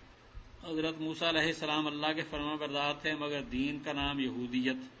 حضرت موسیٰ علیہ السلام اللہ کے فرما بردار تھے مگر دین کا نام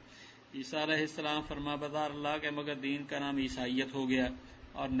یہودیت. عیسیٰ علیہ السلام فرما بردار اللہ کے مگر دین کا نام عیسائیت ہو گیا.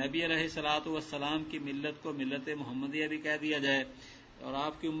 اور نبی علیہ الصلوۃ والسلام کی ملت کو ملت محمدیہ بھی کہہ دیا جائے، اور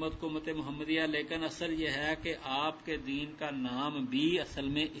آپ کی امت کو امت محمدیہ. لیکن اصل یہ ہے کہ آپ کے دین کا نام بھی اصل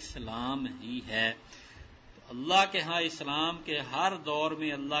میں اسلام ہی ہے. تو اللہ کے ہاں اسلام کے ہر دور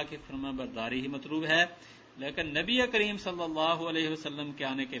میں اللہ کی فرما برداری ہی مطلوب ہے. لیکن نبی کریم صلی اللہ علیہ وسلم کے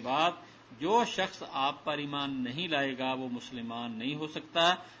آنے کے بعد جو شخص آپ پر ایمان نہیں لائے گا وہ مسلمان نہیں ہو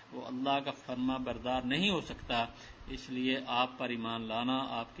سکتا، وہ اللہ کا فرما بردار نہیں ہو سکتا. اس لیے آپ پر ایمان لانا،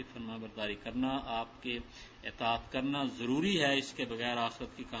 آپ کی فرما برداری کرنا، آپ کے اطاعت کرنا ضروری ہے. اس کے بغیر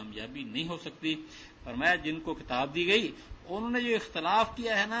آخرت کی کامیابی نہیں ہو سکتی. فرمایا جن کو کتاب دی گئی انہوں نے جو اختلاف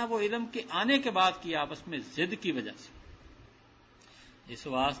کیا ہے نا وہ علم کے آنے کے بعد کیا، آپس میں ضد کی وجہ سے. اس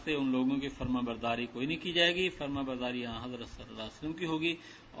واسطے ان لوگوں کی فرما برداری کوئی نہیں کی جائے گی، فرما برداری یہاں حضرت صلی اللہ علیہ وسلم کی ہوگی،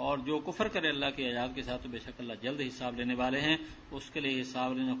 اور جو کفر کرے اللہ کی آیات کے ساتھ تو بے شک اللہ جلد حساب لینے والے ہیں، اس کے لیے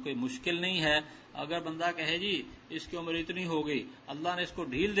حساب لینا کوئی مشکل نہیں ہے۔ اگر بندہ کہے جی اس کی عمر اتنی ہو گئی، اللہ نے اس کو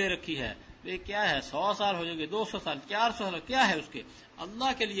ڈھیل دے رکھی ہے، یہ کیا ہے 100 سال ہو جائے گے، 200 سال 400 سال، کیا ہے اس کے؟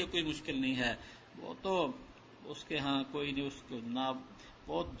 اللہ کے لیے کوئی مشکل نہیں ہے، وہ تو اس کے ہاں کوئی نہیں، اس کو نہ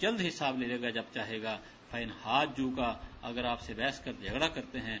بہت جلد حساب لے لے گا جب چاہے گا۔ فَإِنْ حَاجُّوكَ، اگر آپ سے بحث کر جھگڑا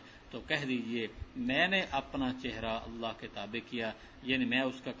کرتے ہیں تو کہہ دیجئے میں نے اپنا چہرہ اللہ کے تابع کیا، یعنی میں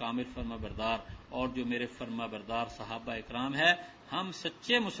اس کا کامل فرما بردار، اور جو میرے فرما بردار صحابہ اکرام ہے، ہم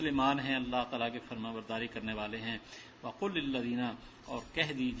سچے مسلمان ہیں، اللہ تعالیٰ کے فرما برداری کرنے والے ہیں۔ وَقُلْ لِلَّذِينَ، اور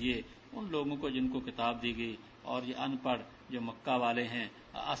کہہ دیجئے ان لوگوں کو جن کو کتاب دی گئی اور یہ ان پڑھ جو مکہ والے ہیں،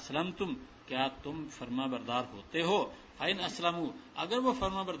 اسلمتم، کیا تم فرما بردار ہوتے ہو؟ فَإِنْ أَسْلَمُوا، اگر وہ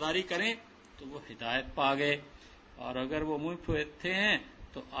فرما برداری کریں تو وہ ہدایت پا گئے، اور اگر وہ منہ پھیرتے ہیں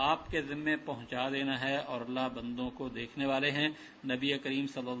تو آپ کے ذمے پہنچا دینا ہے، اور اللہ بندوں کو دیکھنے والے ہیں۔ نبی کریم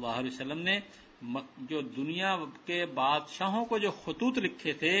صلی اللہ علیہ وسلم نے جو دنیا کے بادشاہوں کو جو خطوط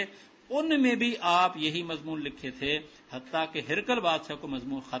لکھے تھے ان میں بھی آپ یہی مضمون لکھے تھے، حتیٰ کہ ہرقل بادشاہ کو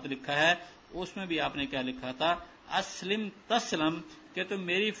مضمون خط لکھا ہے، اس میں بھی آپ نے کیا لکھا تھا؟ اسلم تسلم، کہ تم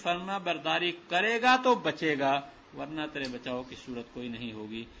میری فرما برداری کرے گا تو بچے گا، ورنہ تیرے بچاؤ کی صورت کوئی نہیں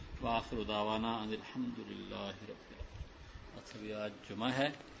ہوگی۔ وآخر دعوانا ان الحمد للہ رب العالمین۔ اچھا آج جمعہ ہے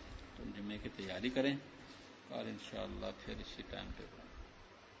تو جمعے کی تیاری کریں، اور انشاءاللہ پھر اسی ٹائم پہ